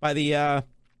by the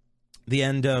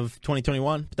end of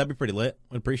 2021, but that'd be pretty lit.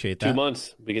 We'd appreciate that. 2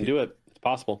 months. We can do it. It's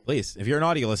possible. Please, if you're an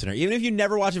audio listener, even if you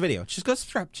never watch a video, just go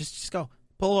subscribe. Just go.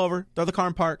 Pull over, throw the car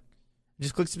in park,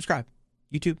 just click subscribe.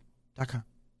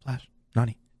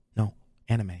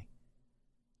 YouTube.com/NaniNoAnime.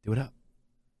 Do it up.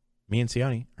 Me and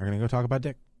Sione are going to go talk about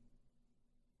dick.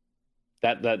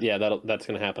 That's going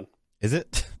to happen. Is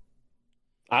it?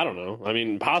 I don't know. I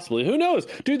mean, possibly. Who knows?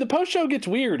 Dude, the post show gets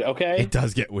weird, okay? It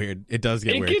does get weird. It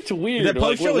gets weird. The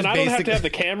post show is I don't have to have the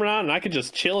camera on and I can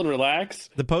just chill and relax.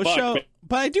 The post show,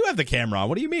 but I do have the camera on.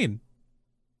 What do you mean?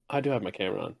 I do have my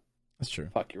camera on. That's true.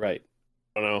 Fuck, you're right.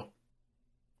 I don't know.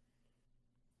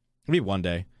 Maybe one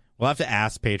day. We'll have to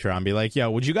ask Patreon, be like,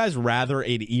 yo, would you guys rather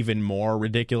an even more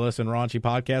ridiculous and raunchy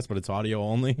podcast, but it's audio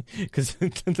only? Because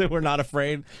we're not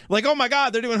afraid. Like, oh my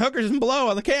God, they're doing hookers and blow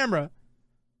on the camera.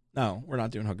 No, we're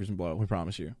not doing hookers and blow. We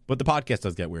promise you. But the podcast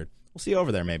does get weird. We'll see you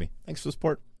over there, maybe. Thanks for the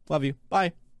support. Love you.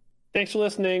 Bye. Thanks for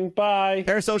listening. Bye.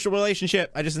 Parasocial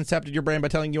relationship. I just incepted your brain by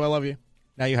telling you I love you.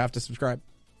 Now you have to subscribe.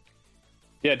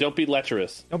 Yeah, don't be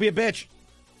lecherous. Don't be a bitch.